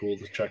that'll be cool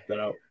to check that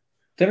out.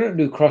 They don't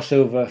do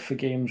crossover for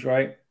games,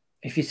 right?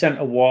 If you sent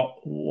a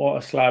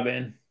water slab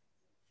in,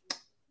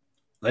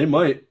 They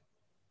might.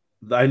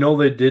 I know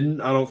they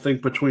didn't. I don't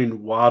think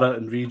between WADA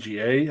and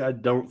VGA. I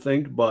don't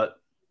think, but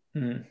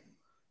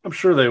I'm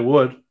sure they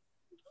would.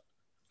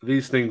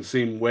 These things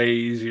seem way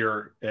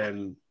easier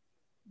and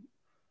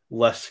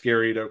less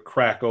scary to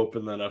crack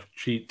open than a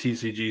cheap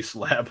TCG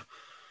slab.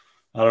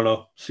 I don't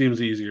know.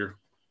 Seems easier.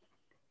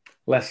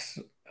 less,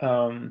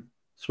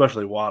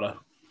 Especially WADA.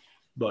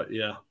 But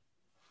yeah.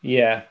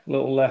 yeah, a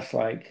little less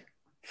like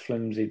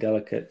flimsy,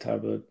 delicate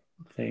type of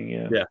thing.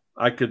 Yeah. Yeah.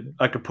 I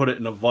could put it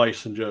in a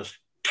vice and just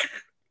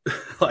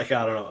like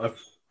I don't know.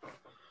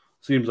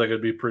 Seems like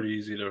it'd be pretty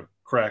easy to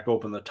crack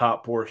open the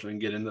top portion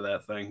and get into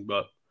that thing,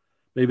 but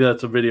maybe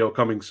that's a video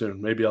coming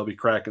soon. Maybe I'll be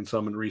cracking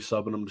some and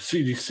resubbing them to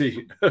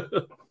CGC.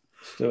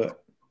 Let's do it.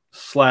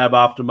 Slab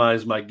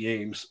optimize my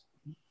games.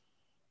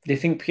 Do you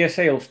think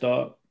PSA will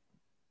start?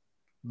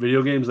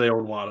 Video games, they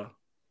own WADA.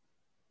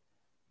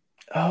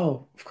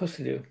 Oh, of course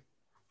they do.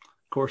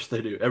 Of course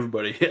they do.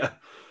 Everybody, yeah.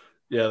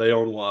 Yeah, they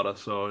own WADA,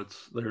 so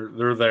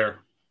they're there.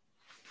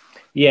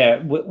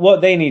 Yeah,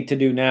 what they need to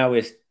do now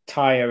is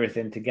tie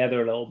everything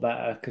together a little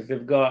better, because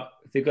they've got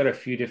a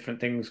few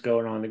different things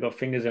going on. They've got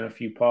fingers in a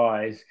few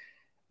pies,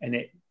 and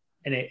it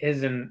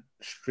isn't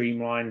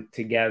streamlined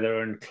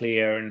together and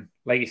clear. And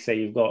like you say,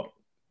 you've got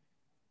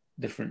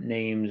different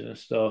names and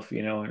stuff,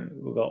 and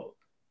we've got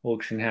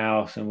auction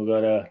house, and we've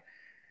got a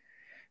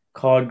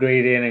card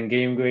grading and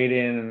game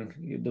grading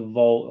and the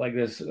vault. Like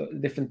there's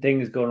different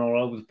things going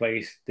all over the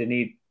place. They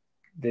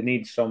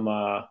need some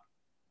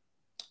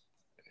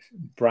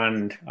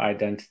brand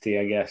identity,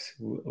 I guess,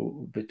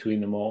 between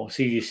them all.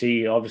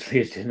 CGC obviously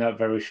is doing that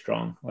very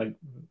strong,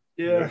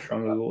 very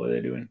strongly what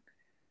they're doing.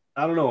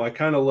 I don't know.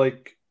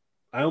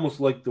 I almost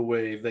like the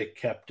way they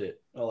kept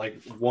it.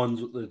 Like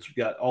ones that's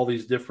got all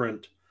these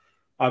different,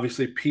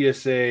 obviously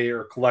PSA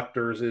or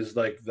collectors is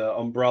like the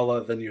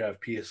umbrella. Then you have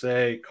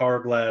PSA,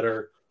 Card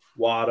Ladder,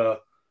 WADA,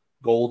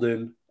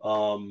 Golden.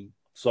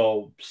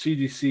 So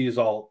CGC is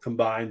all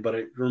combined, but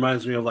it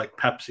reminds me of like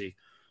Pepsi.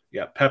 You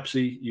got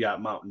Pepsi, you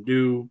got Mountain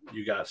Dew,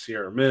 you got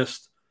Sierra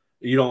Mist.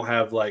 You don't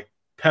have like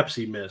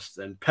Pepsi Mist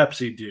and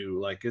Pepsi Dew.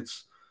 Like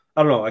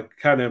I don't know. It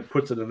kind of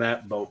puts it in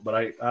that boat, but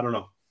I don't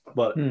know.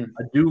 But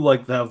I do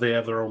like how they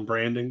have their own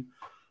branding.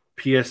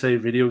 PSA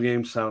video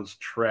game sounds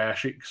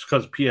trashy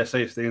because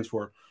PSA stands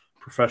for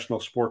Professional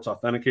Sports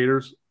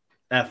Authenticators.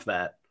 F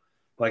that.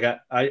 Like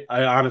I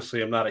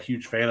honestly am not a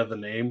huge fan of the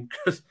name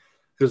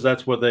because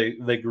that's what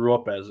they grew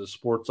up as is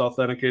sports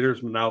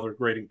authenticators. But now they're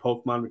grading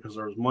Pokemon because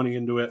there was money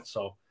into it.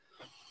 So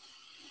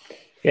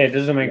yeah, it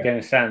doesn't make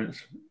any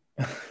sense.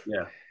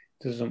 Yeah,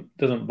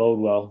 doesn't bode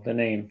well. The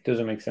name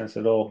doesn't make sense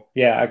at all.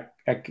 Yeah,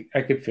 I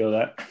could feel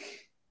that.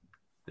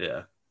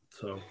 Yeah.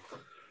 So,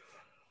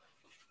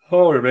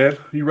 all right, man.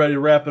 You ready to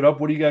wrap it up?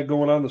 What do you got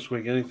going on this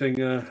week? Anything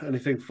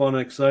fun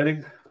and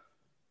exciting?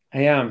 I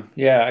am.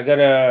 Yeah, I got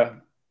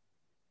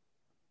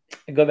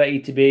that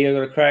ETB. I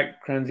got a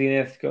Crown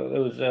Zenith. Got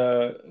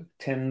those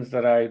tins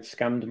that I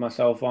scammed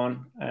myself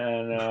on,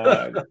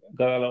 and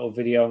got a little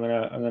video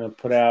I'm gonna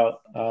put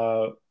out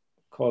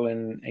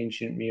calling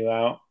Ancient Mew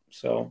out.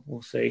 So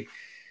we'll see,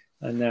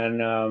 and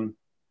then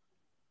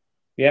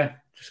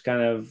just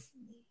kind of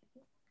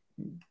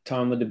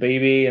time with the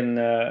baby and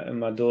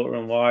my daughter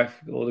and wife,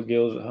 all the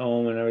girls at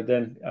home and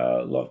everything.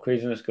 A lot of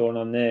craziness going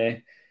on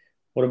there.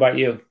 What about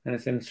you?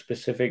 Anything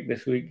specific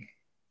this week?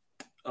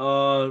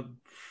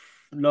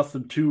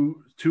 Nothing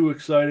too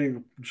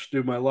exciting. Just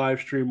do my live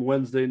stream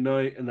Wednesday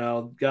night, and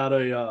I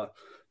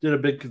did a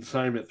big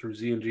consignment through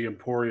Z&G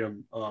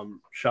Emporium.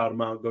 Shout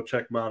him out. Go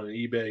check him out on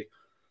eBay.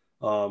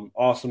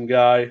 Awesome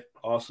guy.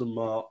 Awesome.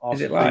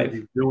 Is it live?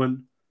 He's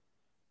doing.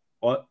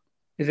 What?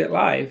 Is it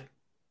live?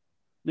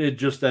 It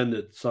just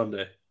ended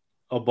Sunday.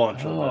 A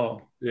bunch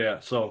of it. Yeah.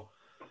 So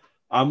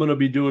I'm going to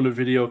be doing a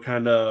video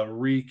kind of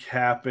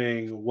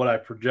recapping what I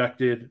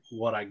projected,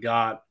 what I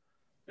got,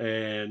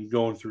 and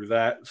going through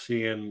that,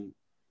 seeing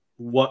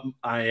what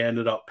I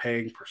ended up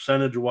paying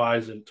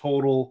percentage-wise in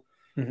total.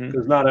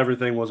 Because not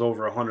everything was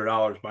over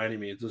 $100 by any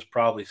means. It's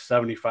probably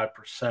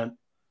 75%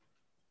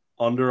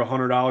 under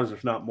 $100,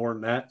 if not more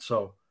than that.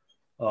 So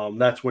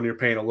that's when you're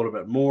paying a little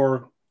bit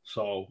more.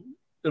 So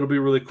it'll be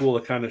really cool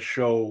to kind of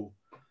show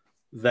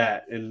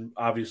that. And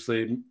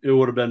obviously it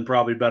would have been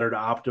probably better to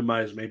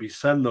optimize, maybe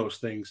send those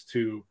things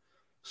to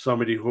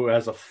somebody who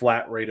has a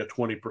flat rate of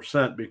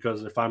 20%,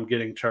 because if I'm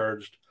getting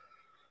charged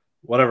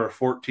whatever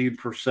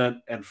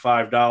 14% and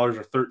 $5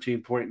 or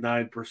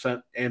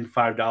 13.9% and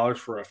 $5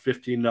 for a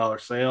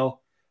 $15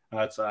 sale,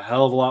 that's a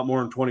hell of a lot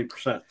more than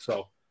 20%.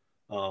 So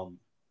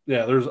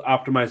yeah, there's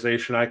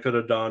optimization I could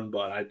have done,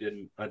 but I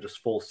didn't. I just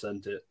full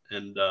sent it,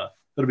 and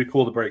it'll be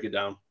cool to break it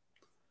down.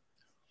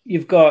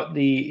 You've got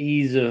the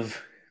ease of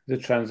the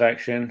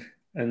transaction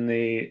and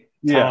the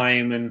Yeah,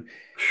 time, and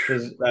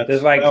there's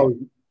that like was,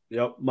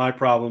 yep. My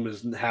problem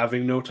is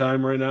having no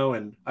time right now,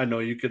 and I know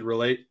you could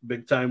relate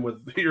big time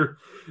with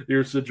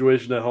your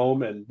situation at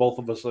home, and both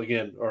of us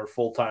again are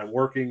full time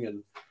working,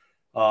 and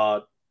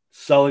uh,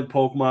 selling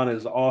Pokemon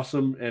is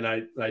awesome, and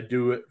I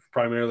do it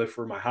primarily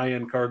for my high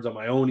end cards on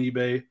my own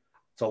eBay.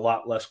 It's a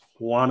lot less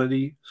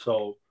quantity,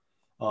 so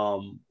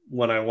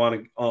when I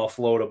want to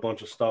offload a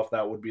bunch of stuff,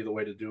 that would be the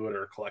way to do it,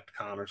 or collect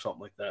con or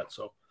something like that.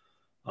 So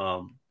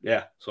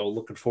yeah, so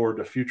looking forward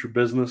to future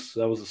business.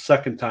 That was the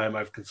second time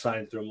I've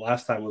consigned through them.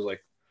 Last time was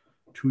like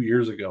 2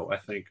 years ago, I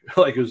think.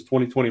 Like it was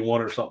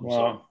 2021 or something. wow.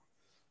 So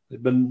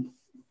they've been,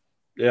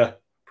 yeah,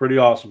 pretty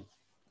awesome.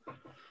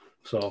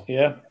 So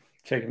Yeah,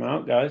 check them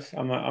out, guys.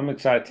 I'm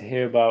excited to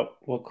hear about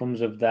what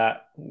comes of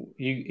that.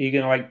 You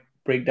gonna like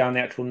break down the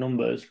actual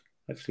numbers?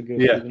 Actually, go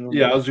through yeah, the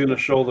yeah, I numbers. was going to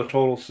show the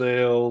total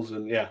sales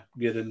and yeah,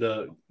 get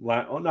into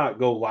line, well, not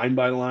go line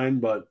by line,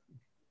 but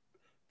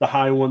the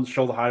high ones,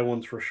 show the high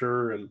ones for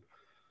sure. And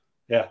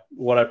yeah,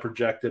 what I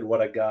projected, what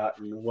I got,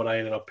 and what I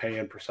ended up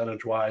paying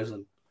percentage wise.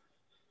 And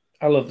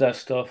I love that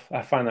stuff.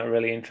 I find that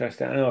really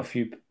interesting. I know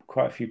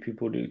quite a few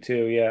people do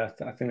too. Yeah,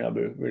 I think that'd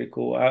be really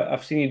cool.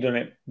 I've seen you done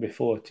it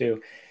before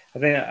too. I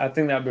think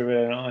that'd be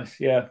really nice.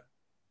 Yeah,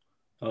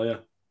 oh yeah,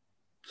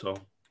 so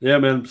yeah,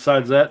 man.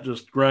 Besides that,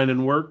 just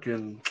grinding work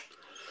and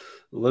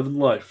living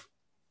life,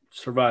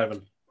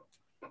 surviving.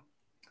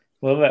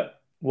 love it.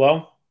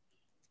 Well,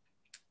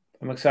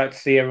 I'm excited to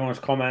see everyone's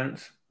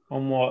comments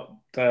on what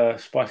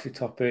spicy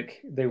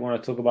topic they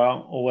want to talk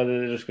about, or whether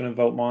they're just going to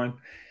vote mine,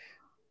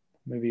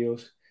 maybe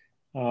yours.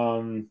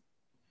 Um,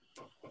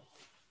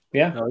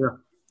 yeah, Oh yeah.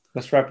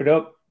 let's wrap it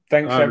up. All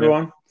Thanks right, man.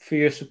 everyone for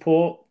your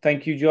support.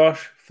 Thank you,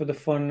 Josh, for the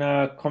fun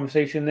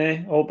conversation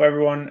there. Hope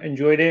everyone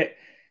enjoyed it.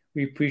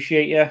 We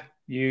appreciate you.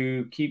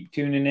 You keep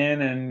tuning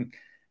in and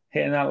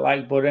hitting that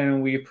like button,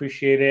 and we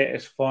appreciate it.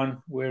 It's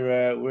fun.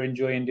 We're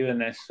enjoying doing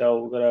this.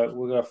 So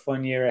we've got a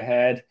fun year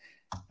ahead,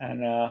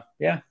 and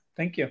yeah,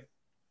 thank you.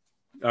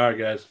 All right,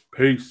 guys.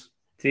 Peace.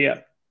 See ya.